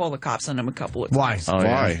Yeah. did call the cops on him a couple of Why? times. Oh,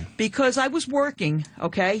 yeah. Why? Because I was working,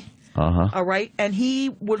 okay? Uh-huh. All right? And he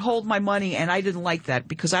would hold my money, and I didn't like that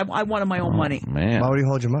because I wanted my own money. Man. Why would he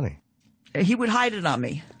hold your money? He would hide it on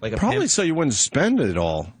me. Like a Probably pimp. so you wouldn't spend it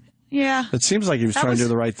all. Yeah. It seems like he was That trying to was- do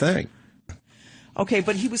the right thing. Okay,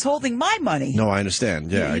 but he was holding my money. No, I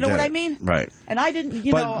understand. Yeah, You know I get what it. I mean? Right. And I didn't,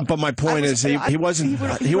 you know. But my point is he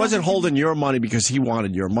wasn't holding your money because he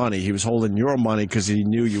wanted your money. He was holding your money because he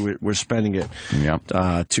knew you were spending it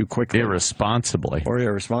too quickly. Irresponsibly. Or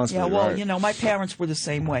irresponsibly. Yeah, well, right. you know, my parents were the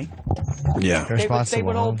same way. Yeah.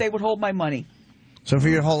 They would hold my money. So for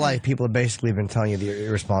your whole life, people have basically been telling you that you're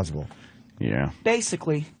irresponsible. Yeah.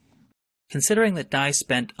 Basically. Considering that Di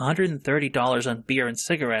spent $130 on beer and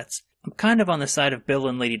cigarettes, I'm kind of on the side of Bill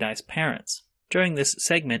and Lady Di's parents. During this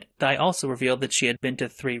segment, Di also revealed that she had been to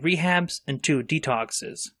 3 rehabs and 2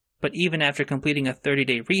 detoxes. But even after completing a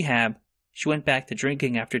 30-day rehab, she went back to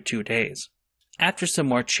drinking after 2 days. After some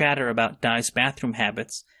more chatter about Di's bathroom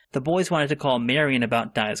habits, the boys wanted to call Marion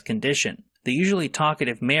about Di's condition. The usually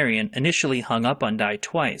talkative Marion initially hung up on Di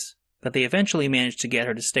twice, but they eventually managed to get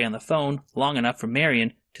her to stay on the phone long enough for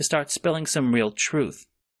Marion to start spilling some real truth.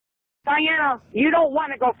 Diana, you don't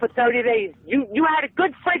want to go for 30 days. You had a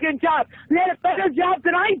good friggin' job. You had a better job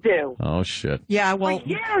than I do. Oh, shit. Yeah, well,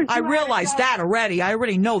 I realized that already. I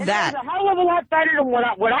already know that. It's a hell of a lot better than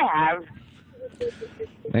what I have.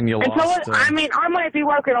 And you And lost... so, I mean, I might be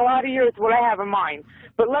working a lot of years what I have in mind.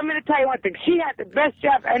 But let me tell you one thing. She had the best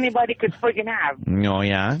job anybody could friggin' have. Oh,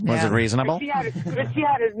 yeah? Was it reasonable? But she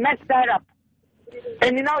had to mess that up.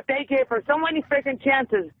 And you know what? They gave her so many freaking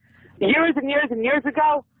chances years and years and years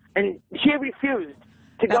ago, and she refused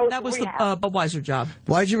to go That to was rehab. the Budweiser job.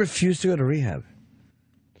 Why did you refuse to go to rehab?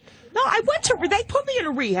 No, I went to. They put me in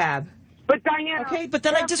a rehab. But Diana, okay, but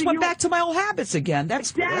then I just went back to my old habits again.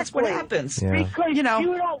 That's what happens. Yeah. Because you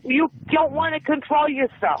know, you don't want to control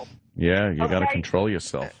yourself. Yeah, you gotta control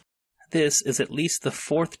yourself. This is at least the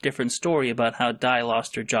 4th different story about how Di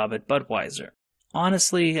lost her job at Budweiser.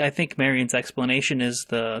 Honestly, I think Marion's explanation is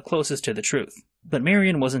the closest to the truth. But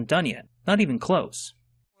Marion wasn't done yet. Not even close.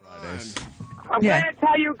 I'm going to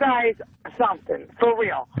tell you guys something, for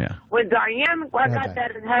real. Yeah. When Diane got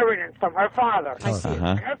that inheritance from her father,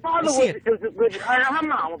 her father was her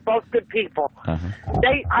mom were both good people.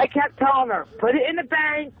 I kept telling her, put it in the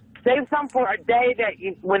bank, save some for a day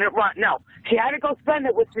when it run. No, she had to go spend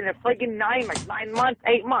it within a friggin' 9 months,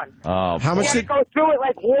 8 months. Oh, how much she had to go through it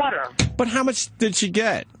like water. But how much did she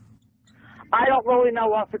get? I don't really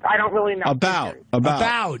know. I don't really know. About.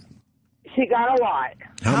 She got a lot.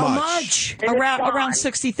 How much? Around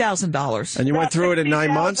 $60,000. And you went through it in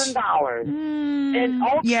 9 months? $60,000. And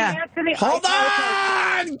yeah. Anthony, Hold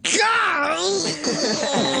on! God!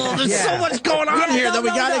 There's so much going on here that we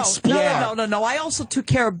got to explore. No. I also took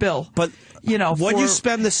care of Bill. But you know, what you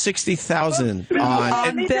spend the $60,000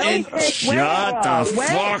 on? Shut the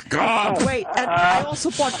fuck up! Wait, and I also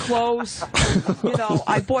bought clothes. You know,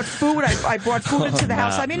 I bought food. I brought food into the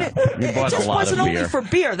house. I mean, it just wasn't only for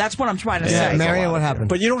beer. That's what I'm trying to say. Marion, what happened?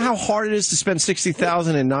 But you know how hard it is to spend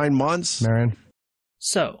 $60,000 in 9 months, Marion.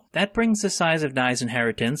 So, that brings the size of Di's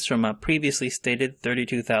inheritance from a previously stated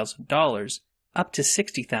 $32,000 up to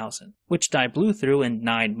 $60,000, which Di blew through in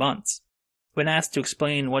 9 months. When asked to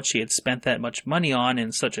explain what she had spent that much money on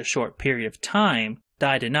in such a short period of time,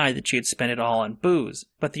 Di denied that she had spent it all on booze,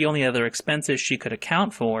 but the only other expenses she could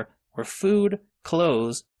account for were food,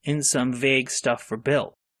 clothes, and some vague stuff for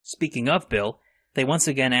Bill. Speaking of Bill, they once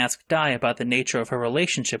again asked Di about the nature of her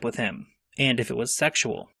relationship with him, and if it was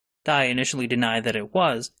sexual. Di initially denied that it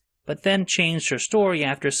was, but then changed her story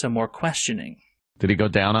after some more questioning. Did he go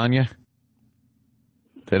down on you?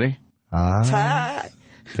 Did he?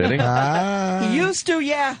 Did he? He used to,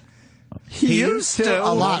 yeah. He used to.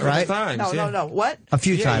 A lot, right? No. What? A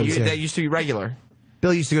few times. That used to be regular.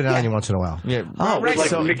 Bill used to go down on you once in a while. Yeah. Oh,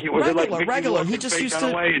 regular. He just used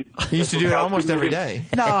to. He used to do it almost every day.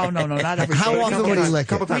 No, not every day. How often would he lick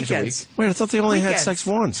couple it? times a week. Weekends. Wait, I thought they only had Weekends. sex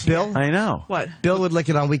once. Bill? I know. What? Bill would lick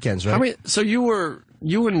it on weekends, right? I mean, so you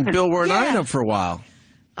and Bill were an item for a while.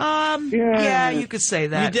 Yeah, you could say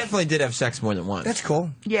that. You definitely did have sex more than once. That's cool.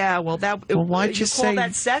 Yeah, well, why'd you call say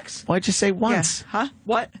that sex? Why'd you say once? Yeah. Huh?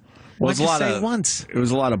 What? Why'd you say of, once? It was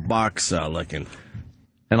a lot of box licking.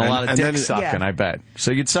 And a lot of dick then- sucking, I bet.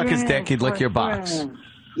 So you'd suck his dick, he'd lick your box.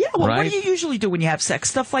 Yeah, well, what Right? do you usually do when you have sex?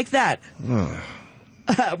 Stuff like that.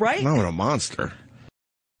 Right? Not with a monster.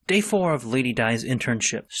 Day 4 of Lady Di's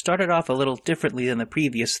internship started off a little differently than the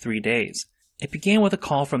previous 3 days. It began with a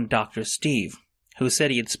call from Dr. Steve, who said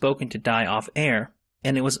he had spoken to Di off-air,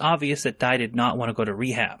 and it was obvious that Di did not want to go to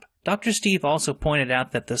rehab. Dr. Steve also pointed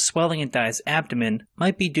out that the swelling in Di's abdomen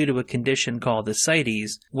might be due to a condition called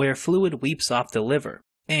ascites, where fluid weeps off the liver,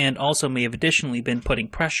 and also may have additionally been putting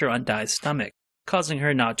pressure on Di's stomach, causing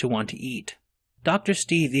her not to want to eat. Dr.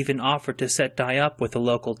 Steve even offered to set Di up with a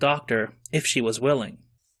local doctor if she was willing.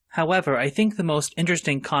 However, I think the most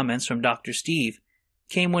interesting comments from Dr. Steve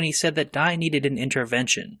came when he said that Di needed an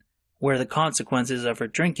intervention, where the consequences of her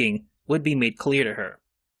drinking would be made clear to her.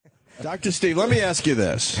 Dr. Steve, let me ask you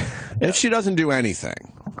this. If she doesn't do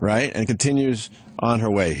anything, right, and continues on her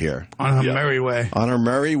way here. On her merry way. On her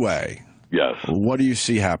merry way. Yes. What do you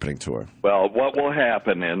see happening to her? Well, what will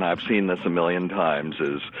happen, and I've seen this a million times,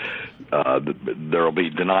 is there will be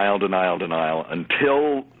denial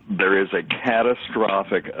until there is a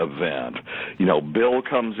catastrophic event. You know, Bill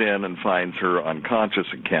comes in and finds her unconscious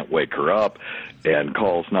and can't wake her up and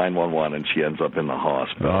calls 911, and she ends up in the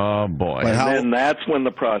hospital. Oh, boy. And then that's when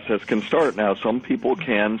the process can start. Now, some people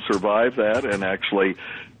can survive that and actually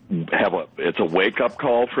it's a wake-up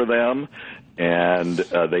call for them, and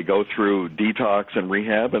they go through detox and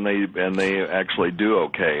rehab, and they actually do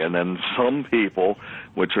okay. And then some people,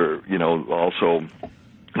 which are, also,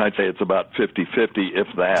 I'd say it's about 50-50, if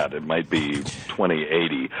that. It might be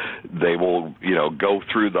 20-80. They will, go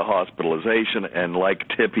through the hospitalization and, like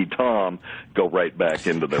Tippy Tom, go right back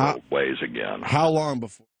into their old ways again. How long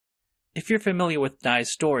before? If you're familiar with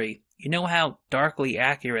Di's story, you know how darkly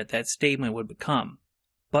accurate that statement would become.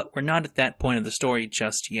 But we're not at that point of the story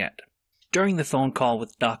just yet. During the phone call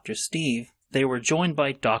with Dr. Steve, they were joined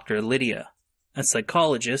by Dr. Lydia, a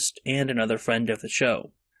psychologist and another friend of the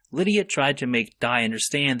show. Lydia tried to make Di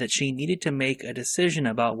understand that she needed to make a decision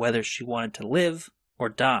about whether she wanted to live or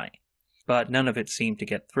die, but none of it seemed to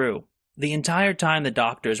get through. The entire time the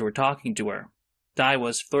doctors were talking to her, Di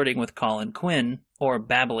was flirting with Colin Quinn or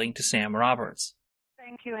babbling to Sam Roberts.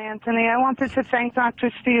 Thank you, Anthony. I wanted to thank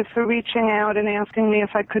Dr. Steve for reaching out and asking me if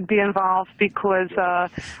I could be involved because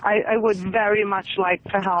I would very much like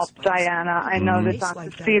to help Diana. I know that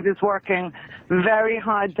Dr. Steve is working very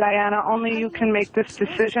hard. Diana, only you can make this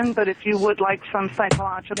decision, but if you would like some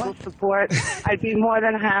psychological support, I'd be more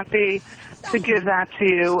than happy to give that to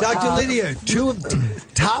you. Dr. Lydia, two of the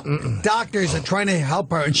top doctors are trying to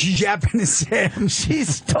help her, and she's yapping to Sam.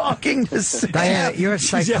 She's talking to Sam. Diana, you're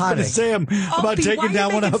She's yapping to psychotic. Sam about taking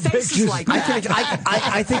down one of her pictures.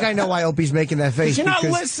 I think I know why Opie's making that face. You're not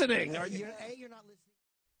because listening.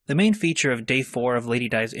 The main feature of Day 4 of Lady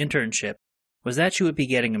Di's internship was that she would be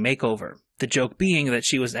getting a makeover, the joke being that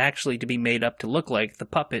she was actually to be made up to look like the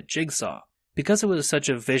puppet Jigsaw. Because it was such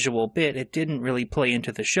a visual bit, it didn't really play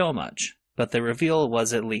into the show much, but the reveal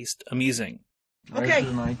was at least amusing. Okay.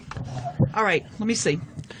 All right, let me see.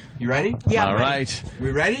 You ready? Yeah, All I'm ready. right.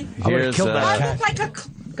 We ready? Here's, I look like a...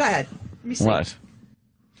 Go ahead. Let me see. What?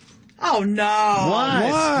 Oh, no. What?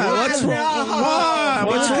 What's wrong? No.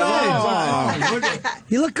 What's wrong?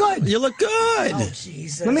 You look good. You look good. Oh,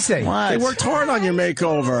 Jesus. Let me see. They worked hard on your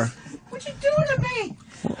makeover. What you doing to me?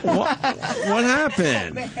 What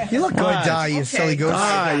happened? You look good, Di, you silly goose.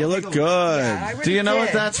 Ah, you look good. Do you know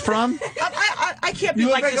what that's from? I can't be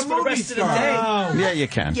like this for the rest of the day. Yeah, you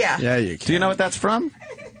can. Yeah. Yeah, you can. Do you know what that's from?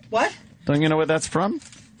 What? Don't you know what that's from?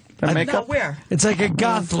 That makeup? No, where? It's like a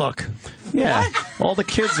goth look. Yeah. All the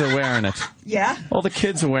kids are wearing it. Yeah? All the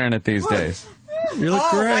kids are wearing it these days. You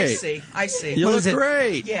look great. I see. You look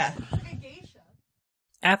great. Yeah.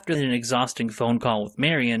 After an exhausting phone call with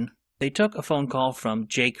Marion, they took a phone call from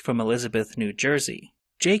Jake from Elizabeth, New Jersey.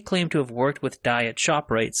 Jake claimed to have worked with Di at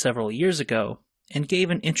ShopRite several years ago and gave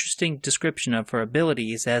an interesting description of her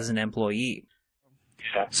abilities as an employee.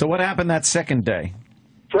 So what happened that second day?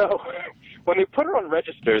 So when they put her on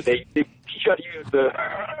register, they got to use the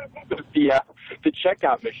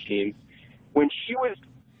checkout machines. When she was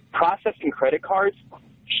processing credit cards,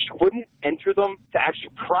 she wouldn't enter them to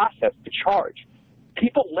actually process the charge.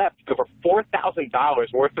 People left over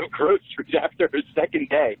 $4,000 worth of groceries after her second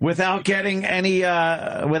day. Without getting any,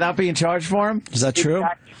 without being charged for them? Is that true?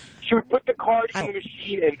 Exactly. She would put the card in the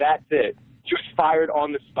machine, and that's it. She was fired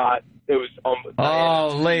on the spot. It was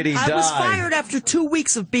Oh, Lady Di. I was fired after 2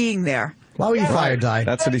 weeks of being there. Why were you fired, Di?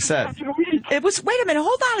 That's what he said. It was, wait a minute,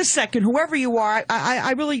 hold on a second, whoever you are,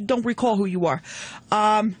 I really don't recall who you are.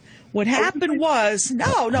 What happened was,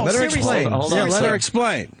 no, Let her seriously. explain. Hold on a let second. her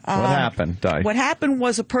explain. What happened, Di? What happened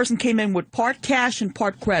was a person came in with part cash and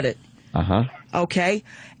part credit. Uh-huh. Okay,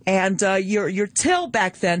 and your till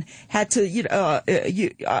back then had to you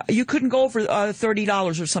couldn't go over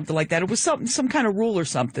 $30 or something like that. It was some kind of rule or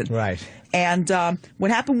something. Right. And what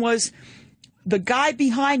happened was the guy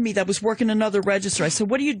behind me that was working another register. I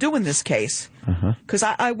said, "What do you do in this case?" Because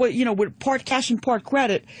I with part cash and part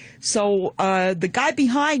credit. So the guy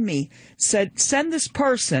behind me said, "Send this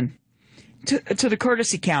person to the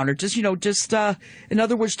courtesy counter. Just in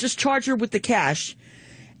other words, just charge her with the cash,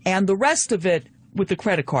 and the rest of it with the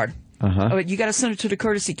credit card. You got to send her to the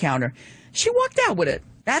courtesy counter." She walked out with it.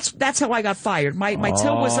 That's how I got fired. My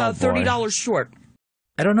till was $30 short.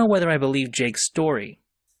 I don't know whether I believe Jake's story,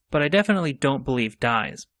 but I definitely don't believe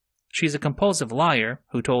Di's. She's a compulsive liar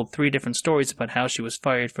who told 3 different stories about how she was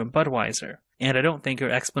fired from Budweiser, and I don't think her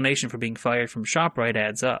explanation for being fired from ShopRite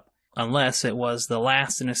adds up, unless it was the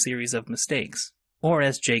last in a series of mistakes. Or,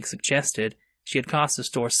 as Jake suggested, she had cost the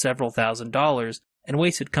store several $1,000s and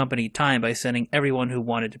wasted company time by sending everyone who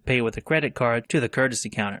wanted to pay with a credit card to the courtesy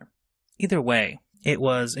counter. Either way, it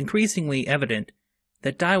was increasingly evident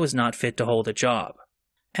that Di was not fit to hold a job.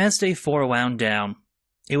 As day 4 wound down,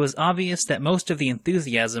 it was obvious that most of the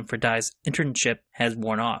enthusiasm for Di's internship has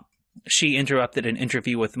worn off. She interrupted an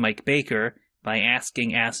interview with Mike Baker by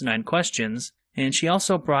asking asinine questions, and she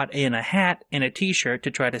also brought in a hat and a t-shirt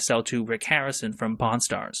to try to sell to Rick Harrison from Pawn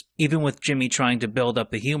Stars. Even with Jimmy trying to build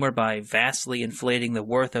up the humor by vastly inflating the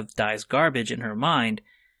worth of Di's garbage in her mind,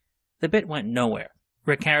 the bit went nowhere.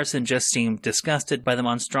 Rick Harrison just seemed disgusted by the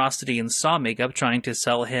monstrosity in Saw makeup trying to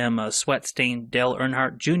sell him a sweat-stained Dale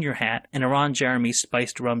Earnhardt Jr. hat and a Ron Jeremy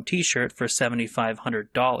spiced rum t-shirt for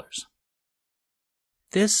 $7,500.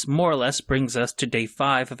 This more or less brings us to day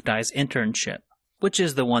 5 of Di's internship, which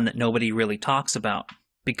is the one that nobody really talks about,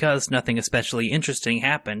 because nothing especially interesting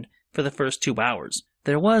happened for the first 2 hours.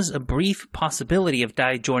 There was a brief possibility of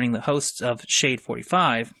Di joining the hosts of Shade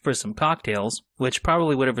 45 for some cocktails, which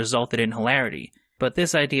probably would have resulted in hilarity, but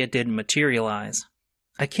this idea didn't materialize.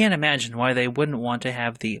 I can't imagine why they wouldn't want to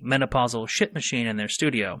have the menopausal shit machine in their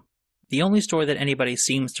studio. The only story that anybody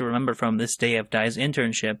seems to remember from this day of Di's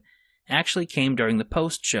internship actually came during the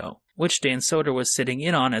post-show, which Dan Soder was sitting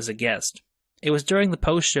in on as a guest. It was during the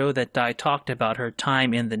post-show that Di talked about her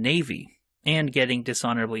time in the Navy and getting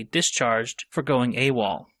dishonorably discharged for going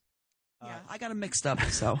AWOL. Yeah, I got them mixed up,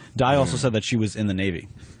 so. Di also said that she was in the Navy.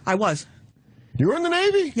 I was. You were in the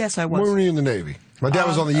Navy? Yes, I was. Where were you in the Navy? My dad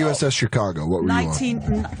was on the USS Chicago. What were you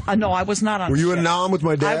on? No, I was not on Were a you ship. in Nam with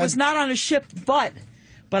my dad? I was not on a ship, but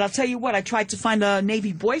I'll tell you what, I tried to find a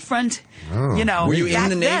Navy boyfriend, Oh. Were you in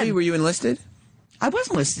the Navy? then. Were you enlisted? I was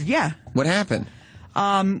enlisted, yeah. What happened?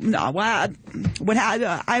 No,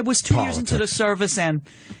 I was 2 years into the service, and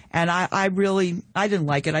I didn't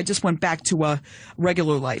like it. I just went back to a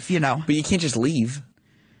regular life, But you can't just leave.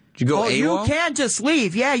 Did you go AWOL? You can just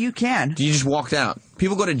leave. Yeah, you can. You just walked out.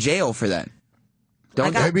 People go to jail for that.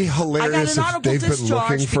 That'd be hilarious I got an if they've been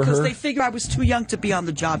discharge looking for because her. they figured I was too young to be on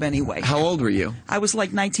the job anyway. How old were you? I was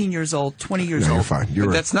like 19 years old, 20 years No, old. you're fine. You're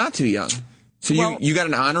But right. that's not too young. So you got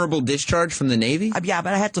an honorable discharge from the Navy? Yeah,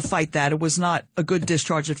 but I had to fight that. It was not a good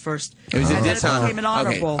discharge at first. It was a And then dishonorable. It became an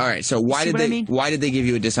honorable. Okay, all right. So why See did what I mean? why did they give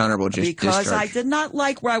you a dishonorable discharge? Because I did not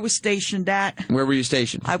like where I was stationed at. Where were you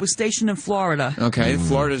stationed? I was stationed in Florida. Okay,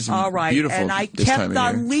 Florida's All right, beautiful. and I this time kept of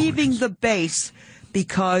on year. leaving the base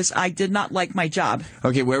because I did not like my job.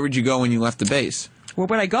 Okay, where would you go when you left the base? Where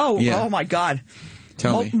would I go? Yeah. Oh my God!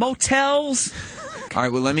 Tell me. Motels. All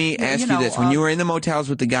right. Well, let me ask you this: when you were in the motels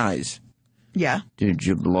with the guys, Yeah. did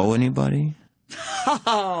you blow anybody?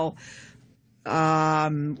 Oh. I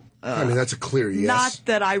mean, that's a clear yes. Not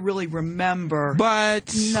that I really remember.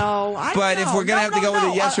 But no, I But don't if know. we're gonna have to go with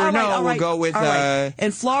a yes or All no, right, all we'll right, go with all right.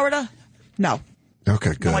 In Florida, no.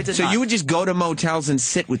 Okay, good. No, I did So not. you would just go to motels and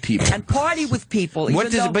sit with people and party with people. What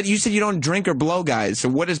even does? though- But you said you don't drink or blow guys. So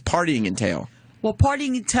what does partying entail? Well,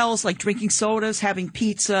 partying entails like drinking sodas, having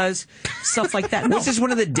pizzas, stuff like that. No. Was this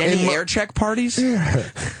one of the Denny air check parties?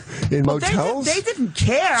 In Well, motels? They didn't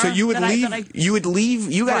care. So you would that leave. You would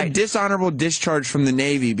leave. You got a Right. dishonorable discharge from the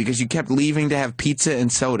Navy because you kept leaving to have pizza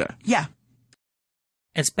and soda. Yeah.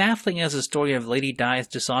 As baffling as the story of Lady Di's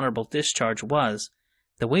dishonorable discharge was,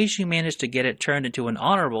 the way she managed to get it turned into an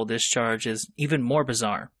honorable discharge is even more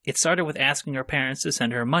bizarre. It started with asking her parents to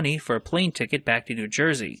send her money for a plane ticket back to New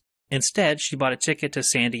Jersey. Instead, she bought a ticket to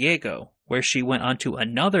San Diego, where she went onto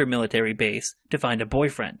another military base to find a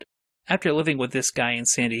boyfriend. After living with this guy in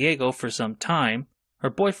San Diego for some time, her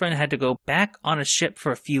boyfriend had to go back on a ship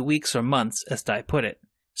for a few weeks or months, as Di put it.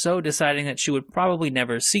 So, deciding that she would probably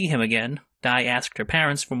never see him again, Di asked her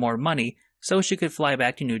parents for more money so she could fly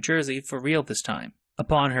back to New Jersey for real this time.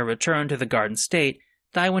 Upon her return to the Garden State,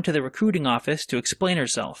 Di went to the recruiting office to explain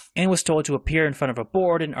herself, and was told to appear in front of a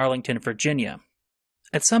board in Arlington, Virginia.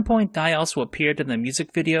 At some point, Di also appeared in the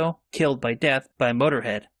music video, Killed by Death, by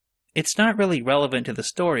Motorhead. It's not really relevant to the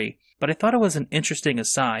story, but I thought it was an interesting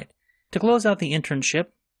aside. To close out the internship,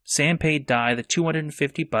 Sam paid Di the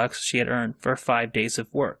 $250 she had earned for 5 days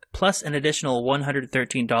of work, plus an additional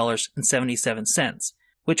 $113.77,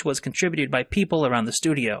 which was contributed by people around the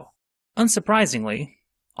studio. Unsurprisingly,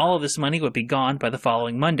 all of this money would be gone by the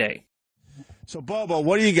following Monday. So, Bobo,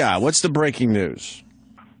 what do you got? What's the breaking news?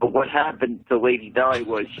 But what happened to Lady Di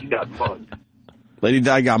was she got mugged. Lady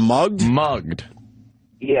Di got mugged? Mugged.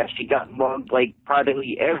 Yeah, she got mugged. Like,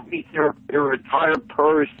 practically everything, her entire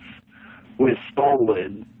purse was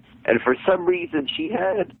stolen. And for some reason, she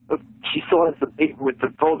still has the paper with the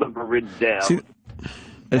phone number written down. See,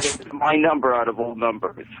 it's my number out of all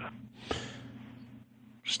numbers.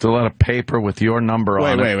 Still out of paper with your number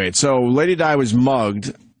on it. Wait. So Lady Di was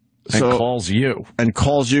mugged. And calls you. And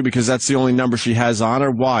calls you because that's the only number she has on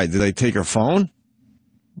her? Why? Did they take her phone?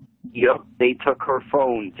 Yep, they took her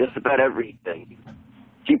phone, just about everything.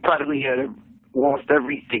 She practically had lost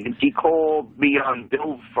everything. And she called me on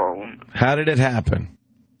Bill's phone. How did it happen?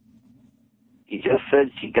 He just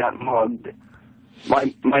said she got mugged.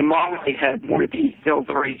 My mom had more details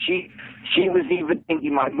already. She was even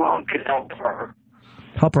thinking my mom could help her.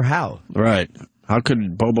 Help her how? Right. How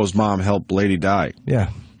could Bobo's mom help Lady Di?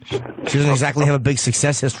 Yeah. She doesn't exactly have a big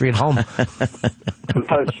success history at home. You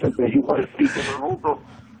want to speak to her?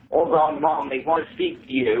 Hold on, Mom. They want to speak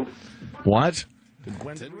to you. What?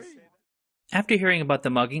 After hearing about the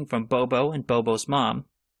mugging from Bobo and Bobo's mom,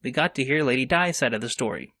 we got to hear Lady Di's side of the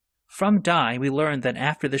story. From Di, we learned that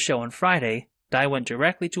after the show on Friday, Di went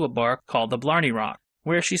directly to a bar called the Blarney Rock,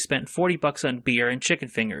 where she spent $40 on beer and chicken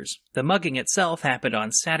fingers. The mugging itself happened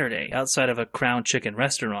on Saturday outside of a Crown Chicken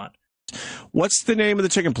restaurant. What's the name of the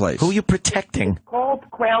chicken place? Who are you protecting? Called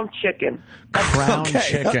Crown Chicken. Crown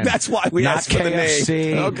Chicken. That's why we not asked for the name.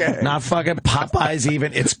 KFC, Okay. not fucking Popeyes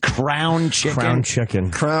even. It's Crown Chicken. Crown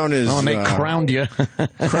Chicken. Crown is... Oh, and they crowned you.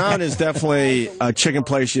 Crown is definitely a chicken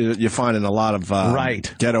place you find in a lot of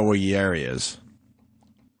right. ghetto-y areas.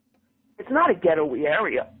 It's not a ghetto-y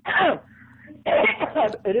area.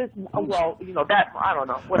 It is, well, you know, that, I don't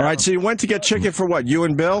know. Whatever. All right, so you went to get chicken for what? You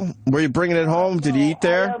and Bill? Were you bringing it home? Did you eat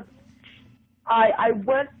there? I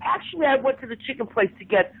went to the chicken place to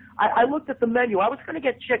get, I looked at the menu. I was going to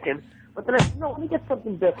get chicken, but then I said, no, let me get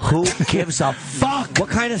something different. Who gives a fuck? What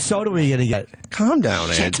kind of soda were you going to get? Calm down,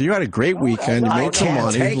 Ed. You had a great weekend. You made some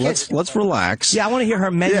money. Let's relax. Yeah, I want to hear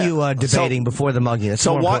her menu debating before the mugging. That's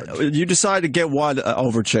so more what? important. You decided to get what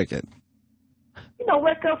over chicken? You know,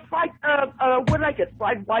 like a fried, what did I get?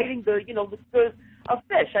 Fried whiting, a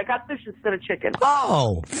fish. I got fish instead of chicken.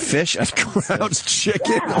 Oh. Fish at Crown's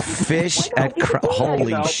Chicken? Yeah. Fish at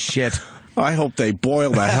Holy shit. I hope they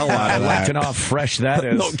boil the hell out of that. Imagine how fresh that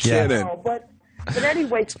is. No kidding. No, but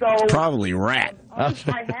anyway, so... Probably rat. I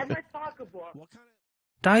had my pocketbook.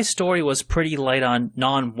 Di's story was pretty light on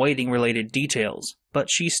non-waiting related details,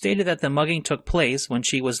 but she stated that the mugging took place when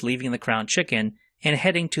she was leaving the Crown Chicken and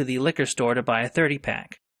heading to the liquor store to buy a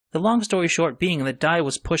 30-pack. The long story short being that Di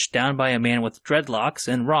was pushed down by a man with dreadlocks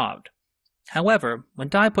and robbed. However, when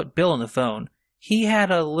Di put Bill on the phone, he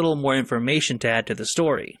had a little more information to add to the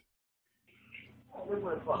story.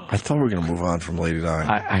 I thought we were going to move on from Lady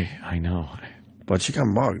Di. I know. But she got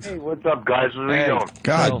mugged. Hey, what's up, guys? What are you doing?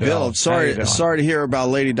 God, Bill, I'm sorry to hear about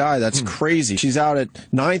Lady Di. That's crazy. She's out at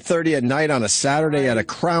 9:30 at night on a Saturday at a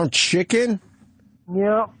Crown Chicken?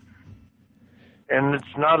 Yeah. And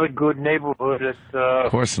it's not a good neighborhood at,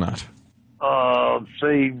 Of course not.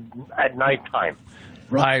 say, at nighttime.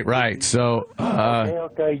 Right. So,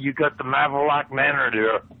 okay. You got the Maverick Manor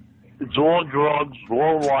there. It's all drugs,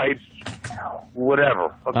 low life,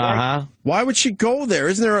 whatever. Okay? Why would she go there?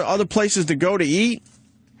 Isn't there other places to go to eat?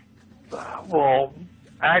 Well,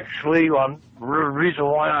 actually, the reason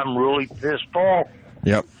why I'm really pissed off,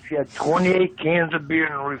 Yep. she had 28 cans of beer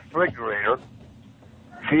in the refrigerator.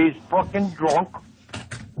 She's fucking drunk.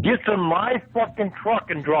 Gets in my fucking truck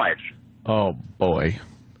and drives. Oh, boy.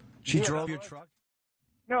 She drove your truck?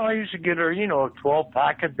 No, I used to get her, a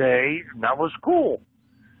 12-pack a day, and that was cool.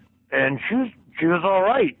 And she was all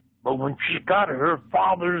right. But when she got her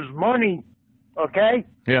father's money, okay?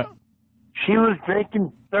 Yeah. She was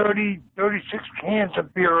drinking 36 cans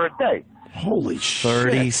of beer a day. Holy shit.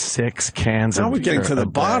 36 cans Now of we're getting beer to the a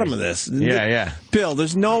bottom day. of this. Yeah. Bill,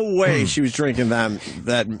 there's no way she was drinking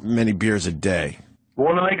that many beers a day.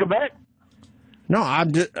 Want to make a bet? No, I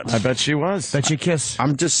bet she was. Bet you kiss.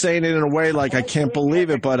 I'm just saying it in a way like I can't believe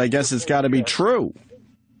it, but I guess it's got to be true.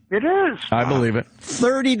 It is. I believe it.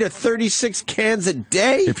 30 to 36 cans a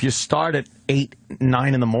day? If you start at 8,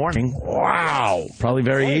 9 in the morning. Wow. Probably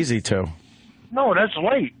very easy to. No, that's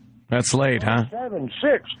late. That's late, huh? 7,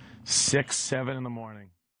 6. 6, 7 in the morning.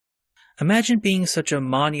 Imagine being such a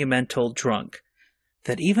monumental drunk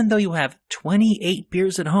that even though you have 28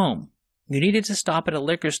 beers at home, you needed to stop at a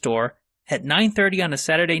liquor store at 9:30 on a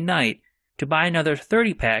Saturday night to buy another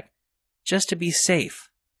 30-pack just to be safe.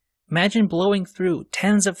 Imagine blowing through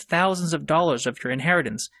tens of thousands of dollars of your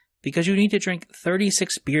inheritance because you need to drink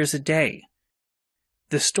 36 beers a day.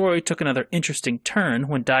 The story took another interesting turn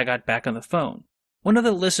when Di got back on the phone. One of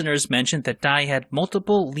the listeners mentioned that Di had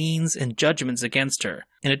multiple liens and judgments against her,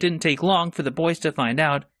 and it didn't take long for the boys to find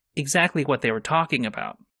out exactly what they were talking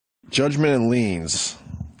about. Judgment and liens.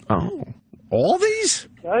 Oh. All these?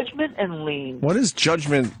 Judgment and liens. What is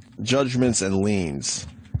judgments and liens?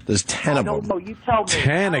 There's 10 of them. No, you tell me.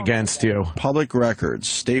 10 against you. Public records,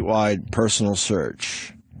 statewide personal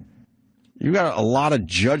search. You got a lot of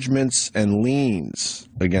judgments and liens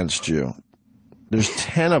against you. There's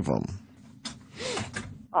 10 of them.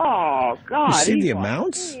 Oh, God. You see the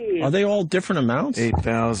amounts? Are they all different amounts?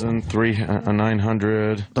 8,000,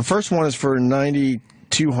 900. The first one is for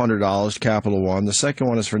 $9,200, Capital One. The second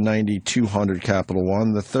one is for $9,200, Capital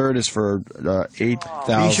One. The third is for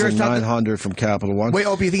 $8,900 from Capital One. Wait,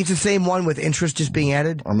 Opie, you think it's the same one with interest just being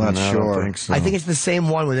added? I'm not sure. I don't think so. I think it's the same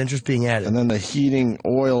one with interest being added. And then the heating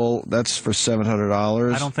oil, that's for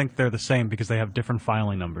 $700. I don't think they're the same because they have different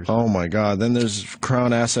filing numbers. Oh my God! Then there's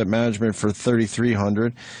Crown Asset Management for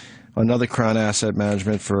 $3,300. Another Crown Asset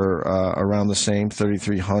Management for around the same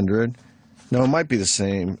 $3,300. No, it might be the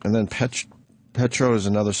same. And then Petro is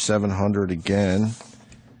another $700 again.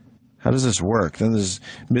 How does this work? Then there's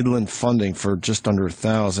Midland Funding for just under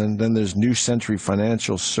 $1,000. Then there's New Century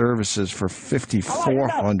Financial Services for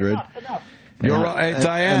 $5,400. You're right,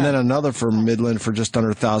 Diane. And then another for Midland for just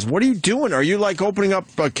under $1,000. What are you doing? Are you like opening up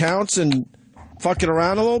accounts and fucking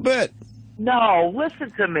around a little bit? No, listen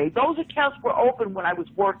to me. Those accounts were open when I was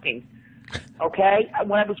working, okay?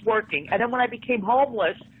 When I was working. And then when I became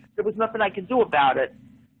homeless, there was nothing I could do about it.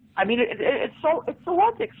 I mean, it's so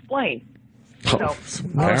hard to explain. You know,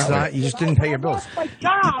 No, it's not. You just didn't pay your bills. my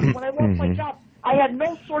job, when I lost my job, I had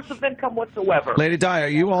no source of income whatsoever. Lady Di, are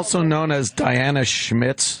you also known as Diana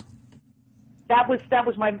Schmitz? That was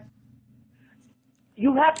my...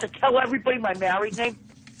 You have to tell everybody my married name?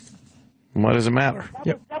 What does it matter?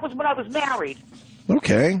 That was when I was married.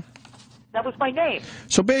 Okay. That was my name.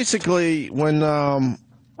 So basically, when What are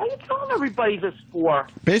you telling everybody this for?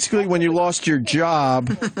 when you lost your job,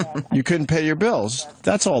 you couldn't pay your bills.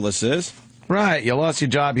 That's all this is. Right. You lost your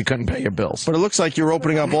job. You couldn't pay your bills. But it looks like you're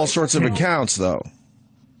opening up all sorts of accounts, though.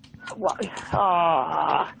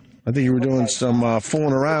 I think you were doing some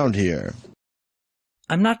fooling around here.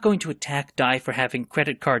 I'm not going to attack Di for having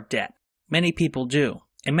credit card debt. Many people do,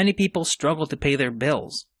 and many people struggle to pay their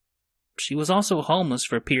bills. She was also homeless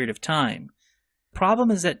for a period of time.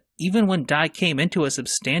 Problem is that even when Di came into a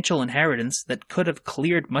substantial inheritance that could have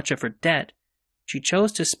cleared much of her debt, she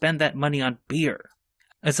chose to spend that money on beer.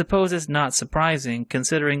 I suppose it's not surprising,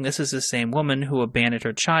 considering this is the same woman who abandoned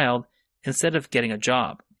her child instead of getting a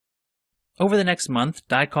job. Over the next month,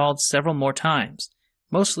 Di called several more times,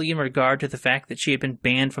 mostly in regard to the fact that she had been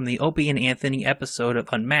banned from the Opie and Anthony episode of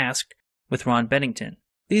Unmasked with Ron Bennington.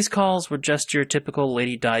 These calls were just your typical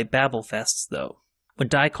Lady Di babble fests, though. When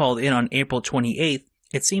Di called in on April 28th,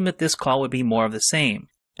 it seemed that this call would be more of the same,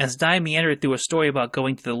 as Di meandered through a story about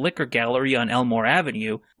going to the liquor gallery on Elmore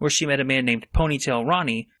Avenue, where she met a man named Ponytail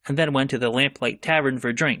Ronnie, and then went to the Lamplight Tavern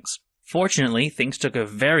for drinks. Fortunately, things took a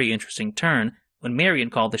very interesting turn when Marion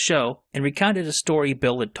called the show and recounted a story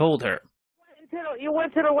Bill had told her. You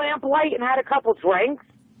went to the Lamplight and had a couple drinks?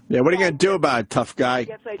 Yeah, what are you going to do about it, tough guy?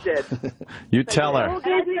 Yes, I did. You tell her. Who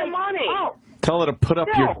gave me the money? Oh. Tell her to put up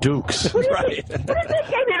your dukes. Who did they gave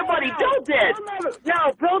me the money? Bill did.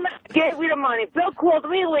 No, Bill never gave me the money. Bill called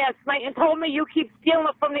me last night and told me you keep stealing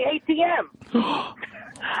it from the ATM.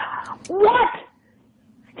 What?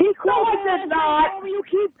 He called me and said,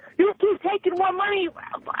 you keep taking more money,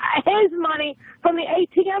 his money, from the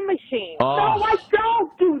ATM machine. Oh. No, I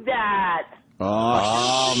don't do that.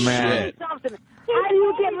 Oh, man. How do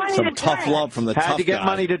you get money Some to tough drink? love from the tough Had to get guy.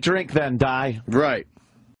 money to drink then, Di. Right.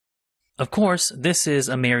 Of course, this is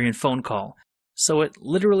a Marion phone call, so it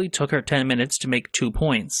literally took her 10 minutes to make 2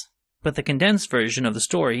 points. But the condensed version of the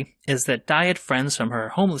story is that Di had friends from her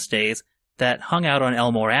homeless days that hung out on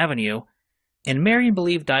Elmore Avenue, and Marion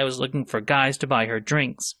believed Di was looking for guys to buy her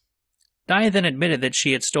drinks. Di then admitted that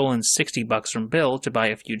she had stolen $60 from Bill to buy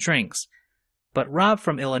a few drinks, but Rob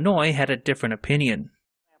from Illinois had a different opinion.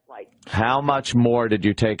 How much more did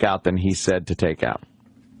you take out than he said to take out?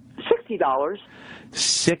 $60.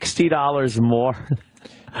 $60 more?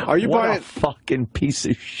 Are you what buying a fucking piece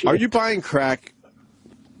of shit? Are you buying crack?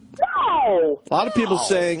 No. A lot of people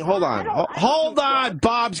saying, hold on. Hold on.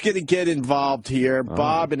 Bob's going to get involved here.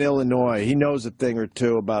 Bob in Illinois. He knows a thing or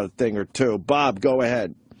two about a thing or two. Bob, go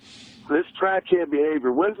ahead. This crackhead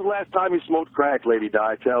behavior. When's the last time you smoked crack, Lady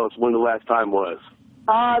Di? Tell us when the last time was.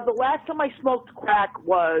 The last time I smoked crack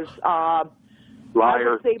was, Liar.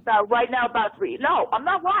 I would say about 3. No, I'm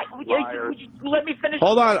not lying. Would you let me finish?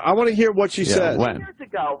 Hold on. I want to hear what she said. When? 3 years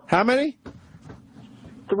ago. How many?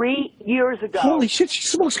 3 years ago. Holy shit, she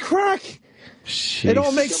smokes crack. It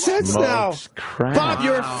all makes sense now. Crack. Bob,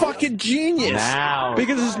 you're a fucking genius. Now.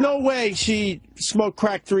 Because there's no way she smoked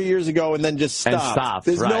crack 3 years ago and then just stopped. And stopped,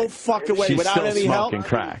 There's no right. fucking way She's without still any help. smoking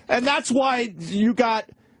crack. And that's why you got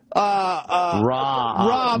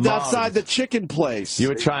robbed outside the chicken place. You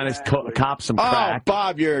were trying to cop some crack. Oh,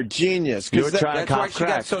 Bob, you're a genius. You were trying to That's why cop she got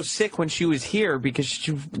crack. so sick when she was here because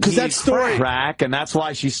that story. Crack, and that's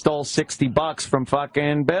why she stole $60 from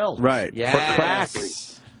fucking Bill. Right. Yes. For crack.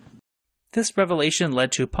 This revelation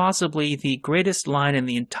led to possibly the greatest line in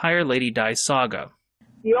the entire Lady Di saga.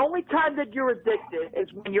 The only time that you're addicted is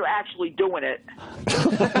when you're actually doing it.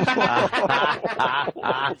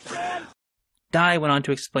 Di went on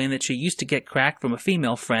to explain that she used to get crack from a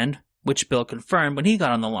female friend, which Bill confirmed when he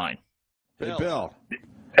got on the line. Hey, Bill.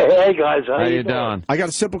 Hey, guys. How you doing? I got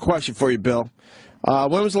a simple question for you, Bill.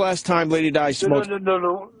 When was the last time Lady Di smoked?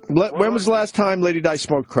 No. When was the last time Lady Di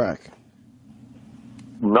smoked crack?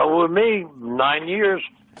 Not with me. 9 years.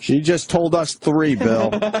 She just told us 3,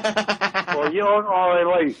 Bill. Well, you know, all right,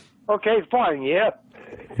 like, okay, fine, yeah.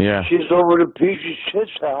 Yeah. She's over to Peachy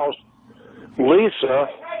Shit's house, Lisa,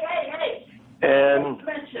 and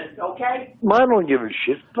okay? I don't give a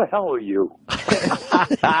shit. What the hell are you?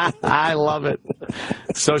 I love it.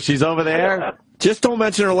 So she's over there? Just don't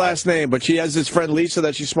mention her last name, but she has this friend Lisa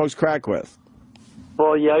that she smokes crack with.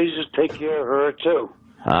 Well, yeah, I used to take care of her, too.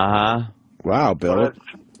 Uh-huh. Wow, Bill.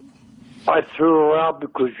 I threw her out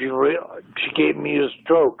because she gave me a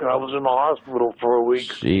stroke, and I was in the hospital for a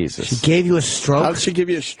week. Jesus. She gave you a stroke? How did she give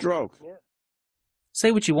you a stroke?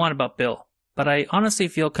 Say what you want about Bill, but I honestly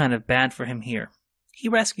feel kind of bad for him here. He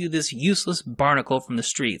rescued this useless barnacle from the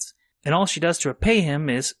streets, and all she does to repay him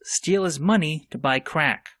is steal his money to buy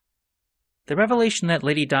crack. The revelation that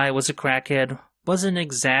Lady Di was a crackhead wasn't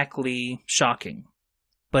exactly shocking,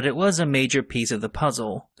 but it was a major piece of the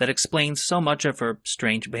puzzle that explains so much of her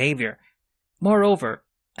strange behavior. Moreover,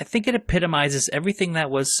 I think it epitomizes everything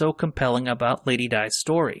that was so compelling about Lady Di's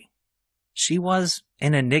story. She was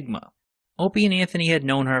an enigma. Opie and Anthony had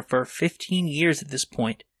known her for 15 years at this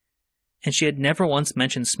point, and she had never once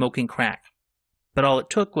mentioned smoking crack. But all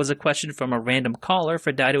it took was a question from a random caller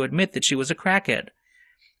for Di to admit that she was a crackhead.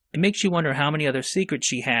 It makes you wonder how many other secrets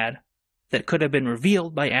she had that could have been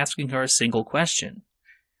revealed by asking her a single question.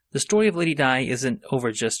 The story of Lady Di isn't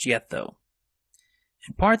over just yet, though.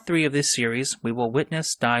 In part 3 of this series, we will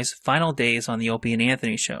witness Di's final days on the Opie and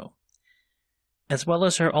Anthony show, as well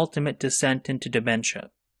as her ultimate descent into dementia.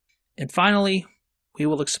 And finally, we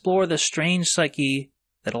will explore the strange psyche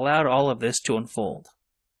that allowed all of this to unfold.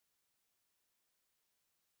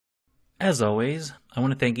 As always, I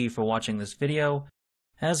want to thank you for watching this video,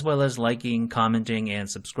 as well as liking, commenting, and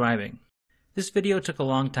subscribing. This video took a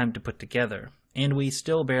long time to put together, and we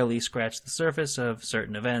still barely scratched the surface of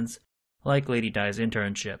certain events, like Lady Di's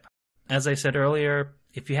internship. As I said earlier,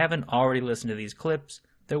 if you haven't already listened to these clips,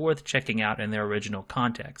 they're worth checking out in their original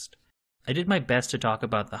context. I did my best to talk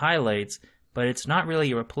about the highlights, but it's not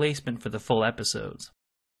really a replacement for the full episodes.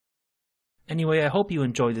 Anyway, I hope you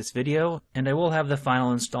enjoyed this video, and I will have the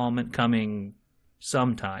final installment coming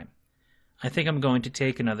sometime. I think I'm going to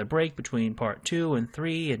take another break between part 2 and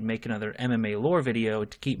 3 and make another MMA lore video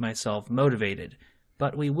to keep myself motivated,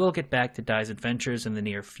 but we will get back to Dai's adventures in the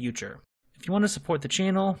near future. If you want to support the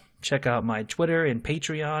channel, check out my Twitter and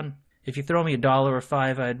Patreon. If you throw me $1 or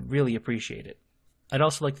 $5, I'd really appreciate it. I'd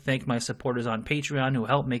also like to thank my supporters on Patreon who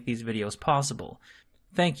help make these videos possible.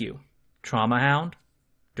 Thank you. Trauma Hound,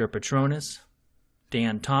 Derpatronus,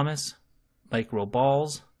 Dan Thomas, Micro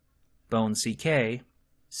Balls, Bone CK,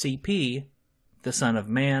 CP, The Son of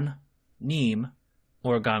Man, Neem,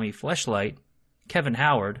 Origami Fleshlight, Kevin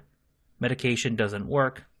Howard, Medication Doesn't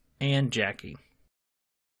Work, and Jackie.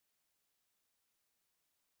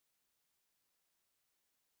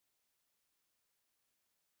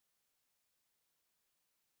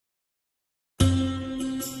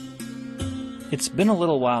 It's been a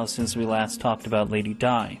little while since we last talked about Lady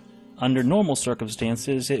Di. Under normal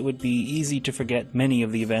circumstances, it would be easy to forget many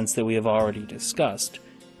of the events that we have already discussed,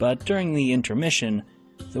 but during the intermission,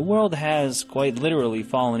 the world has quite literally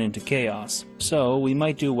fallen into chaos, so we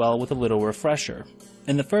might do well with a little refresher.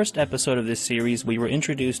 In the first episode of this series, we were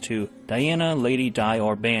introduced to Diana Lady Di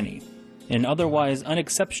Orbani, an otherwise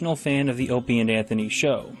unexceptional fan of the Opie and Anthony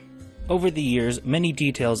show. Over the years, many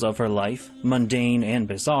details of her life, mundane and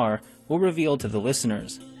bizarre, were revealed to the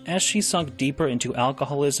listeners. As she sunk deeper into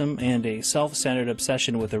alcoholism and a self-centered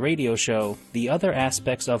obsession with the radio show, the other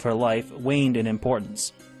aspects of her life waned in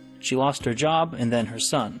importance. She lost her job and then her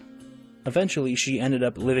son. Eventually, she ended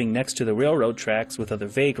up living next to the railroad tracks with other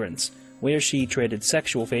vagrants, where she traded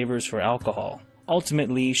sexual favors for alcohol.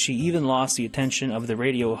 Ultimately, she even lost the attention of the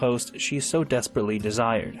radio host she so desperately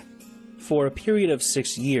desired. For a period of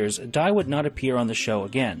 6 years, Di would not appear on the show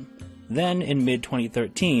again. Then, in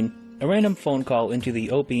mid-2013, a random phone call into the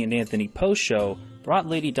Opie and Anthony post-show brought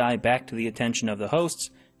Lady Di back to the attention of the hosts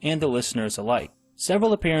and the listeners alike.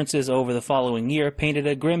 Several appearances over the following year painted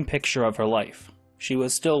a grim picture of her life. She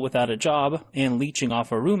was still without a job and leeching off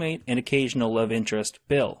her roommate and occasional love interest,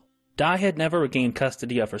 Bill. Di had never regained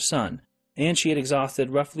custody of her son, and she had exhausted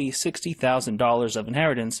roughly $60,000 of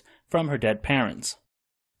inheritance from her dead parents.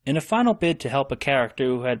 In a final bid to help a character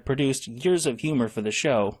who had produced years of humor for the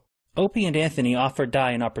show, Opie and Anthony offered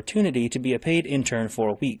Di an opportunity to be a paid intern for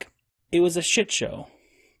a week. It was a shit show.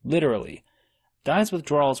 Literally. Di's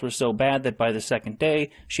withdrawals were so bad that by the second day,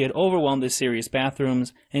 she had overwhelmed the series'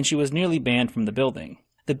 bathrooms, and she was nearly banned from the building.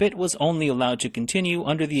 The bit was only allowed to continue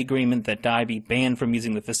under the agreement that Di be banned from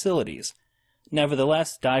using the facilities.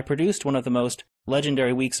 Nevertheless, Di produced one of the most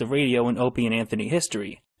legendary weeks of radio in Opie and Anthony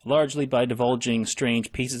history, largely by divulging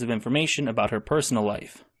strange pieces of information about her personal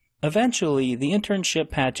life. Eventually, the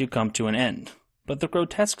internship had to come to an end, but the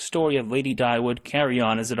grotesque story of Lady Di would carry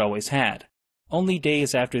on as it always had. Only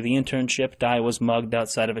days after the internship, Di was mugged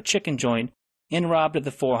outside of a chicken joint and robbed of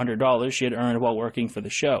the $400 she had earned while working for the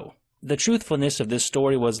show. The truthfulness of this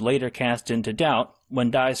story was later cast into doubt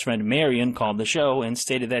when Di's friend Marion called the show and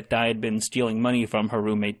stated that Di had been stealing money from her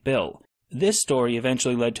roommate Bill. This story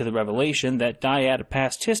eventually led to the revelation that Di had a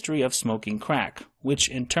past history of smoking crack, which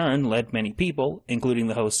in turn led many people, including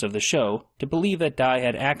the hosts of the show, to believe that Di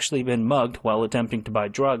had actually been mugged while attempting to buy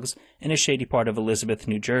drugs in a shady part of Elizabeth,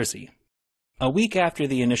 New Jersey. A week after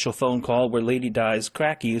the initial phone call where Lady Di's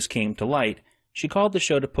crack use came to light, she called the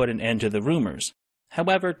show to put an end to the rumors.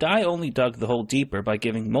 However, Di only dug the hole deeper by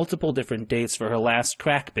giving multiple different dates for her last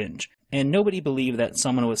crack binge, and nobody believed that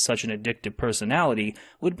someone with such an addictive personality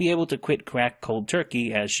would be able to quit crack cold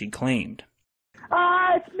turkey as she claimed.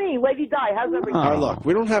 It's me, Lady Di. How's everything? All right, look,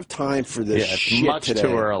 we don't have time for this shit much today.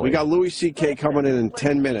 too early. We got Louis C.K. coming in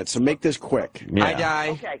 10 minutes, so make this quick. Yeah. Hi, Di.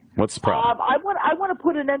 Okay. What's the problem? I want to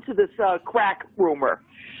put an end to this crack rumor.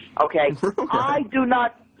 Okay. I do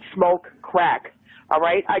not smoke crack. All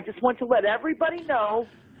right. I just want to let everybody know.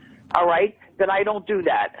 All right, that I don't do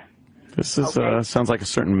that. This is sounds like a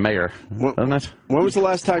certain mayor, doesn't it? When was the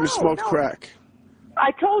last time you smoked crack?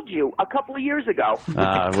 I told you a couple of years ago.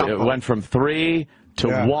 It went from 3 to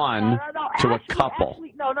 1 to a couple.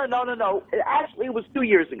 Actually, no. Actually, it was 2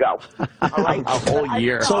 years ago. All right? A whole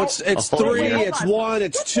year. So it's 3, it's 1,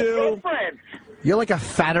 it's 2. You're like a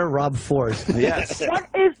fatter Rob Ford. Yes. What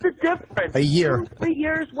is the difference? A year. 2, 3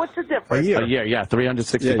 years? What's the difference? A year, yeah,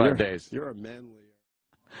 365 days. You're a manly.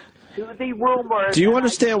 To the rumors. Do you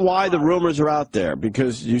understand why the rumors are out there?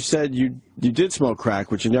 Because you said you did smoke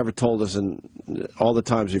crack, which you never told us in all the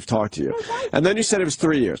times we've talked to you. And then you said it was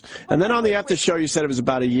 3 years. And then on the after show you said it was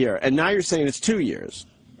about a year. And now you're saying it's 2 years.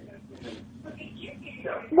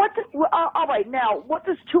 All right, now, what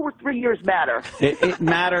does 2 or 3 years matter? It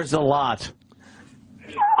matters a lot.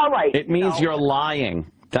 All right. It means you're lying.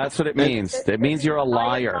 That's what it means. It means you're a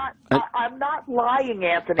liar. I'm not lying,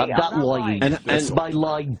 Anthony. I'm not lying. And my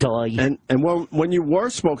lie, die. And when you were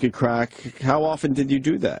smoking crack, how often did you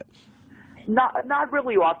do that? Not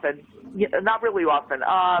really often. Not really often.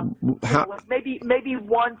 Maybe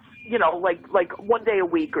once. Like 1 day a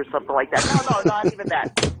week or something like that. No, not even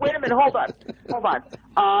that. Wait a minute. Hold on.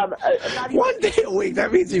 Not even 1 day a week.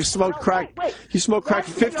 That means you smoked crack. Wait. You smoke crack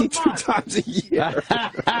 52 times a year.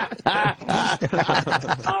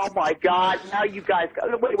 Oh my God! Now you guys.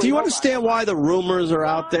 Do you understand why the rumors are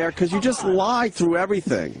out there? Because you just lie through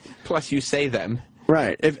everything. Plus, you say them.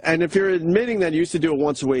 Right. If you're admitting that you used to do it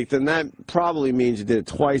once a week, then that probably means you did it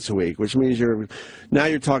twice a week, which means you're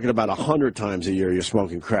talking about 100 times a year you're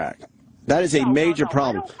smoking crack. That is a major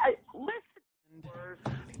problem.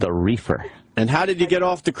 The reefer. And how did you get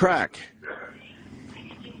off the crack?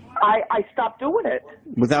 I stopped doing it.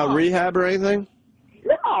 Without rehab or anything?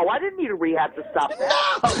 No, I didn't need a rehab to stop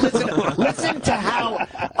that. Listen to how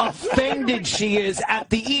offended she is at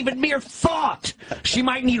the even mere thought she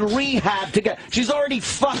might need rehab to get. She's already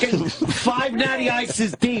fucking 5 natty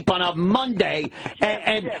ices deep on a Monday,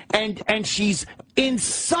 and she's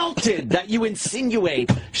insulted that you insinuate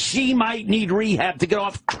she might need rehab to get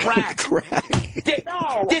off crack.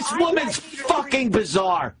 This woman's fucking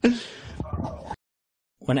bizarre.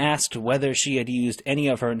 When asked whether she had used any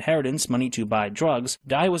of her inheritance money to buy drugs,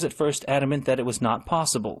 Di was at first adamant that it was not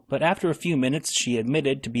possible, but after a few minutes she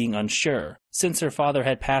admitted to being unsure. Since her father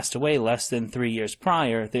had passed away less than 3 years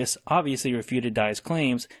prior, this obviously refuted Di's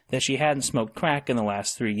claims that she hadn't smoked crack in the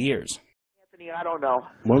last 3 years. Anthony, I don't know.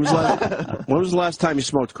 When was the last time you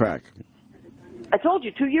smoked crack? I told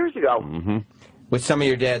you 2 years ago. Mm-hmm. With some of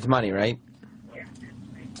your dad's money, right?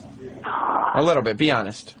 A little bit. Be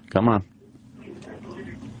honest. Come on.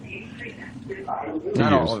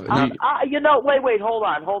 Not all of it. Wait, hold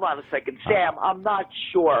on a second. Sam, I'm not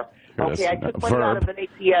sure. Okay, I took money out of an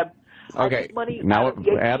ATM. Okay. Now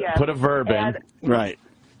put a verb in. Right.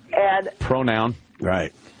 And pronoun.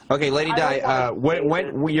 Right. Okay, Lady Di,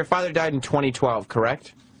 when your father died in 2012,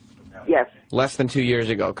 correct? Yes. Less than 2 years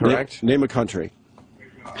ago, correct? Name a country.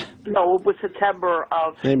 No, it was September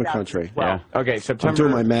of. Name a country. Yeah. Okay, September. I'm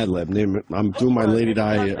doing my Mad Lib. I'm doing my Lady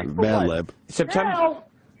Di Mad Lib.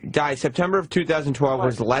 September of 2012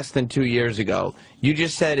 was less than 2 years ago. You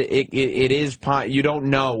just said it is. You don't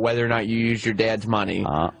know whether or not you used your dad's money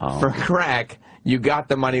for crack. You got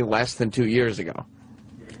the money less than 2 years ago.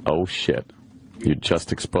 Oh shit! You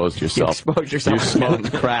just exposed yourself. You exposed yourself. You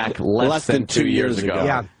smoked crack less than 2 years ago.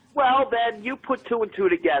 Yeah. Well, then you put 2 and 2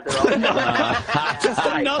 together. Just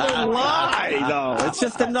another lie, though. It's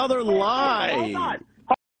just another lie.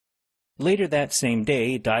 Later that same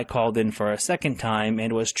day, Di called in for a second time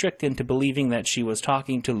and was tricked into believing that she was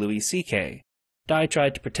talking to Louis C.K. Di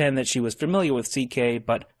tried to pretend that she was familiar with C.K.,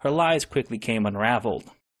 but her lies quickly came unraveled.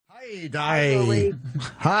 Hi, Di.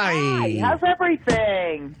 Hi. How's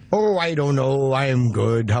everything? Oh, I don't know. I am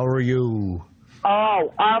good. How are you?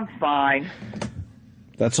 Oh, I'm fine.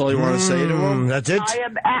 That's all you want to say to him? That's it?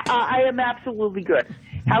 I am absolutely good.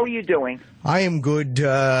 How are you doing? I am good. Do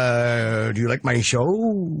you like my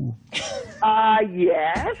show?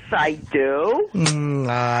 Yes, I do.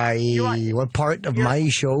 What part of my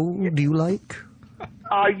show do you like?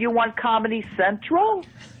 Are you on Comedy Central?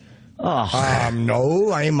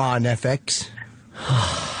 No, I'm on FX.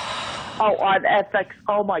 Oh, on FX.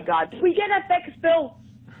 Oh my God. Did we get FX, Bill?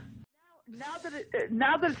 Now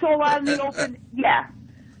that it's all out in the open, yeah.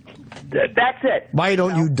 That's it. Why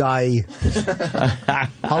don't you die?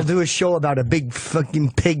 I'll do a show about a big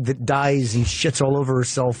fucking pig that dies and shits all over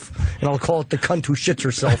herself, and I'll call it The Cunt Who Shits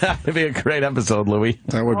Herself. That'd be a great episode, Louis.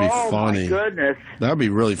 That would be funny. Oh, my goodness. That would be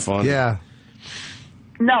really funny. Yeah.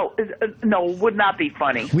 No, it would not be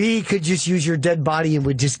funny. We could just use your dead body and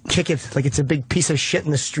we'd just kick it like it's a big piece of shit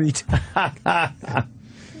in the street. I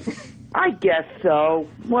guess so.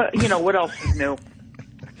 What else is new?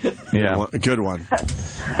 Yeah, a good one.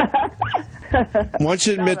 Why don't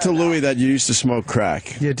you admit to Louis that you used to smoke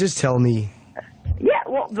crack? Yeah, just tell me. Yeah,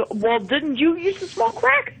 well, didn't you used to smoke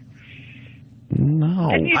crack? No.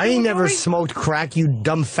 I never smoked crack, you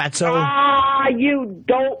dumb fatso. You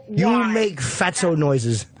don't You make fatso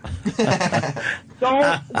noises.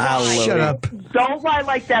 Don't lie. Shut up. Don't lie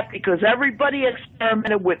like that, because everybody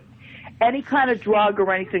experimented with any kind of drug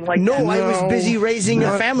or anything like that. No, I was busy raising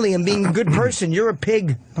a family and being a good person. You're a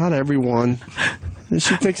pig. Not everyone.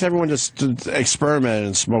 She thinks everyone just experimented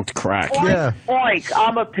and smoked crack. Oink, Yeah. oink,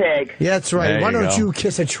 I'm a pig. Yeah, that's right. There Why you don't go. you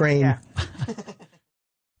kiss a train? Yeah.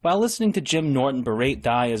 While listening to Jim Norton berate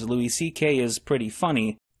Di as Louis C.K. is pretty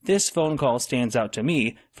funny, this phone call stands out to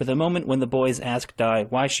me for the moment when the boys asked Di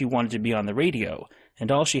why she wanted to be on the radio,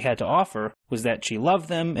 and all she had to offer was that she loved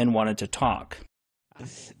them and wanted to talk.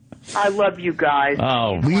 I love you guys.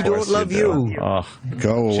 Oh, we don't love you. Oh,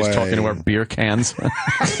 go away. She's talking to her beer cans. They're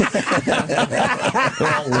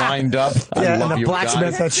all lined up. I Yeah, love and the you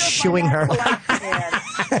blacksmith guys. that's shooing her.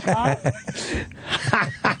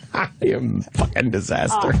 You're a fucking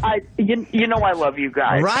disaster. You know I love you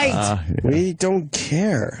guys. Right. We don't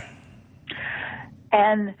care.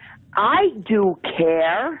 And I do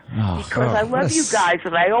care because I love you guys,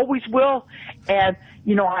 and I always will. And,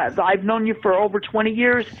 you know, I've known you for over 20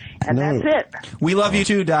 years, and that's it. We love you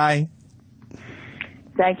too, Di.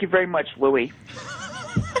 Thank you very much, Louie.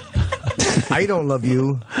 I don't love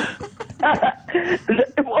you.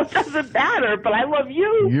 Well, it doesn't matter, but I love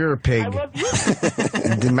you. You're a pig. I love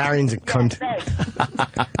you. Marion's a cunt.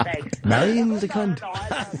 Thanks. Marion's a cunt.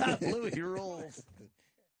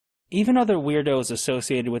 Even other weirdos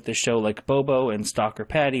associated with the show like Bobo and Stalker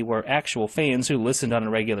Patty were actual fans who listened on a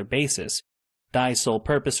regular basis. Di's sole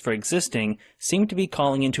purpose for existing seemed to be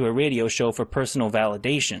calling into a radio show for personal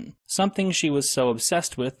validation, something she was so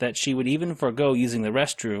obsessed with that she would even forego using the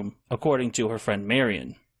restroom, according to her friend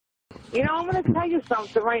Marion. You know, I'm going to tell you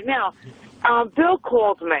something right now. Bill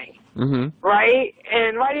called me, right?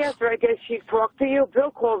 And right after I guess she talked to you,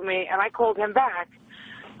 Bill called me, and I called him back.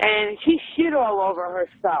 And she shit all over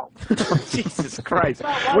herself. Jesus Christ.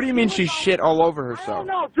 What do you mean she shit all over herself? I don't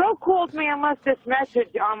know. Bill called me and left this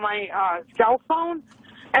message on my cell phone.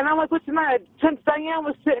 And I'm like, what's the matter? Since Diane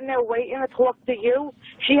was sitting there waiting to talk to you,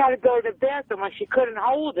 she had to go to the bathroom and she couldn't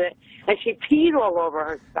hold it. And she peed all over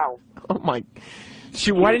herself. Oh, my.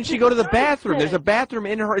 Why didn't she go to the bathroom? There's a bathroom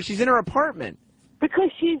in her. She's in her apartment. Because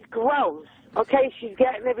she's gross. Okay? She's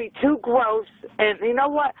getting to be too gross. And you know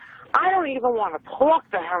what? I don't even want to talk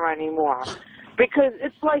to her anymore because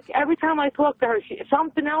it's like every time I talk to her,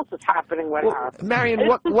 something else is happening with her. Marion,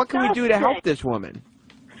 what can we do to help this woman?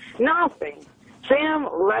 Nothing. Sam,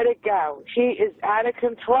 let it go. She is out of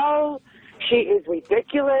control. She is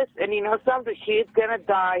ridiculous. And you know something? She is going to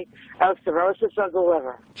die of cirrhosis of the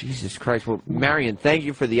liver. Jesus Christ. Well, Marion, thank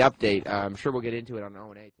you for the update. I'm sure we'll get into it on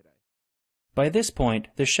O&A today. By this point,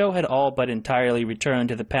 the show had all but entirely returned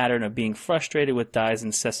to the pattern of being frustrated with Di's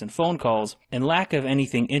incessant phone calls and lack of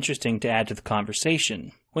anything interesting to add to the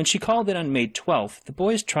conversation. When she called in on May 12th, the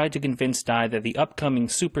boys tried to convince Di that the upcoming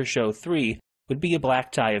Super Show 3 would be a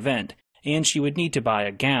black tie event, and she would need to buy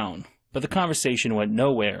a gown. But the conversation went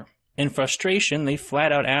nowhere. In frustration, they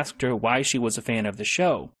flat out asked her why she was a fan of the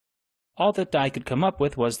show. All that Di could come up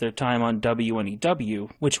with was their time on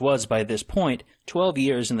WNEW, which was, by this point, 12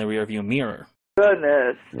 years in the rearview mirror.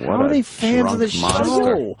 Goodness. How are they fans of the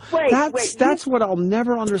show? Wait, That's what I'll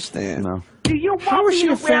never understand. No. Do you want How is she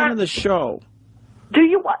me a to fan wear- of the show? Do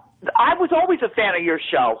you want... I was always a fan of your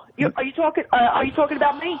show. Are you talking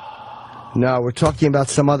about me? No, we're talking about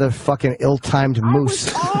some other fucking ill-timed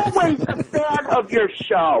moose. Always a fan of your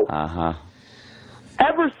show. Uh-huh.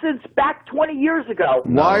 Ever since back 20 years ago.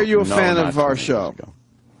 Why are you a fan of our show?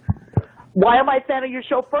 Why am I a fan of your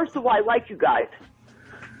show? First of all, I like you guys.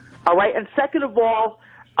 All right? And second of all,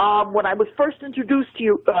 when I was first introduced to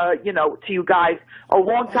you, to you guys a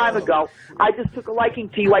long time ago, I just took a liking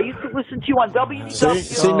to you. I used to listen to you on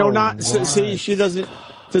WNEW. See, she doesn't,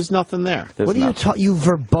 there's nothing there. What are you talking, you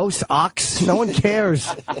verbose ox? No one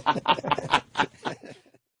cares.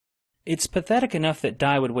 It's pathetic enough that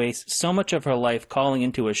Di would waste so much of her life calling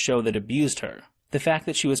into a show that abused her. The fact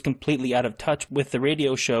that she was completely out of touch with the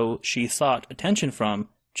radio show she sought attention from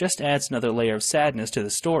just adds another layer of sadness to the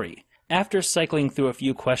story. After cycling through a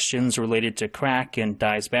few questions related to crack and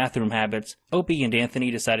Di's bathroom habits, Opie and Anthony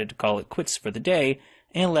decided to call it quits for the day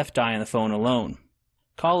and left Di on the phone alone.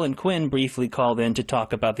 Colin Quinn briefly called in to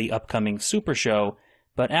talk about the upcoming Super Show,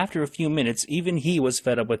 but after a few minutes even he was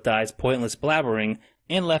fed up with Di's pointless blabbering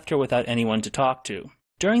and left her without anyone to talk to.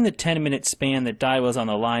 During the 10-minute span that Di was on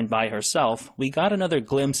the line by herself, we got another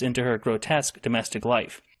glimpse into her grotesque domestic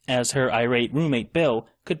life, as her irate roommate Bill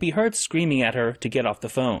could be heard screaming at her to get off the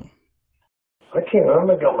phone. I can't, I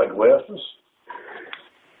haven't got my glasses.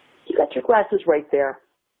 You got your glasses right there.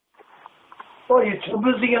 Oh, you're too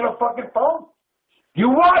busy on a fucking phone? You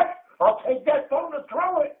what? I'll take that phone and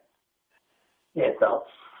throw it. Get the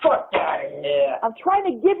fuck out of here. I'm trying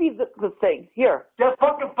to give you the thing. Here. That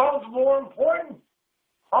fucking phone's more important.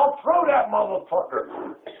 I'll throw that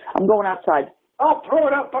motherfucker. I'm going outside. I'll throw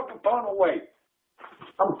that fucking phone away.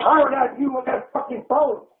 I'm tired of you with that fucking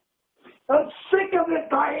phone. I'm sick of it,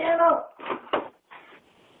 Diana.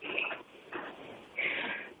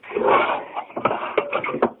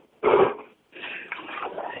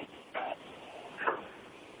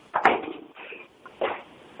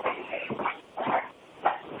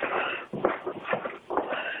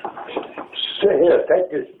 Here, take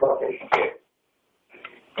this fucking shit.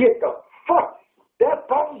 Get the fuck. That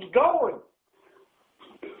phone's going.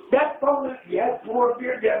 That phone, you had 4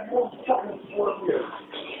 beers, you had more fucking 4 beers.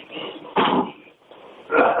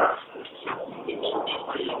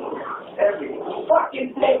 Every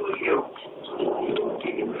fucking day with you.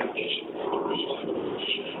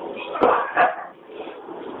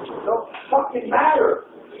 Don't fucking matter.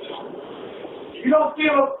 You don't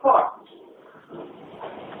give a fuck.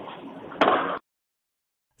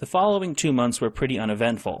 The following 2 months were pretty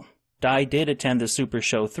uneventful. Di did attend the Super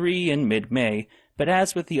Show 3 in mid-May, but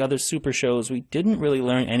as with the other Super Shows, we didn't really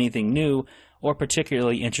learn anything new or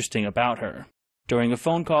particularly interesting about her. During a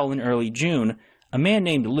phone call in early June, a man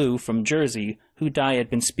named Lou from Jersey, who Di had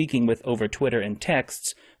been speaking with over Twitter and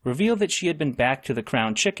texts, revealed that she had been back to the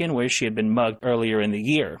Crown Chicken where she had been mugged earlier in the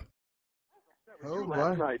year. Oh,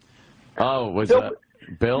 what? Oh, was that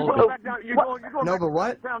Bill? No, but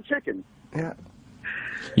what? Crown Chicken. Yeah.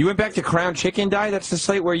 You went back to Crown Chicken, Di? That's the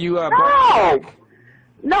site where you... No,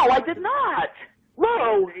 I did not.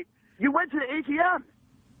 Lou, you went to the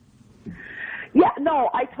ATM. Yeah, no,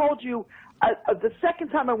 I told you the second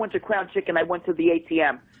time I went to Crown Chicken, I went to the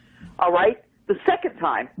ATM. All right? The second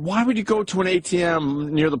time. Why would you go to an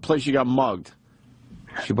ATM near the place you got mugged?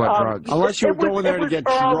 She bought drugs. Unless you were going there to get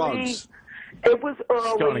drugs. It was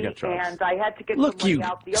Going to early, get drugs. and I had to get Look, some money you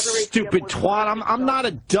out. The other stupid twat! I'm not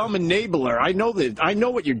a dumb enabler. I know that. I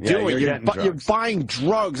know what you're doing. You're buying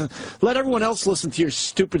drugs. Let everyone else listen to your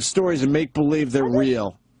stupid stories and make believe they're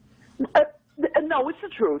real. No, it's the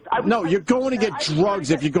truth. No, you're going to get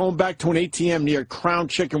drugs if you're going back to an ATM near Crown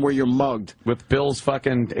Chicken where you're mugged. With Bill's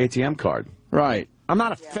fucking ATM card. Right. I'm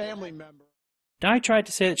not a family member. Di tried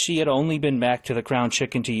to say that she had only been back to the Crown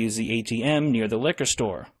Chicken to use the ATM near the liquor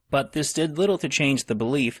store, but this did little to change the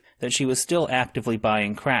belief that she was still actively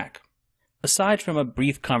buying crack. Aside from a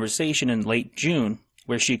brief conversation in late June,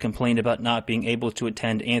 where she complained about not being able to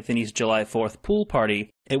attend Anthony's July 4th pool party,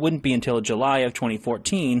 it wouldn't be until July of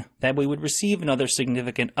 2014 that we would receive another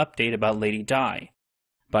significant update about Lady Di.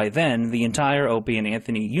 By then, the entire Opie and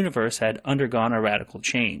Anthony universe had undergone a radical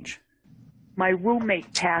change. My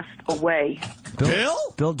roommate passed away. Bill?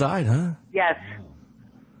 Bill died, huh? Yes.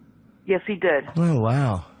 Yes, he did. Oh,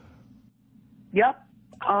 wow. Yep.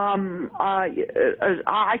 I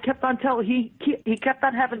kept on telling he kept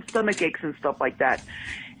on having stomach aches and stuff like that,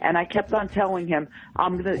 and I kept on telling him,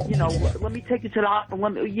 I'm gonna, let me take you to the hospital.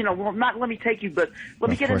 Let me take you, but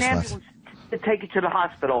let me get an ambulance to take you to the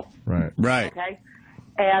hospital. Right. Right. Okay.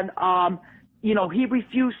 And he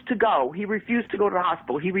refused to go. He refused to go to the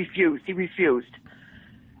hospital. He refused.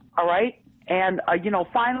 All right. And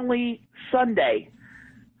finally Sunday,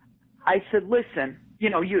 I said, listen.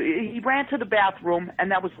 He ran to the bathroom, and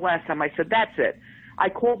that was the last time. I said, that's it. I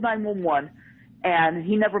called 911, and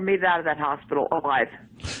he never made it out of that hospital alive.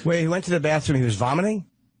 Wait, he went to the bathroom, he was vomiting?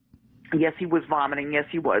 Yes, he was vomiting. Yes,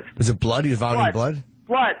 he was. Was it blood? He was vomiting blood?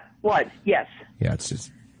 Blood, yes. Yeah, it's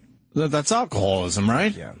just... That's alcoholism,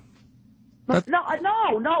 right? Yeah.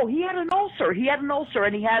 No, he had an ulcer.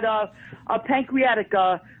 And he had a pancreatic,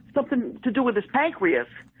 something to do with his pancreas.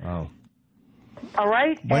 Oh. All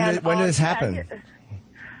right? When did this happen?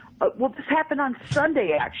 Well, this happened on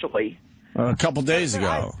Sunday, actually. A couple days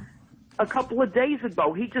ago. A couple of days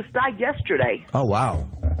ago. He just died yesterday. Oh, wow.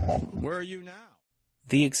 Where are you now?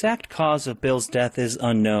 The exact cause of Bill's death is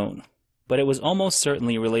unknown, but it was almost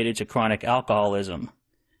certainly related to chronic alcoholism.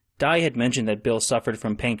 Di had mentioned that Bill suffered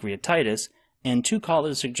from pancreatitis, and 2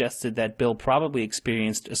 callers suggested that Bill probably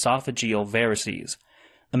experienced esophageal varices,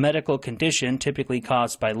 a medical condition typically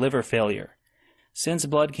caused by liver failure. Since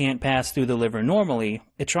blood can't pass through the liver normally,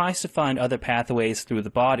 it tries to find other pathways through the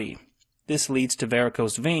body. This leads to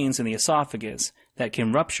varicose veins in the esophagus that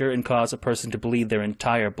can rupture and cause a person to bleed their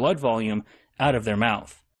entire blood volume out of their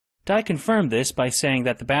mouth. Di confirmed this by saying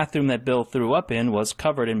that the bathroom that Bill threw up in was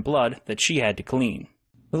covered in blood that she had to clean.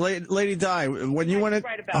 Lady Di, when you went in...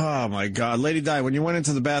 Oh, my God. Lady Di, when you went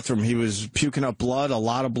into the bathroom, he was puking up blood, a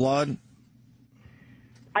lot of blood?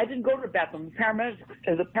 I didn't go to the bathroom.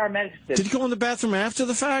 The paramedics did. Did you go in the bathroom after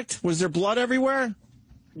the fact? Was there blood everywhere?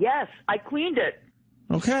 Yes, I cleaned it.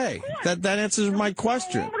 Okay, that answers my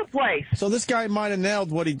question. All over the place. So this guy might have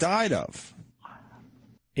nailed what he died of.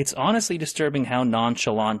 It's honestly disturbing how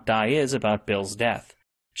nonchalant Di is about Bill's death.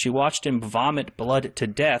 She watched him vomit blood to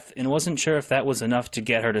death and wasn't sure if that was enough to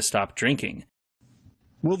get her to stop drinking.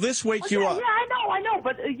 Will this wake you up? Yeah, I know,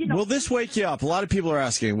 but Will this wake you up? A lot of people are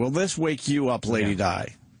asking, will this wake you up, Lady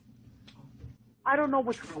Di? I don't know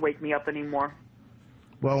what's going to wake me up anymore.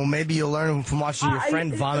 Well, maybe you'll learn from watching your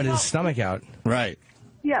friend vomit his stomach out. Right.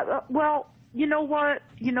 Yeah, well, you know what?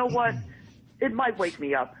 It might wake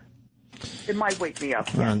me up. It might wake me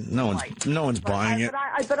up. No one's buying it.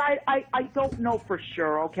 But I don't know for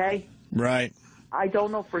sure, okay? Right. I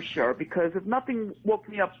don't know for sure, because if nothing woke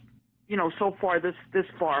me up, so far, this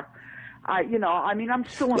far, I'm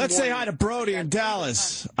still in Let's say mourning. hi to Brody in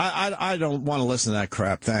Dallas. I don't want to listen to that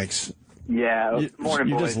crap, thanks. Yeah, morning,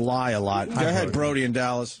 you boys. just lie a lot. Go ahead, Brody in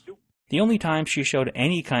Dallas. The only time she showed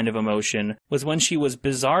any kind of emotion was when she was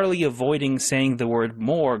bizarrely avoiding saying the word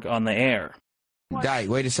morgue on the air. Di,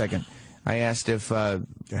 wait a second. I asked if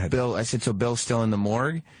Bill, I said, so Bill's still in the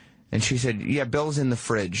morgue? And she said, yeah, Bill's in the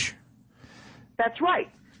fridge. That's right.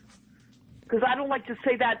 Because I don't like to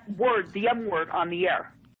say that word, the M word, on the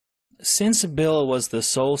air. Since Bill was the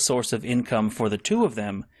sole source of income for the two of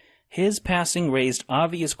them, his passing raised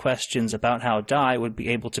obvious questions about how Di would be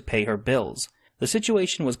able to pay her bills. The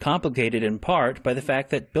situation was complicated in part by the fact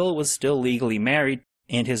that Bill was still legally married,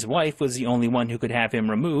 and his wife was the only one who could have him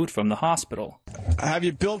removed from the hospital. Have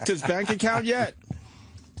you built his bank account yet?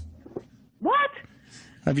 What?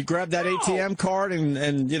 Have you grabbed that ATM card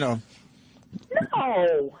and No.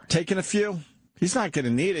 taken a few? He's not going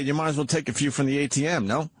to need it. You might as well take a few from the ATM,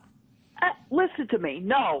 no? Listen to me.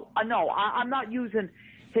 No, I'm not using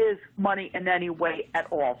his money in any way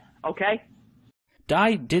at all, okay?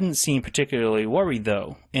 Di didn't seem particularly worried,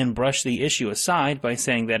 though, and brushed the issue aside by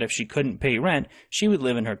saying that if she couldn't pay rent, she would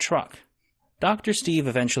live in her truck. Dr. Steve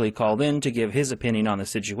eventually called in to give his opinion on the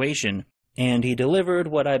situation, and he delivered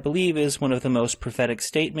what I believe is one of the most prophetic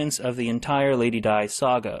statements of the entire Lady Di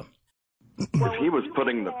saga. If he was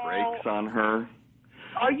putting the brakes on her,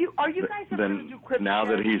 Are you guys ever going to do crypto? now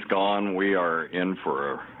that he's gone, we are in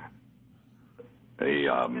for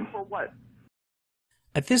For what?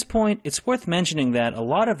 At this point, it's worth mentioning that a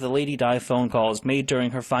lot of the Lady Di phone calls made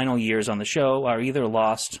during her final years on the show are either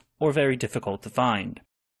lost or very difficult to find.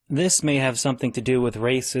 This may have something to do with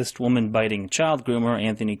racist, woman-biting child groomer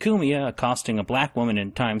Anthony Cumia accosting a black woman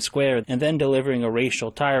in Times Square and then delivering a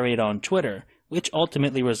racial tirade on Twitter, which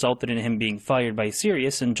ultimately resulted in him being fired by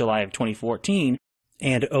Sirius in July of 2014,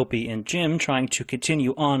 and Opie and Jim trying to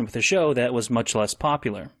continue on with a show that was much less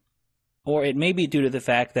popular. Or it may be due to the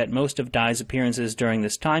fact that most of Di's appearances during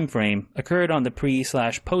this time frame occurred on the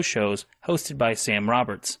pre/post shows hosted by Sam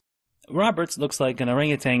Roberts. Roberts looks like an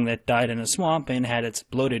orangutan that died in a swamp and had its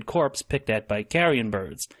bloated corpse picked at by carrion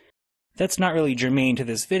birds. That's not really germane to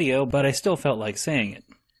this video, but I still felt like saying it.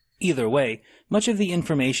 Either way, much of the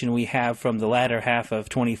information we have from the latter half of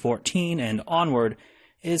 2014 and onward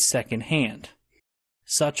is second-hand.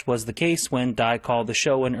 Such was the case when Di called the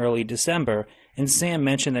show in early December, and Sam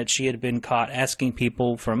mentioned that she had been caught asking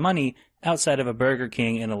people for money outside of a Burger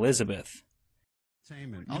King in Elizabeth.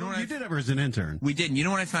 You did ever as an intern. We did. You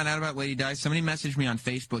know what I found out about Lady Di? Somebody messaged me on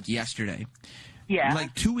Facebook yesterday. Yeah.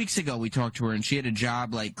 Like 2 weeks ago we talked to her, and she had a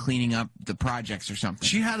job like cleaning up the projects or something.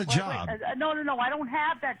 She had a job. No, I don't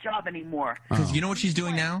have that job anymore. Because you know what she's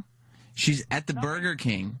doing now? She's at the Burger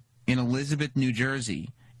King in Elizabeth, New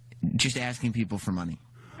Jersey, just asking people for money.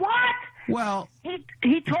 What? Well,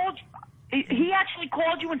 he told you. He actually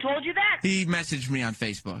called you and told you that? He messaged me on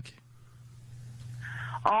Facebook.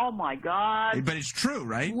 Oh my God! But it's true,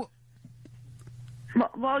 right?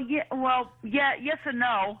 Well, yes and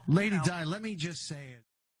no. Lady Di, let me just say it.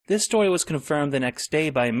 This story was confirmed the next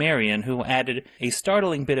day by Marion, who added a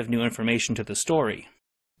startling bit of new information to the story.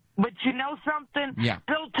 But you know something? Yeah.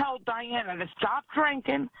 Bill told Diana to stop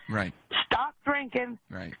drinking. Right. Stop drinking.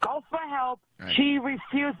 Right. Go for help. Right. She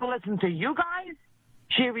refused to listen to you guys.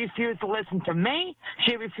 She refused to listen to me.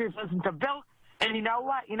 She refused to listen to Bill. And you know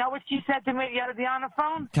what? You know what she said to me the other day on the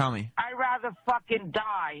phone? Tell me. I'd rather fucking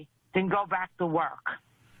die than go back to work.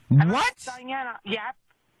 What? Diana, yep.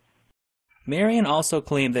 Marion also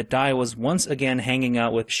claimed that Di was once again hanging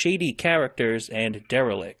out with shady characters and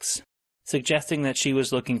derelicts, suggesting that she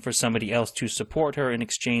was looking for somebody else to support her in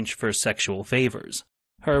exchange for sexual favors.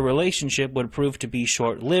 Her relationship would prove to be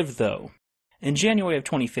short-lived, though. In January of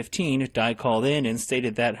 2015, Di called in and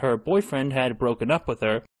stated that her boyfriend had broken up with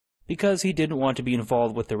her because he didn't want to be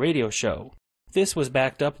involved with the radio show. This was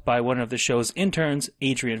backed up by one of the show's interns,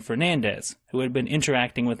 Adrian Fernandez, who had been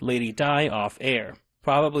interacting with Lady Di off-air,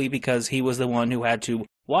 probably because he was the one who had to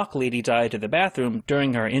walk Lady Di to the bathroom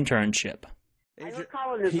during her internship.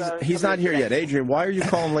 He's not here yet. Adrian, why are you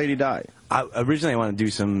calling Lady Di? Originally, I wanted to do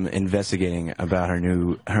some investigating about her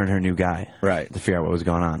new guy. Right. To figure out what was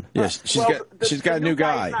going on. Yes, she's got a new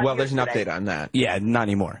guy. Well, there's an update on that. Yeah, not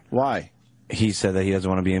anymore. Why? He said that he doesn't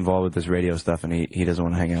want to be involved with this radio stuff, and he doesn't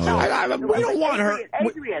want to hang out with us. We don't want her.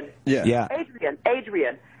 Adrian. Yeah.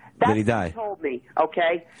 Adrian. That's Lady what Di. he told me,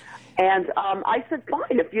 okay? And I said, fine,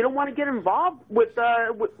 if you don't want to get involved with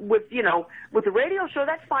the radio show,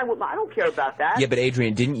 that's fine with me. I don't care about that. Yeah, but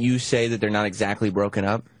Adrian, didn't you say that they're not exactly broken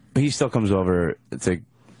up? He still comes over to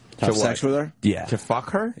have sex with her? Yeah. To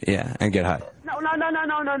fuck her? Yeah, and get high. No,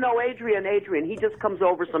 Adrian. He just comes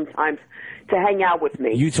over sometimes to hang out with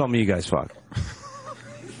me. You told me you guys fuck.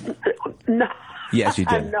 No. Yes, you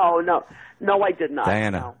did. No, I did not.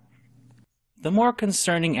 Diana. No. The more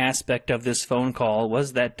concerning aspect of this phone call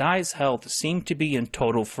was that Di's health seemed to be in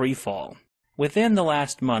total freefall. Within the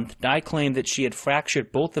last month, Di claimed that she had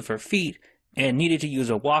fractured both of her feet and needed to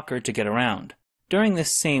use a walker to get around. During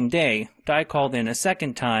this same day, Di called in a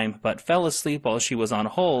second time, but fell asleep while she was on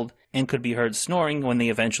hold and could be heard snoring when they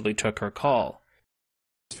eventually took her call.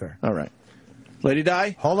 That's fair. All right. Lady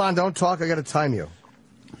Di? Hold on, don't talk. I got to time you.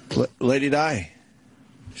 Lady Di?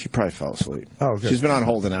 She probably fell asleep. Oh, good. She's been on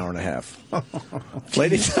hold an hour and a half.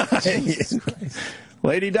 Lady Di.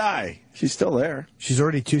 Lady Di. She's still there. She's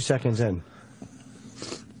already 2 seconds in.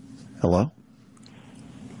 Hello?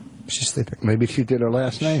 She's sleeping. Maybe she did her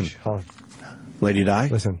last name. Lady Di?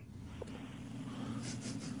 Listen.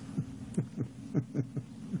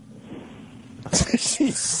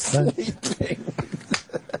 She's sleeping.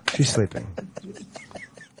 She's sleeping.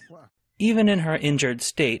 Even in her injured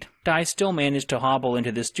state, Di still managed to hobble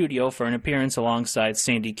into the studio for an appearance alongside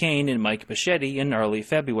Sandy Kane and Mike Bichetti in early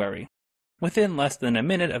February. Within less than a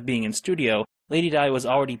minute of being in studio, Lady Di was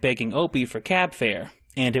already begging Opie for cab fare,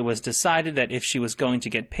 and it was decided that if she was going to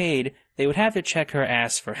get paid, they would have to check her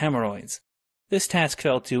ass for hemorrhoids. This task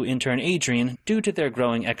fell to intern Adrian due to their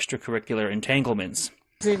growing extracurricular entanglements.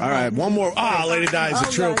 All right, one more. Lady Di is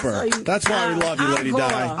a trooper. That's why we love you, Lady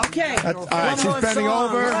Di. Okay. All right, she's bending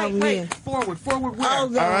over. Wait. Forward where? All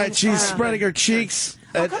right, she's spreading her cheeks.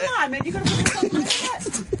 Oh, come on, man. You gotta put something like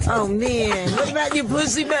that. Oh, man. What about your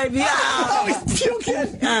pussy, baby? Oh, he's puking.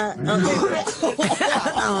 Okay. Oh,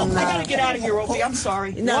 no. I gotta get out of here, Opie. I'm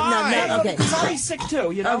sorry. No, okay. Sorry, sick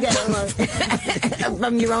too, you know? Okay.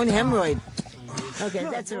 From your own hemorrhoid. Okay,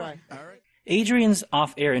 that's all right. Adrian's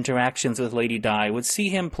off-air interactions with Lady Di would see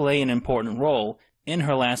him play an important role in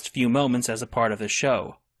her last few moments as a part of the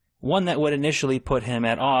show, one that would initially put him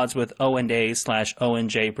at odds with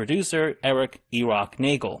O&A/ONJ producer Eric E-Rock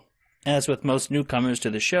Nagel. As with most newcomers to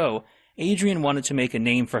the show, Adrian wanted to make a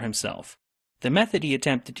name for himself. The method he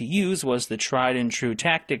attempted to use was the tried-and-true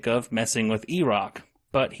tactic of messing with E-Rock,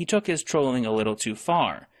 but he took his trolling a little too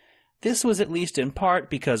far. This was at least in part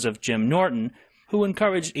because of Jim Norton, who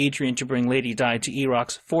encouraged Adrian to bring Lady Di to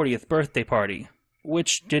E-Rock's 40th birthday party,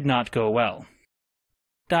 which did not go well.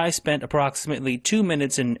 Di spent approximately 2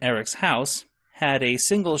 minutes in Eric's house, had a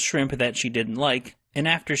single shrimp that she didn't like, and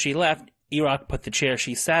after she left, E-Rock put the chair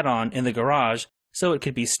she sat on in the garage so it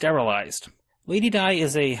could be sterilized. Lady Di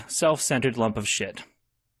is a self-centered lump of shit.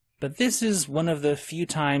 But this is one of the few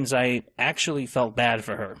times I actually felt bad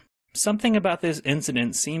for her. Something about this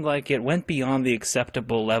incident seemed like it went beyond the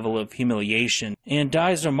acceptable level of humiliation, and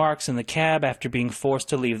Di's remarks in the cab after being forced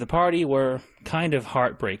to leave the party were kind of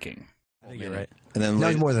heartbreaking. I think you're right. And then That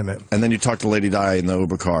was more than a minute. And then you talked to Lady Di in the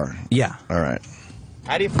Uber car. Yeah. All right.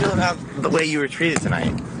 How do you feel about the way you were treated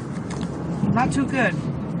tonight? Not too good.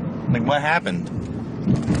 Like, what happened?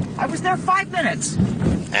 I was there 5 minutes.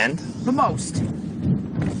 And? The most.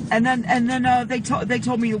 And then they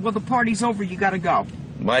told me, well, the party's over, you gotta go.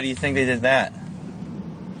 Why do you think they did that?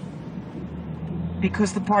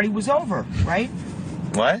 Because the party was over, right?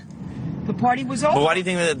 What? The party was over. But why do you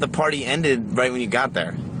think that the party ended right when you got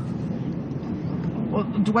there? Well,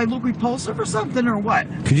 do I look repulsive or something, or what?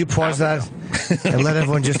 Could you pause that and let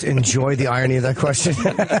everyone just enjoy the irony of that question?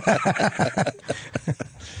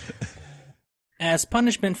 As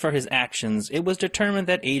punishment for his actions, it was determined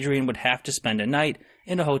that Adrian would have to spend a night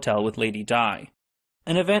in a hotel with Lady Di,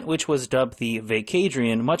 an event which was dubbed the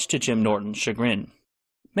Vacadrian, much to Jim Norton's chagrin.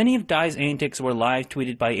 Many of Di's antics were live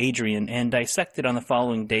tweeted by Adrian and dissected on the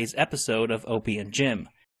following day's episode of Opie and Jim.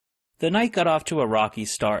 The night got off to a rocky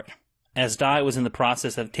start, as Di was in the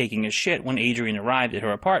process of taking a shit when Adrian arrived at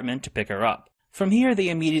her apartment to pick her up. From here they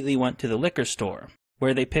immediately went to the liquor store,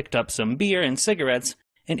 where they picked up some beer and cigarettes,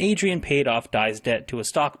 and Adrian paid off Di's debt to a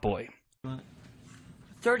stock boy.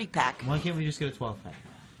 30-pack. Why can't we just get a 12-pack?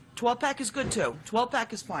 12-pack is good, too.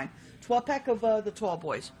 12-pack is fine. 12-pack of the tall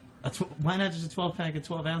boys. Why not just a 12-pack of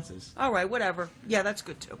 12 ounces? All right, whatever. Yeah, that's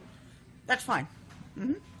good, too. That's fine.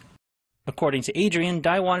 Mm-hmm. According to Adrian,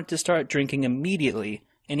 Di wanted to start drinking immediately,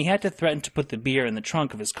 and he had to threaten to put the beer in the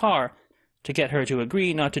trunk of his car to get her to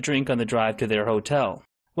agree not to drink on the drive to their hotel.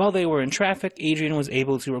 While they were in traffic, Adrian was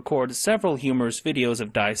able to record several humorous videos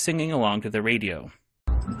of Di singing along to the radio.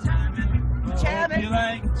 jamming. Opie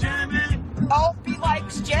likes jamming. Opie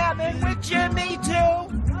likes jamming with Jimmy too.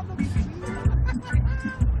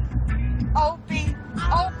 Opie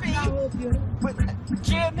with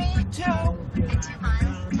Jimmy too.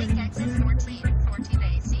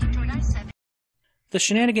 The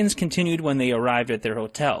shenanigans continued when they arrived at their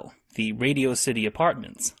hotel, the Radio City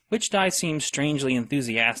Apartments, which Di seemed strangely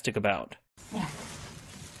enthusiastic about. Yeah.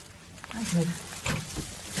 I did.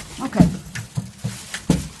 Okay.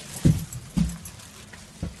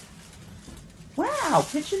 Wow,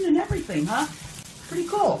 kitchen and everything, huh? Pretty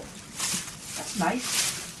cool. That's nice.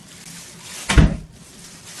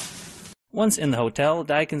 Once in the hotel,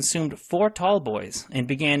 Di consumed 4 tall boys and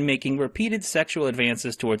began making repeated sexual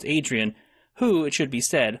advances towards Adrian, who, it should be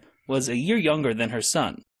said, was a year younger than her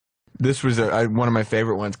son. This was one of my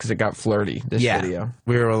favorite ones because it got flirty, this video.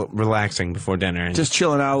 We were relaxing before dinner. And just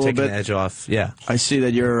chilling out a little taking bit. the edge off. Yeah. I see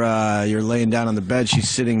that you're laying down on the bed. She's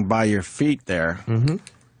sitting by your feet there. Mm-hmm.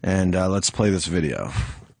 And let's play this video.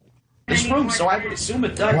 This room, so I would assume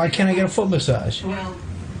it does. Why can't I get a foot massage? Well,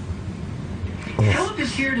 Philip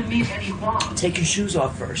is here to meet Eddie Wong. Take your shoes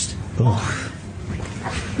off first.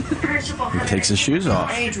 He takes his shoes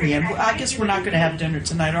off. Adrian, I guess we're not going to have dinner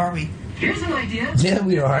tonight, are we? Here's an idea. Yeah,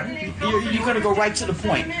 we are. You're going to go right to the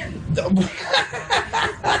point.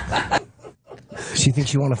 She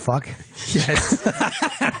thinks you want to fuck? Yes.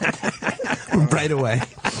 Right away.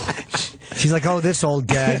 She's like, oh, this old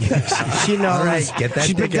gag. She knows. All right, get that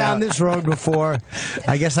She's been dick down out. this road before.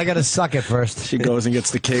 I guess I got to suck it first. She goes and gets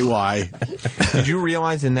the KY. Did you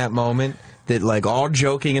realize in that moment that, like, all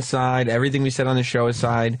joking aside, everything we said on the show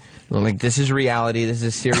aside, like, this is reality, this is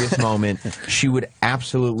a serious moment, she would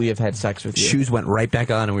absolutely have had sex with you. Shoes went right back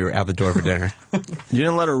on and we were out the door for dinner. You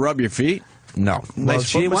didn't let her rub your feet? No. Well, Nice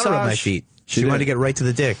she foot didn't want to rub my massage? feet. She She wanted did. to get right to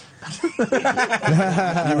the dick. You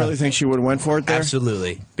really think she would have went for it there?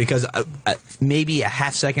 Absolutely. Because maybe a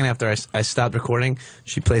half second after I stopped recording,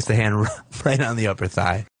 she placed the hand right on the upper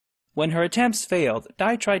thigh. When her attempts failed,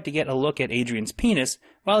 Di tried to get a look at Adrian's penis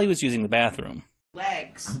while he was using the bathroom.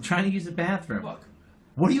 Legs. I'm trying to use the bathroom. Look.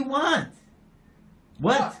 What do you want?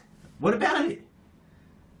 What? What about it?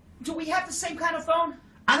 Do we have the same kind of phone?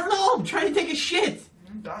 I don't know. I'm trying to take a shit.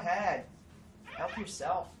 Go ahead. Help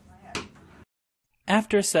yourself.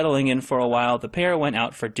 After settling in for a while, the pair went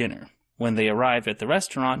out for dinner. When they arrived at the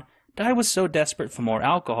restaurant, Di was so desperate for more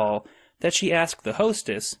alcohol that she asked the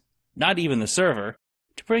hostess, not even the server,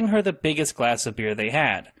 to bring her the biggest glass of beer they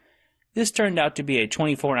had. This turned out to be a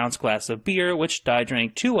 24-ounce glass of beer, which Di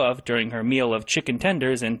drank 2 of during her meal of chicken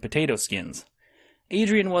tenders and potato skins.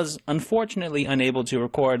 Adrian was unfortunately unable to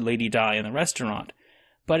record Lady Di in the restaurant,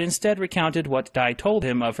 but instead recounted what Di told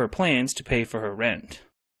him of her plans to pay for her rent.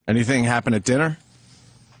 Anything happen at dinner?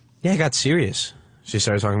 Yeah, it got serious. She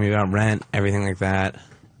started talking to me about rent, everything like that.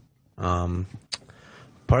 Part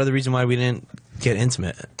of the reason why we didn't get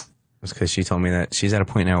intimate was because she told me that she's at a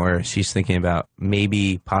point now where she's thinking about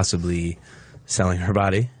maybe, possibly selling her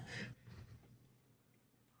body.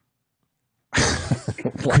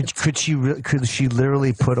 Could she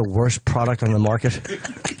literally put a worse product on the market?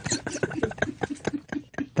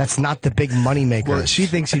 That's not the big money maker. Well, she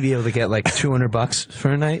thinks she'd be able to get like $200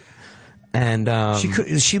 for a night, and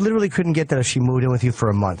she literally couldn't get that if she moved in with you for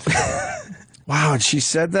a month. Wow, she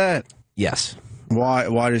said that? Yes. Why?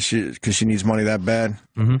 Why does she? Because she needs money that bad?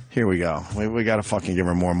 Mm-hmm. Here we go. We got to fucking give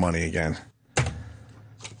her more money again.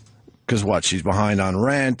 Because what? She's behind on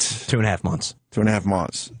rent. 2.5 months. 2.5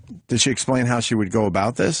 months. Did she explain how she would go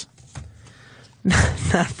about this?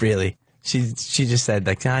 Not really. She just said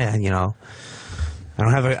like, I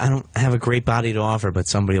don't have a great body to offer, but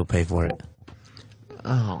somebody will pay for it.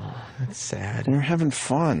 Oh, that's sad. We're having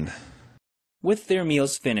fun. With their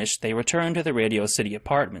meals finished, they returned to the Radio City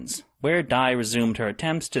Apartments, where Di resumed her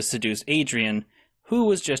attempts to seduce Adrian, who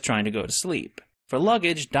was just trying to go to sleep. For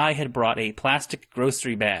luggage, Di had brought a plastic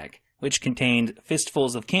grocery bag, which contained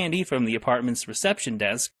fistfuls of candy from the apartment's reception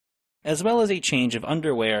desk, as well as a change of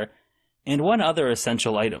underwear and one other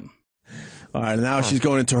essential item. All right, now she's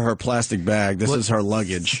going into her plastic bag. This is her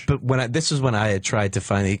luggage. But this was when I had tried to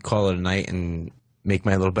finally call it a night and make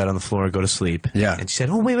my little bed on the floor and go to sleep. Yeah. And she said,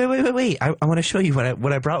 "Oh, wait! I want to show you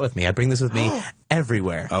what I brought with me. I bring this with me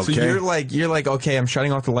everywhere." Okay. So you're like, okay, I'm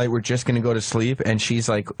shutting off the light. We're just gonna go to sleep. And she's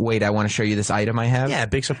like, wait, I want to show you this item I have. Yeah,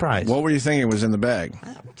 big surprise. What were you thinking was in the bag?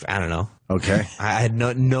 I don't know. Okay. I had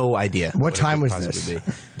no idea. What time it was could this?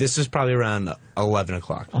 possibly be. This was probably around 11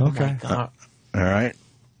 o'clock. Okay. All right.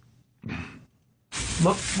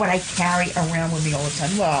 Look what I carry around with me all the time.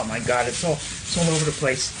 Oh my God, it's all over the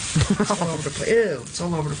place. It's all over the place. Ew, it's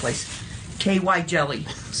all over the place. KY jelly.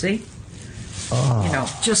 See? You know,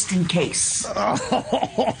 just in case.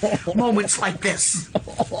 Moments like this.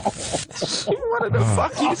 He wanted to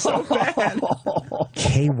fuck you so bad.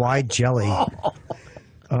 KY jelly.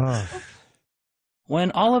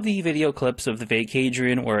 When all of the video clips of the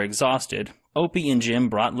Vacadrian were exhausted, Opie and Jim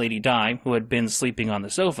brought Lady Di, who had been sleeping on the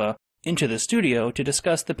sofa, into the studio to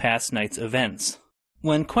discuss the past night's events.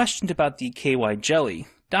 When questioned about the KY jelly,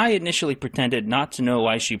 Di initially pretended not to know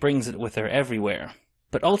why she brings it with her everywhere,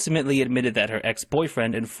 but ultimately admitted that her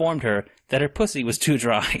ex-boyfriend informed her that her pussy was too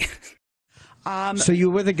dry. So you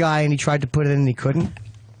were with a guy and he tried to put it in and he couldn't?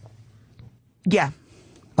 Yeah.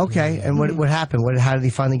 Okay, and what happened? How did he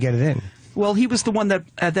finally get it in? Well, he was the one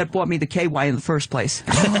that bought me the KY in the first place.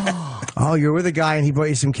 Oh, you're with a guy and he brought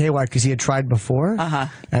you some KY because he had tried before? Uh-huh.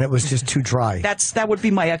 And it was just too dry. That would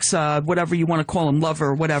be my ex, whatever you want to call him, lover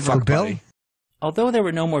or whatever. Fuck Bill? Although there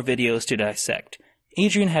were no more videos to dissect,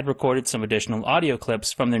 Adrian had recorded some additional audio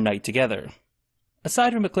clips from their night together.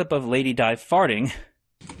 Aside from a clip of Lady Di farting,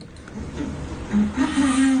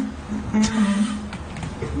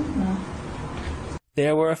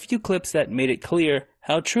 there were a few clips that made it clear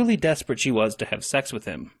how truly desperate she was to have sex with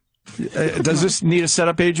him. Does this need a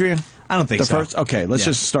setup, Adrian? I don't think so. First? Okay, let's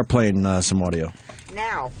just start playing some audio.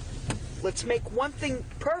 Now, let's make one thing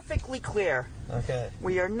perfectly clear. Okay.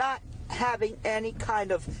 We are not having any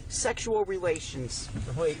kind of sexual relations.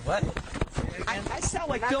 Wait, what? I sound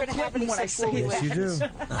like Bill Clinton when I say Yes, you do.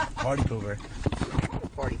 Party pooper.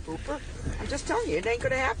 Party pooper. I'm just telling you, it ain't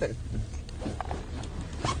gonna happen.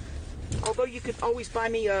 Although you could always buy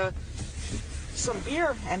me some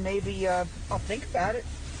beer and maybe I'll think about it,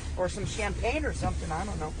 or some champagne or something. I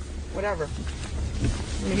don't know, whatever.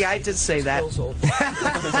 Yeah, I did say that.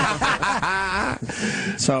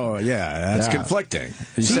 So, yeah, that's conflicting.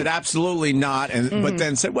 You said absolutely not, but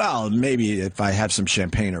then said, well, maybe if I have some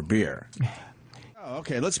champagne or beer. Oh,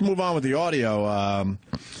 okay, let's move on with the audio.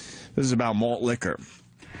 This is about malt liquor.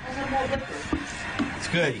 It's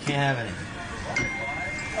good. You can't have any.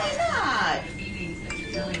 Why not?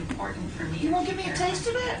 Really important for me. You won't give me a taste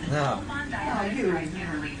of it? No. No, you.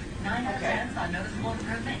 9 out of 10 saw noticeable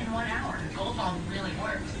improvement in 1 hour. Gold Bond really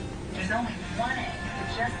works. There's only one egg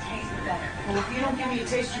that just tastes better. Well, if you don't give me a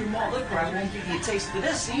taste of your malt liquor, I won't give you a taste of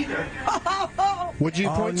this either. What'd you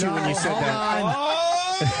point to when you said that?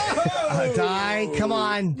 Di, come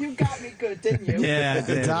on. You got me good, didn't you? Yeah.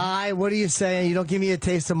 Di, what are you saying? You don't give me a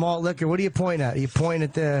taste of malt liquor. What are you pointing at? Are you pointing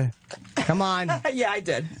at the... Come on. Yeah, I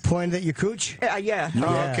did. Pointed at your cooch? Yeah.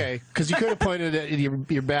 Oh, okay. Because you could have pointed at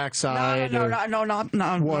your backside No,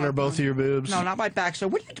 one or both of your boobs. No, not my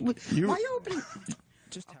backside. Why are you opening?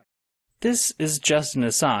 This is just an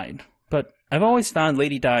aside, but I've always found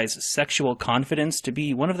Lady Di's sexual confidence to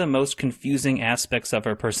be one of the most confusing aspects of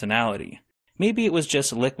her personality. Maybe it was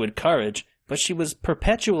just liquid courage, but she was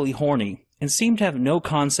perpetually horny and seemed to have no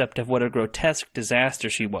concept of what a grotesque disaster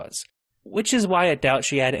she was, which is why I doubt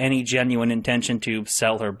she had any genuine intention to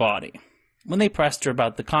sell her body. When they pressed her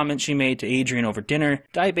about the comment she made to Adrian over dinner,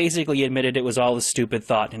 Di basically admitted it was all a stupid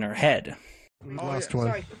thought in her head. Last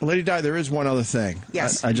one. Lady Di, there is one other thing.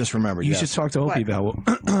 Yes. I just remembered. You should talk to Opie about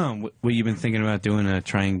what you've been thinking about doing to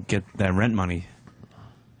try and get that rent money.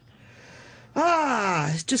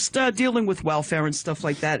 Just dealing with welfare and stuff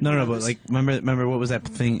like that. No, but like, remember what was that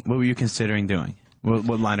thing? What were you considering doing?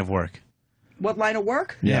 What line of work? What line of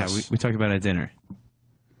work? Yeah, we talked about it at dinner.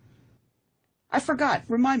 I forgot.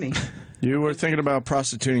 Remind me. You were thinking about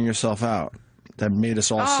prostituting yourself out. That made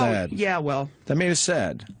us all sad. Yeah, well. That made us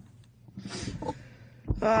sad.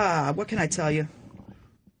 What can I tell you?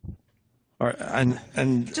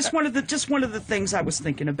 And just one of the things I was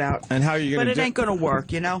thinking about. And how are you going to do it? But it ain't going to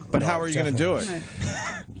work, you know? But how are you going to do it?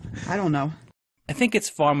 I don't know. I think it's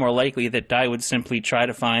far more likely that Di would simply try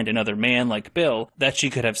to find another man like Bill that she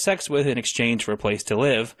could have sex with in exchange for a place to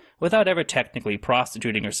live, without ever technically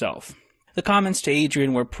prostituting herself. The comments to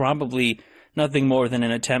Adrian were probably nothing more than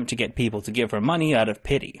an attempt to get people to give her money out of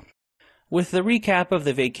pity. With the recap of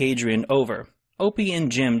the Vacadrian over, Opie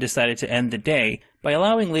and Jim decided to end the day by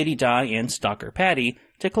allowing Lady Di and Stalker Patty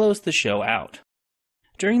to close the show out.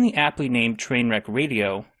 During the aptly named Trainwreck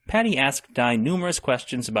Radio, Patty asked Di numerous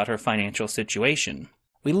questions about her financial situation.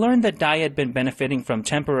 We learned that Di had been benefiting from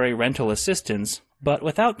temporary rental assistance, but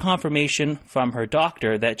without confirmation from her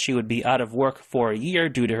doctor that she would be out of work for a year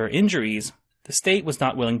due to her injuries, the state was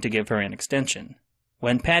not willing to give her an extension.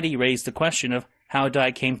 When Patty raised the question of how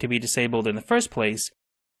Di came to be disabled in the first place,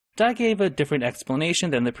 Di gave a different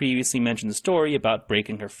explanation than the previously mentioned story about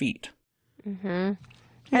breaking her feet. Mm-hmm.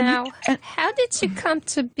 Now, how did you come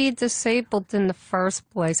to be disabled in the first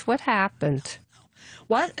place? What happened?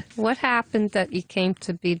 What? What happened that you came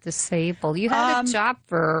to be disabled? You had a job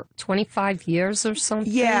for 25 years or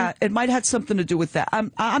something? Yeah, it might have had something to do with that.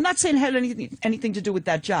 I'm not saying it had anything to do with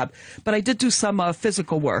that job, but I did do some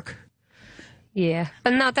physical work. Yeah,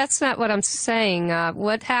 but no, that's not what I'm saying.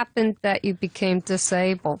 What happened that you became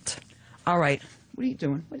disabled? All right. What are you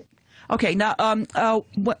doing? Okay, now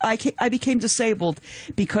I became disabled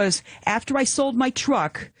because after I sold my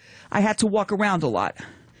truck, I had to walk around a lot,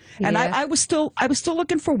 and Yeah. I was still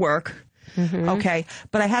looking for work. Mm-hmm. Okay,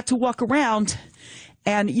 but I had to walk around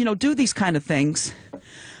and do these kind of things.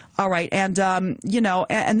 All right, and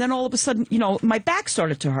and then all of a sudden, my back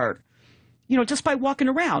started to hurt. Just by walking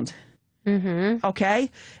around. Mm-hmm.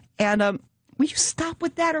 Okay, and will you stop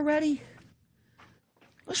with that already?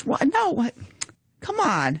 What's wrong? No, come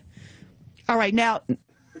on. All right, now.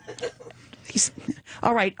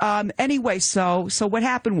 All right. Anyway, so what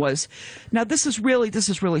happened was, now this is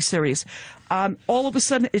really serious. All of a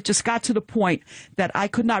sudden, it just got to the point that I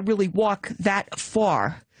could not really walk that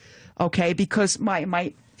far. Okay, because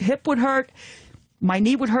my hip would hurt, my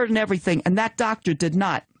knee would hurt, and everything, and that doctor did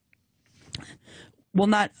not. Will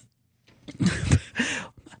not.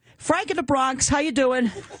 Frank in the Bronx, how you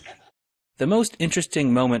doing? The most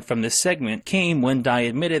interesting moment from this segment came when Di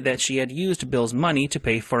admitted that she had used Bill's money to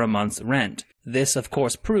pay for a month's rent. This, of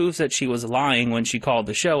course, proves that she was lying when she called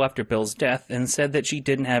the show after Bill's death and said that she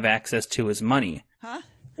didn't have access to his money. Huh?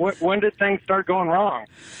 When did things start going wrong?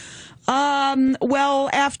 Well,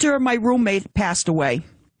 after my roommate passed away.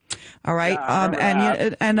 All right.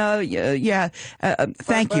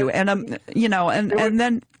 Thank you. And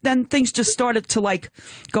then things just started to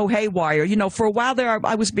go haywire. For a while there,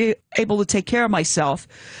 I was able to take care of myself.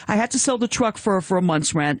 I had to sell the truck for a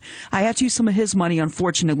month's rent. I had to use some of his money,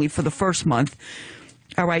 unfortunately, for the first month.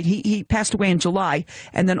 All right. He passed away in July,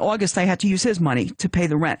 and then August I had to use his money to pay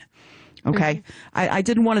the rent. Okay. Mm-hmm. I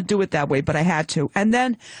didn't want to do it that way, but I had to. And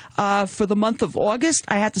then for the month of August,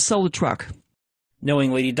 I had to sell the truck.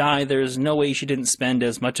 Knowing Lady Di, there's no way she didn't spend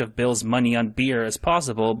as much of Bill's money on beer as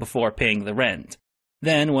possible before paying the rent.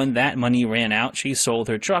 Then, when that money ran out, she sold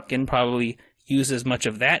her truck and probably used as much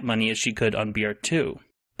of that money as she could on beer too.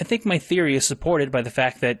 I think my theory is supported by the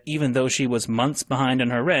fact that even though she was months behind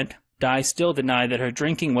on her rent, Di still denied that her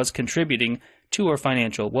drinking was contributing to her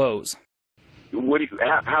financial woes.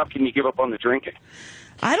 How can you give up on the drinking?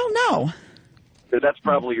 I don't know. That's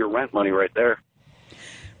probably your rent money right there.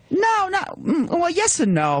 No. Well, yes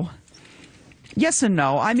and no. Yes and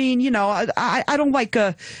no. I mean, I don't buy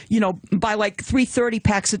 330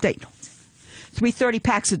 packs a day. 330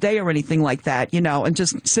 packs a day or anything like that, and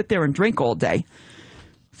just sit there and drink all day.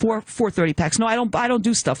 430 packs. No, I don't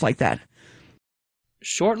do stuff like that.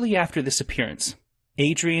 Shortly after this appearance,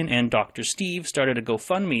 Adrian and Dr. Steve started a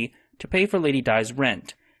GoFundMe to pay for Lady Di's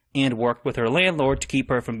rent and worked with her landlord to keep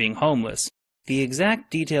her from being homeless. The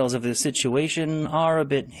exact details of this situation are a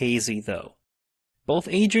bit hazy, though. Both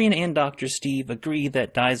Adrian and Dr. Steve agree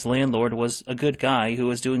that Di's landlord was a good guy who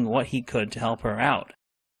was doing what he could to help her out.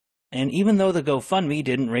 And even though the GoFundMe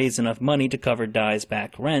didn't raise enough money to cover Di's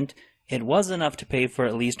back rent, it was enough to pay for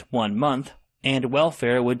at least 1 month, and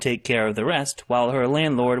welfare would take care of the rest while her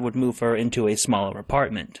landlord would move her into a smaller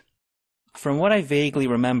apartment. From what I vaguely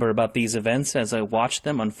remember about these events as I watched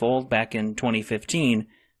them unfold back in 2015,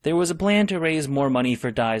 there was a plan to raise more money for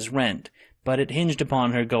Di's rent, but it hinged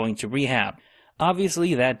upon her going to rehab.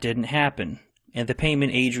 Obviously, that didn't happen, and the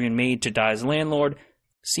payment Adrian made to Di's landlord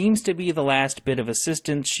seems to be the last bit of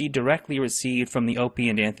assistance she directly received from the Opie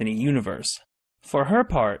and Anthony universe. For her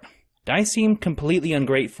part, Di seemed completely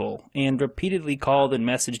ungrateful, and repeatedly called and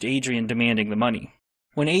messaged Adrian demanding the money.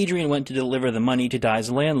 When Adrian went to deliver the money to Di's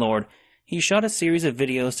landlord, he shot a series of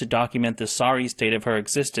videos to document the sorry state of her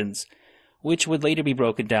existence, which would later be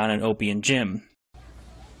broken down in Opie and Jim.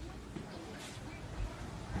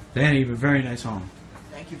 Danny, you have a very nice home.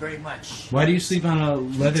 Thank you very much. Why do you sleep on a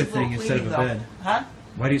leather thing instead of a cleaning, bed? though. Huh?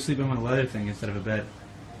 Why do you sleep on a leather thing instead of a bed?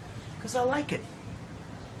 Because I like it.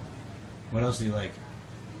 What else do you like?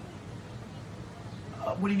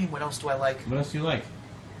 What do you mean, what else do I like? What else do you like?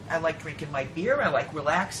 I like drinking my beer. I like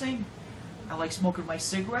relaxing. I like smoking my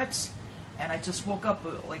cigarettes. And I just woke up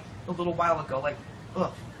a little while ago,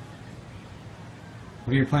 ugh.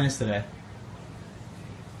 What are your plans today?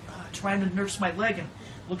 Trying to nurse my leg and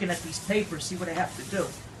looking at these papers, see what I have to do.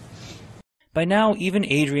 By now, even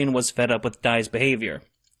Adrian was fed up with Di's behavior.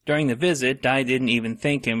 During the visit, Di didn't even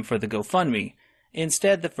thank him for the GoFundMe.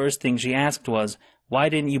 Instead, the first thing she asked was, "Why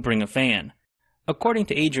didn't you bring a fan?" According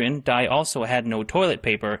to Adrian, Di also had no toilet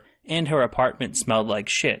paper, and her apartment smelled like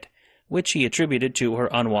shit, which he attributed to her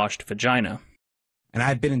unwashed vagina. And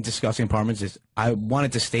I've been in disgusting apartments. I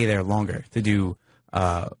wanted to stay there longer to do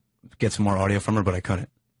get some more audio from her, but I couldn't.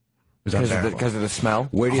 It was Because of the smell?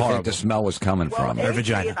 Where do you think the smell was coming from? Her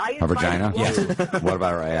vagina. Her vagina? Yes. What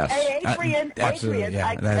about her ass? Absolutely,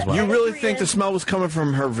 yeah. That as well. You really think the smell was coming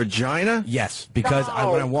from her vagina? Yes, because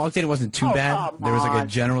when I walked in, it wasn't too bad. There was like a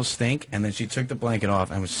general stink, and then she took the blanket off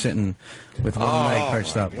and was sitting with one leg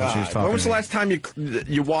perched up while she was talking. When was to the me. last time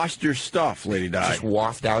you washed your stuff, Lady Di? Just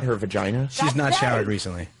waft out her vagina? She's not showered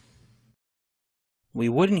recently. We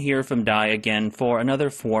wouldn't hear from Di again for another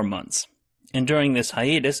 4 months. And during this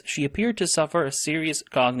hiatus, she appeared to suffer a serious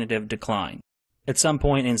cognitive decline. At some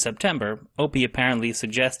point in September, Opie apparently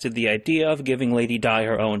suggested the idea of giving Lady Di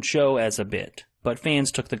her own show as a bit, but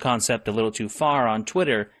fans took the concept a little too far on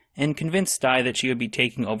Twitter and convinced Di that she would be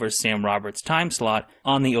taking over Sam Roberts' time slot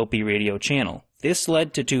on the Opie radio channel. This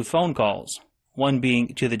led to 2 phone calls, one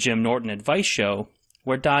being to the Jim Norton Advice Show,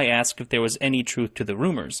 where Di asked if there was any truth to the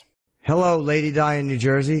rumors. Hello, Lady Di in New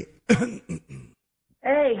Jersey.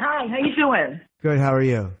 Hey, hi, how you doing? Good, how are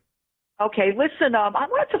you? Okay, listen, I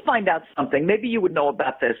wanted to find out something. Maybe you would know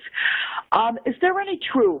about this. Is there any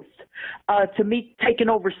truth to me taking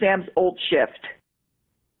over Sam's old shift?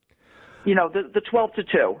 You know, the 12 to 2.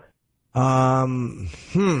 Do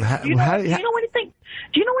you know anything?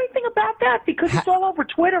 Do you know anything about that? Because it's all over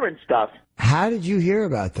Twitter and stuff. How did you hear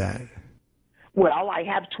about that? Well, I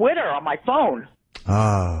have Twitter on my phone.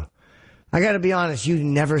 Oh. I got to be honest, you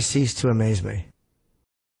never cease to amaze me.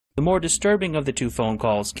 The more disturbing of the 2 phone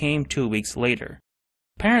calls came 2 weeks later.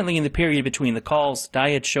 Apparently in the period between the calls,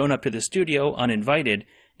 Di had shown up to the studio uninvited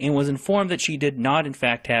and was informed that she did not in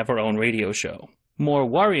fact have her own radio show. More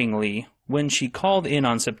worryingly, when she called in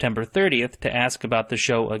on September 30th to ask about the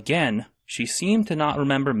show again, she seemed to not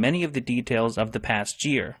remember many of the details of the past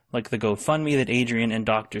year, like the GoFundMe that Adrian and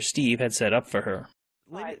Dr. Steve had set up for her.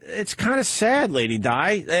 It's kind of sad, Lady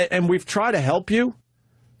Di, and we've tried to help you.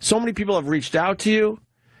 So many people have reached out to you.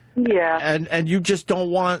 Yeah. And you just don't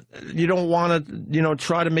want to,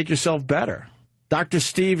 try to make yourself better. Dr.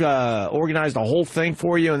 Steve organized the whole thing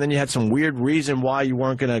for you, and then you had some weird reason why you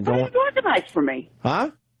weren't going to go. What did he organize for me?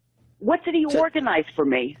 Huh? What did he organize for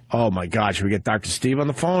me? Oh, my God. Should we get Dr. Steve on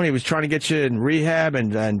the phone? He was trying to get you in rehab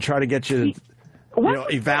and try to get you,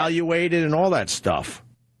 evaluated and all that stuff.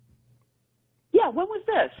 Yeah, when was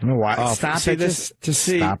this? Stop it. Just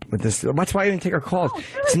stop with this. That's why I didn't take our calls.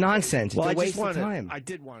 It's nonsense. It's a waste of time. I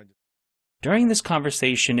did want to. During this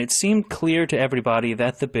conversation, it seemed clear to everybody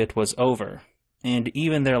that the bit was over, and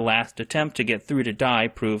even their last attempt to get through to Di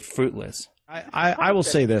proved fruitless. I will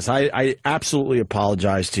say this. I absolutely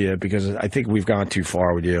apologize to you because I think we've gone too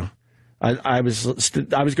far with you. I was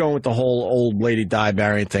going with the whole old Lady Di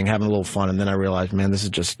variant thing, having a little fun, and then I realized, man, this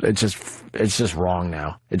is it's just wrong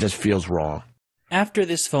now. It just feels wrong. After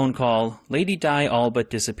this phone call, Lady Di all but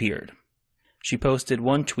disappeared. She posted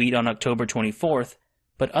one tweet on October 24th,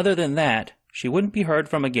 but other than that, she wouldn't be heard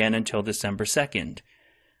from again until December 2nd.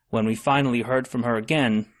 When we finally heard from her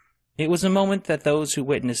again, it was a moment that those who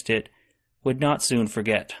witnessed it would not soon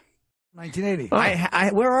forget.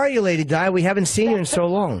 1980. Where are you, Lady Di? We haven't seen you in so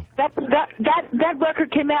long. That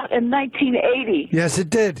record came out in 1980. Yes, it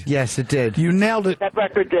did. Yes, it did. You nailed it. That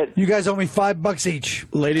record did. You guys owe me $5 each.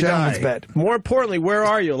 Lady Gentleman's Di. bet. More importantly, where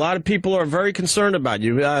are you? A lot of people are very concerned about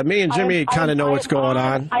you. Me and Jimmy kind of know what's going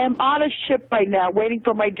on. I am on a ship right now, waiting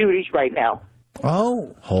for my duties right now.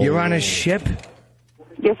 Oh. You're on a ship?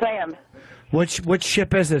 Yes, I am. Which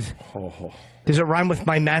ship is it? Does it rhyme with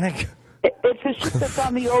my manic? It's a ship that's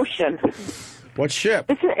on the ocean. What ship?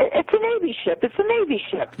 It's a Navy ship. It's a Navy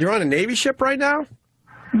ship. You're on a Navy ship right now?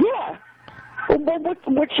 Yeah. Well,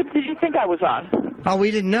 what ship did you think I was on? Oh,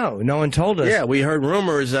 we didn't know. No one told us. Yeah, we heard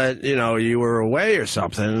rumors that, you were away or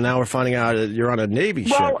something, and now we're finding out that you're on a Navy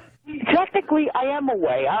ship. Well, technically, I am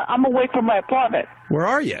away. I'm away from my apartment. Where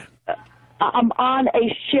are you? I'm on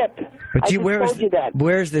a ship. But I just told you that.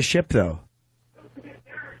 Where's the ship, though?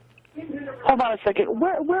 Hold on a second.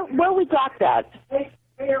 Where we docked at?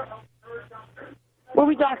 Where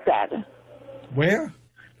we docked at? Where?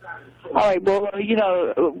 All right, well,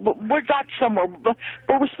 we're docked somewhere, but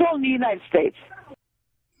we're still in the United States.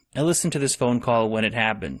 I listened to this phone call when it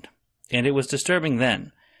happened, and it was disturbing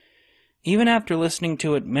then. Even after listening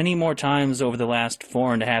to it many more times over the last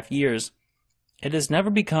 4.5 years, it has never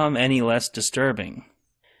become any less disturbing.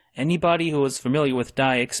 Anybody who was familiar with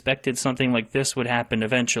Di expected something like this would happen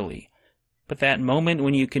eventually. But that moment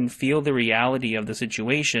when you can feel the reality of the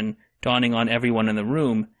situation dawning on everyone in the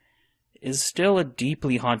room is still a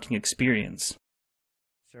deeply haunting experience.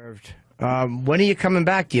 Served. When are you coming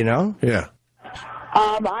back, do you know? Yeah.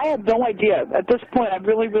 I have no idea. At this point, I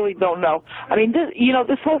really, really don't know. I mean,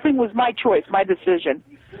 this whole thing was my choice, my decision.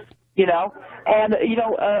 And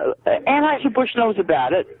Anheuser-Busch knows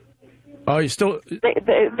about it. Oh, you still?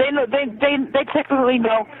 They know they technically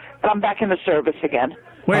know that I'm back in the service again.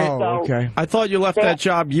 Wait, So- I thought you left that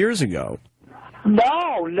job years ago. No,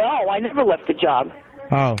 I never left the job.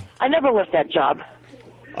 Oh. I never left that job.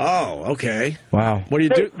 Oh, okay. Wow. What do you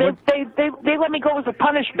do? They let me go as a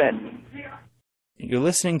punishment. You're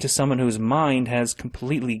listening to someone whose mind has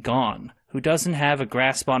completely gone, who doesn't have a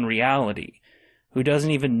grasp on reality, who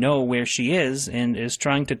doesn't even know where she is and is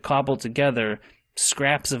trying to cobble together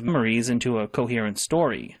scraps of memories into a coherent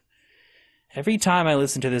story. Every time I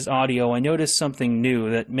listen to this audio, I notice something new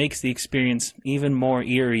that makes the experience even more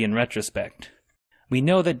eerie in retrospect. We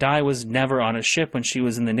know that Di was never on a ship when she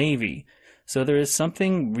was in the Navy, so there is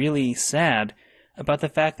something really sad about the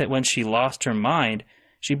fact that when she lost her mind,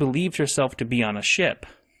 she believed herself to be on a ship.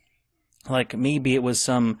 Like maybe it was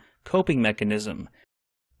some coping mechanism,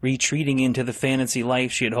 retreating into the fantasy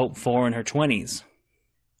life she had hoped for in her 20s.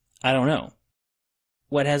 I don't know.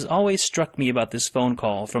 What has always struck me about this phone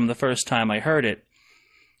call from the first time I heard it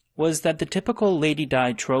was that the typical Lady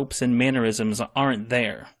Di tropes and mannerisms aren't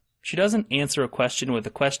there. She doesn't answer a question with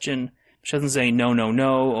a question. She doesn't say no, no,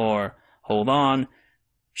 no, or hold on.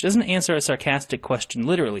 She doesn't answer a sarcastic question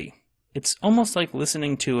literally. It's almost like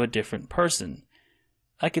listening to a different person.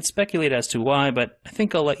 I could speculate as to why, but I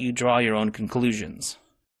think I'll let you draw your own conclusions.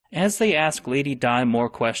 As they asked Lady Di more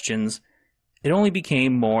questions, it only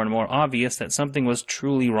became more and more obvious that something was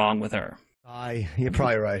truly wrong with her. You're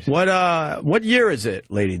probably right. What year is it,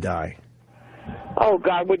 Lady Di? Oh,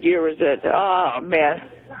 God, what year is it? Oh, man.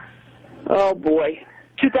 Oh, boy.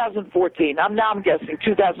 2014. I'm guessing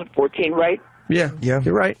 2014, right? Yeah,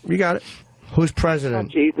 you're right. You got it. Who's president?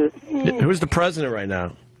 Oh, Jesus. Who's the president right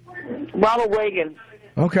now? Ronald Reagan.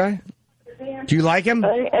 Okay. Do you like him?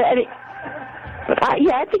 Yeah,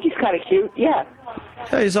 I think he's kind of cute, yeah.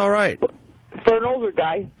 Yeah, he's all right. For an older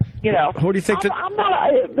guy, you know. Who do you think I'm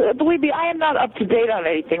not, believe me, I am not up to date on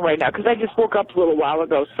anything right now because I just woke up a little while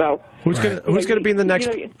ago, so. Who's gonna be the next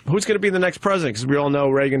Who's gonna be the next president? Because we all know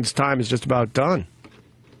Reagan's time is just about done.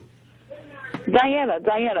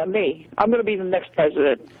 Diana, me. I'm going to be the next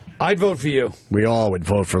president. I'd vote for you. We all would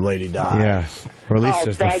vote for Lady Di. Yeah, or at least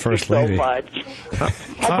as the thank first you so lady. much.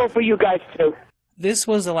 I'll vote for you guys, too. This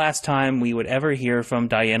was the last time we would ever hear from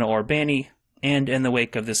Diana or Banny, and in the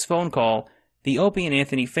wake of this phone call, the Opie and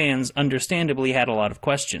Anthony fans understandably had a lot of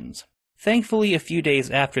questions. Thankfully, a few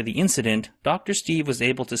days after the incident, Dr. Steve was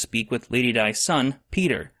able to speak with Lady Di's son,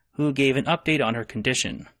 Peter, who gave an update on her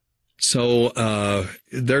condition. So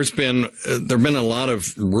there've been a lot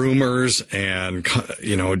of rumors and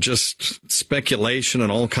just speculation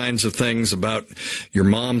and all kinds of things about your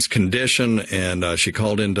mom's condition, and she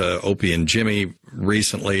called into Opie and Jimmy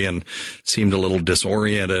recently and seemed a little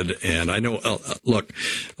disoriented. And I know, look,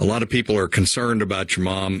 a lot of people are concerned about your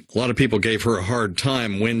mom. A lot of people gave her a hard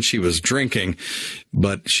time when she was drinking,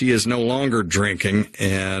 but she is no longer drinking,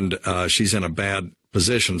 and she's in a bad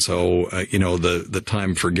position. So, the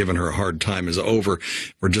time for giving her a hard time is over.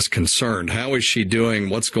 We're just concerned. How is she doing?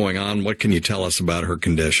 What's going on? What can you tell us about her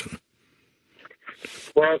condition?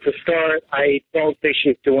 Well, to start, I don't think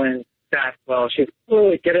she's doing that well. She's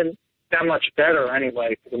really getting that much better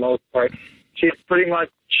anyway, for the most part. She's pretty much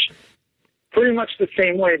the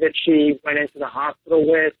same way that she went into the hospital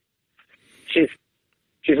with. She's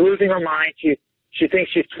losing her mind. She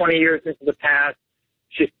thinks she's 20 years into the past.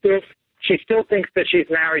 She still thinks that she's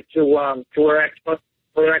married to her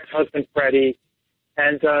ex-husband, Freddie.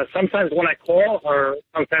 And sometimes when I call her,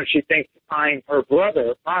 sometimes she thinks I'm her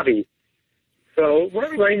brother, Bobby. So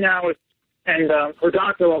right now, and her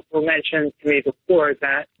doctor also mentioned to me before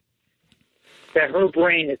that her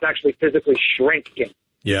brain is actually physically shrinking.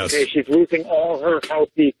 Yes. Okay, she's losing all her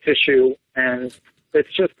healthy tissue, and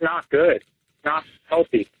it's just not good, not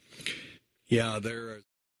healthy. Yeah,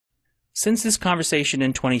 Since this conversation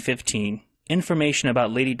in 2015, information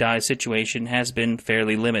about Lady Di's situation has been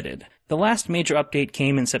fairly limited. The last major update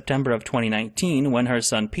came in September of 2019 when her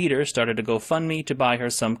son Peter started a GoFundMe to buy her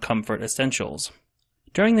some comfort essentials.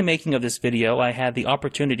 During the making of this video, I had the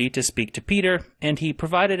opportunity to speak to Peter, and he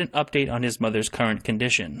provided an update on his mother's current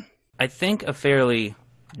condition. I think a fairly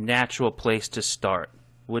natural place to start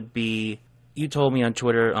would be, you told me on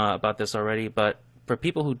Twitter about this already, but for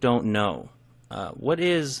people who don't know, what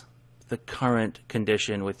is the current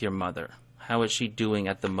condition with your mother? How is she doing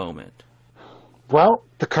at the moment? Well,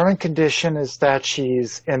 the current condition is that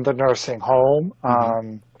she's in the nursing home.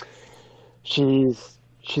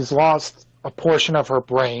 She's lost a portion of her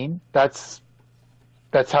brain. That's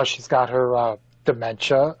how she's got her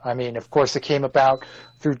dementia. I mean, of course, it came about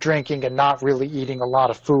through drinking and not really eating a lot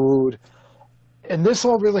of food. and this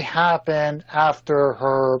all really happened after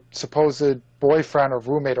her supposed boyfriend or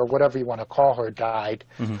roommate or whatever you want to call her died,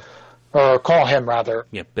 or call him rather.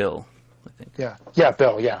 Yeah, Bill, I think. Yeah,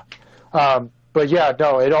 Bill. Yeah, but yeah,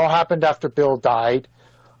 no, it all happened after Bill died.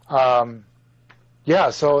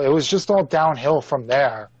 Yeah, so it was just all downhill from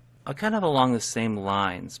there. Kind of along the same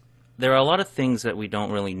lines. There are a lot of things that we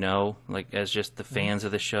don't really know, like as just the fans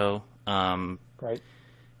of the show. Right.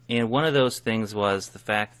 And one of those things was the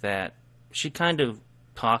fact that she kind of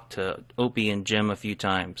talked to Opie and Jim a few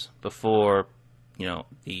times before, you know,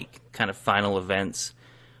 the kind of final events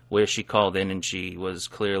where she called in and she was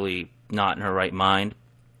clearly not in her right mind.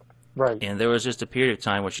 Right. And there was just a period of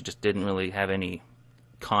time where she just didn't really have any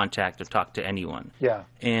contact or talk to anyone. Yeah.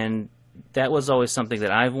 And that was always something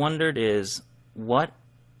that I've wondered is what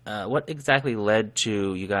exactly led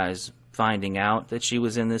to you guys finding out that she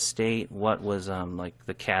was in this state? What was like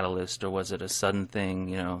the catalyst, or was it a sudden thing?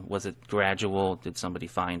 You know, was it gradual? Did somebody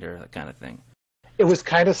find her? That kind of thing. It was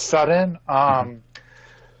kind of sudden.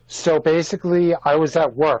 So basically, I was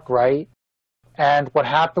at work, right? And what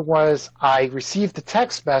happened was I received a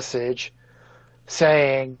text message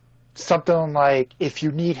saying something like, if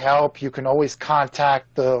you need help, you can always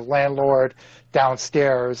contact the landlord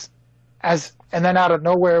downstairs. And then out of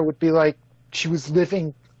nowhere, it would be like she was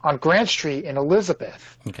living on Grant Street in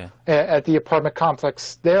Elizabeth, at the apartment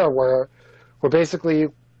complex there, where basically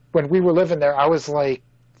when we were living there, I was like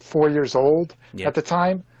 4 years old at the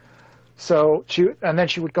time. So then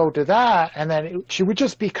she would go to that, and then she would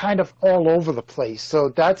just be kind of all over the place. So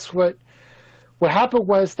that's what happened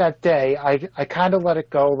was that day, I kind of let it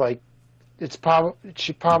go. Like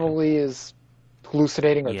she probably is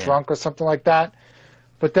hallucinating or drunk or something like that.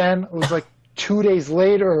 But then it was like 2 days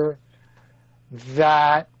later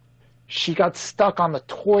that she got stuck on the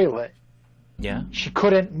toilet. Yeah. She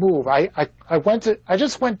couldn't move. I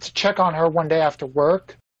just went to check on her one day after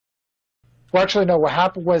work. Well, actually, no. What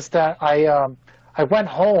happened was that I went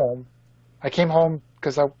home. I came home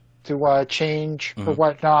because to change or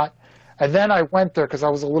whatnot, and then I went there because I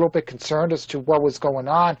was a little bit concerned as to what was going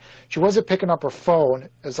on. She wasn't picking up her phone,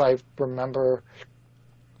 as I remember.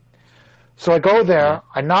 So I go there.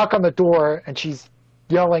 I knock on the door, and she's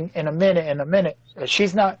yelling, "In a minute, in a minute."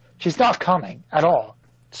 She's not coming at all.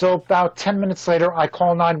 So about 10 minutes later, I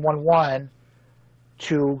call 911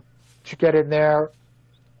 to get in there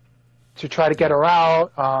to try to get her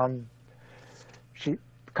out.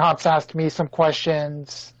 Cops asked me some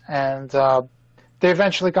questions, and they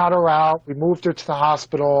eventually got her out. We moved her to the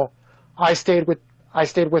hospital. I stayed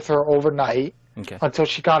with her overnight until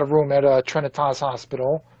she got a room at Trinitas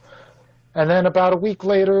Hospital. And then about a week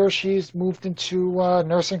later, she's moved into a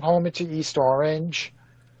nursing home into East Orange.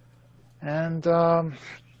 And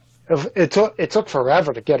it took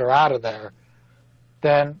forever to get her out of there.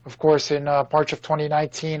 Then, of course, in March of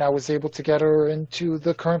 2019, I was able to get her into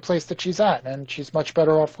the current place that she's at, and she's much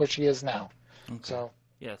better off where she is now. So,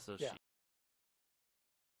 yeah.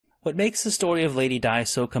 What makes the story of Lady Di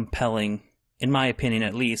so compelling, in my opinion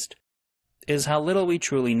at least, is how little we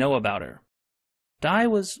truly know about her. Di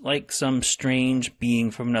was like some strange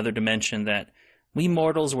being from another dimension that we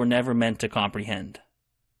mortals were never meant to comprehend.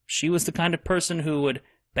 She was the kind of person who would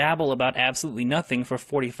babble about absolutely nothing for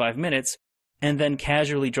 45 minutes and then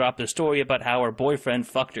casually drop the story about how her boyfriend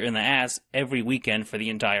fucked her in the ass every weekend for the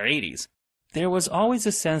entire 80s. There was always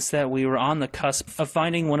a sense that we were on the cusp of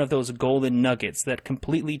finding one of those golden nuggets that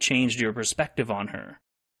completely changed your perspective on her,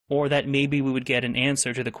 or that maybe we would get an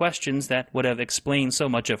answer to the questions that would have explained so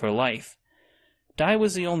much of her life. Di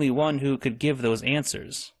was the only one who could give those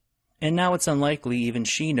answers, and now it's unlikely even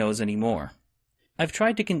she knows anymore. I've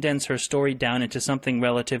tried to condense her story down into something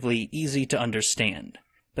relatively easy to understand,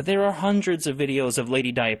 but there are hundreds of videos of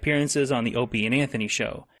Lady Di appearances on the Opie and Anthony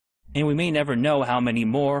show, and we may never know how many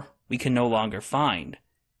more we can no longer find.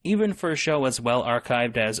 Even for a show as well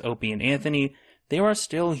archived as Opie and Anthony, there are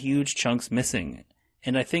still huge chunks missing,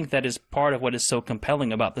 and I think that is part of what is so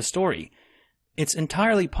compelling about the story. It's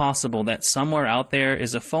entirely possible that somewhere out there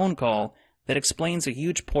is a phone call that explains a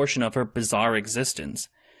huge portion of her bizarre existence,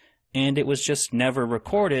 and it was just never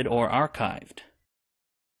recorded or archived.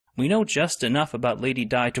 We know just enough about Lady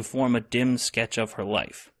Di to form a dim sketch of her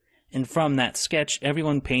life, and from that sketch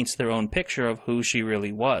everyone paints their own picture of who she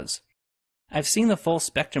really was. I've seen the full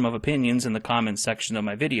spectrum of opinions in the comments section of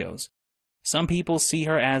my videos. Some people see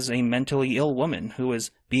her as a mentally ill woman who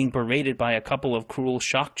is being berated by a couple of cruel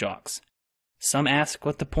shock jocks. Some ask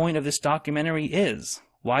what the point of this documentary is.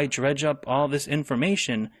 Why dredge up all this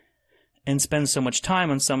information and spend so much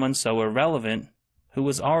time on someone so irrelevant who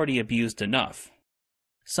was already abused enough?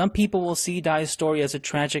 Some people will see Di's story as a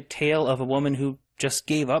tragic tale of a woman who just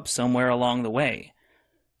gave up somewhere along the way.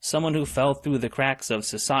 Someone who fell through the cracks of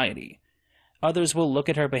society. Others will look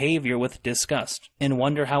at her behavior with disgust and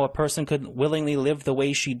wonder how a person could willingly live the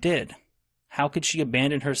way she did. How could she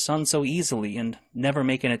abandon her son so easily and never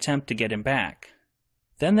make an attempt to get him back?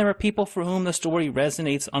 Then there are people for whom the story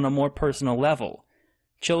resonates on a more personal level.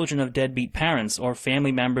 Children of deadbeat parents or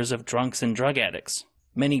family members of drunks and drug addicts.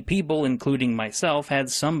 Many people, including myself,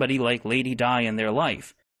 had somebody like Lady Di in their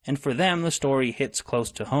life, and for them the story hits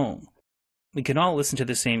close to home. We can all listen to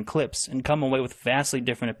the same clips and come away with vastly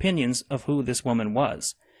different opinions of who this woman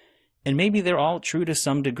was. And maybe they're all true to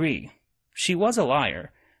some degree. She was a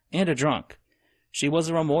liar, and a drunk. She was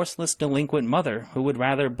a remorseless delinquent mother who would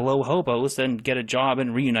rather blow hobos than get a job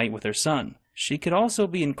and reunite with her son. She could also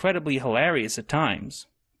be incredibly hilarious at times,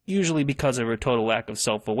 usually because of her total lack of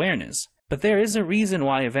self-awareness. But there is a reason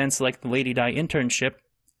why events like the Lady Di internship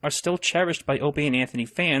are still cherished by Opie and Anthony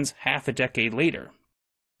fans half a decade later.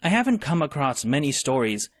 I haven't come across many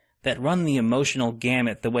stories that run the emotional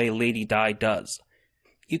gamut the way Lady Di does.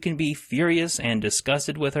 You can be furious and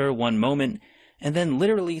disgusted with her one moment, and then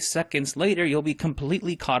literally seconds later you'll be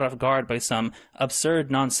completely caught off guard by some absurd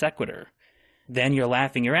non sequitur. Then you're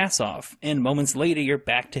laughing your ass off, and moments later you're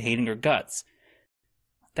back to hating her guts.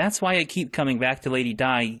 That's why I keep coming back to Lady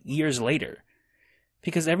Di years later.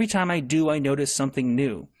 Because every time I do, I notice something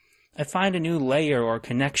new. I find a new layer or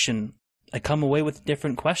connection. I come away with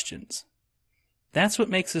different questions. That's what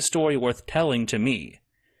makes the story worth telling to me.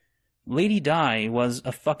 Lady Di was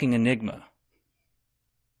a fucking enigma.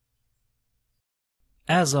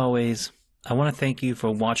 As always, I want to thank you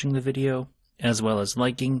for watching the video, as well as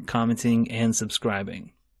liking, commenting, and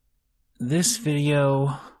subscribing. This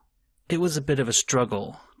video, it was a bit of a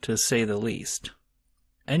struggle, to say the least.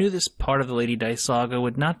 I knew this part of the Lady Di saga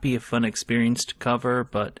would not be a fun experience to cover,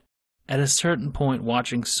 but at a certain point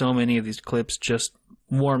watching so many of these clips just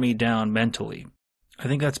wore me down mentally. I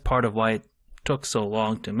think that's part of why it took so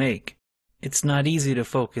long to make. It's not easy to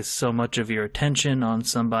focus so much of your attention on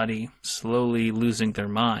somebody slowly losing their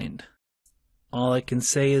mind. All I can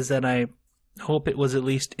say is that I hope it was at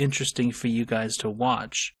least interesting for you guys to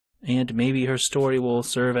watch, and maybe her story will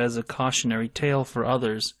serve as a cautionary tale for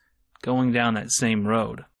others going down that same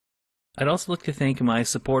road. I'd also like to thank my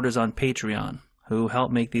supporters on Patreon, who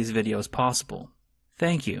help make these videos possible.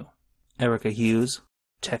 Thank you. Erica Hughes,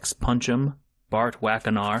 Tex Punchum, Bart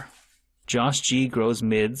Wackanar, Josh G. Grows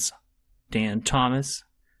Mids, Dan Thomas,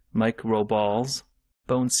 Mike Roballs,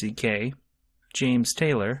 Bone CK, James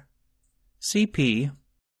Taylor, CP,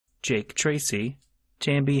 Jake Tracy,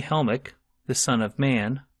 Tamby Helmick, The Son of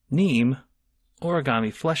Man, Neem,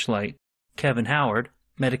 Origami Fleshlight, Kevin Howard,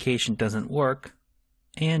 Medication Doesn't Work,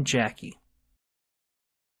 and Jackie.